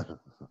sitting.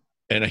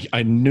 And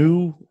I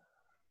knew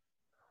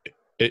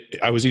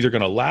I was either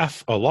going to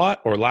laugh a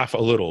lot or laugh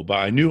a little, but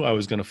I knew I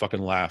was going to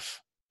fucking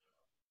laugh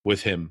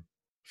with him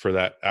for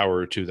that hour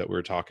or two that we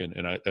were talking.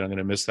 And I'm going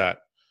to miss that,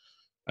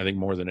 I think,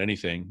 more than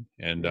anything.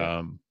 And,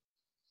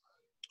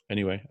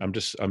 anyway,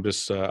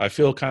 I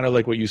feel kind of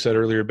like what you said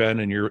earlier, Ben,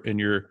 in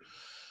your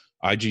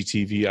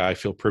IGTV. I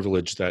feel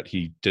privileged that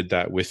he did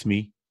that with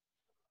me,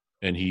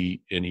 and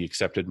he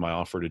accepted my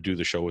offer to do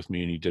the show with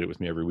me, and he did it with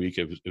me every week.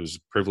 It was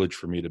a privilege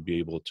for me to be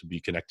able to be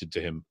connected to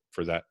him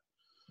for that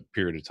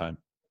period of time.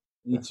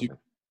 I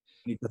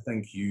need to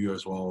thank you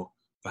as well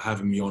for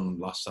having me on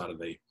last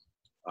Saturday.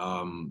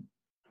 That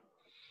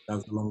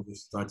was the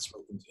longest I'd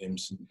spoken to him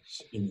since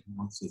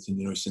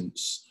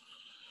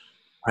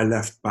I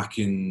left back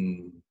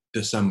in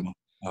December.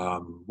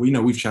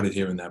 We've chatted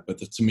here and there, but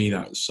to me,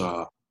 that's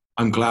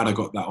I'm glad I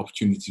got that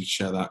opportunity to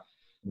share that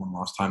one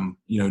last time.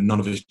 None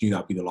of us knew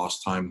that'd be the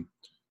last time.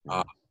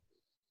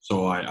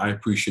 So I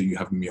appreciate you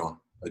having me on.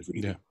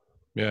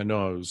 Yeah,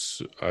 no,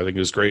 I think it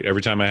was great.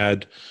 Every time I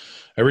had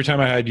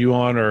you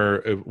on,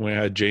 or when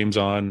I had James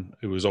on,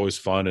 it was always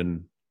fun,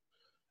 and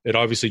it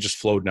obviously just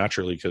flowed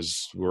naturally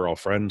because we're all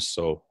friends.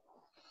 So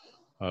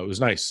it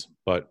was nice.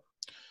 But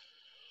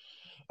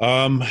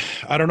I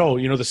don't know.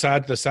 The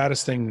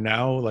saddest thing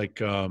now, like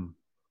I'm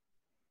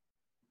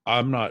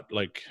not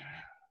like,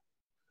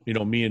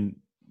 me and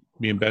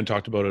Ben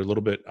talked about it a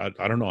little bit.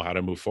 I don't know how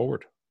to move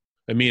forward,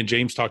 and me and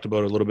James talked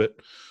about it a little bit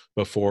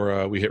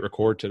before we hit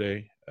record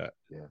today.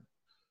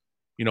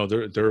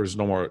 There's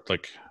no more,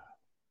 like,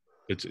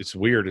 it's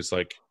weird. It's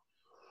like,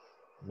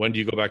 when do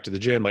you go back to the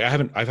gym? Like,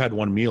 I've had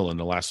one meal in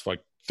the last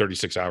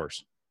 36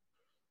 hours.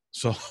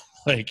 So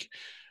like,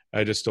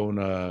 I just don't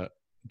know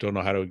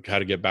how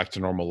to get back to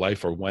normal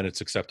life, or when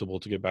it's acceptable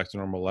to get back to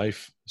normal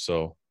life.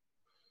 So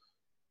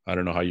I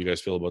don't know how you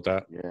guys feel about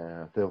that.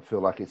 Yeah, they'll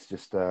feel like it's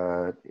just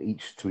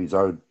each to his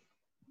own.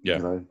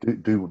 Yeah.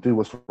 Do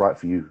what's right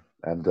for you,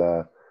 and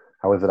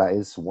however that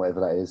is, whatever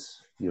that is,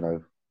 Yeah.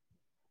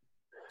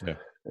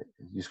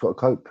 You just got to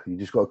cope. You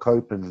just got to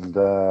cope, and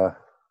the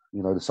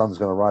sun's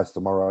going to rise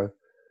tomorrow,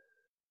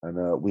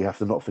 and we have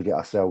to not forget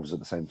ourselves at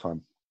the same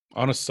time.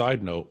 On a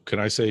side note, can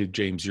I say,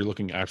 James, you're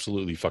looking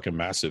absolutely fucking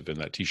massive in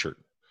that t-shirt.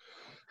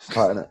 It's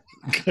tight, isn't it?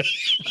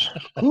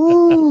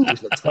 Ooh,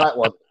 it's a tight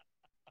one.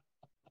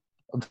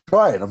 I'm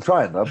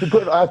trying. I've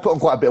put on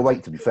quite a bit of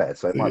weight, to be fair,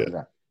 so it might be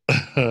that.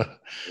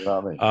 You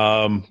know what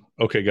I mean?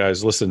 Okay,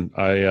 guys, listen.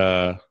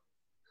 I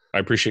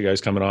appreciate you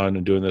guys coming on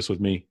and doing this with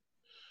me,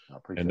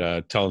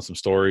 and telling some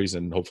stories,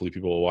 and hopefully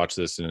people will watch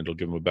this and it'll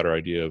give them a better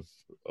idea of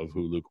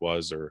who Luke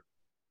was, or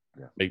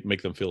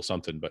make them feel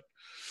something. But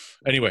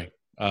anyway,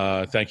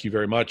 thank you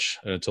very much.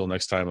 And until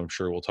next time, I'm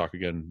sure we'll talk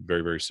again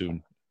very, very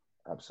soon.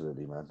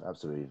 Absolutely, man.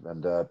 Absolutely.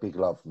 And big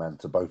love, man,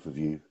 to both of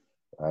you.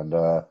 And,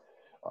 I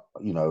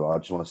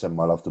just want to send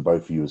my love to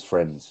both of you as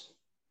friends,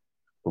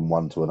 from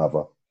one to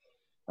another.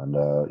 And,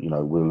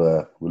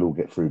 we'll all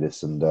get through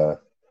this. And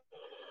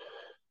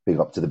big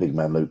up to the big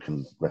man, Luke,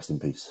 and rest in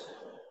peace.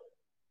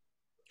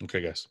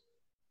 Okay, guys.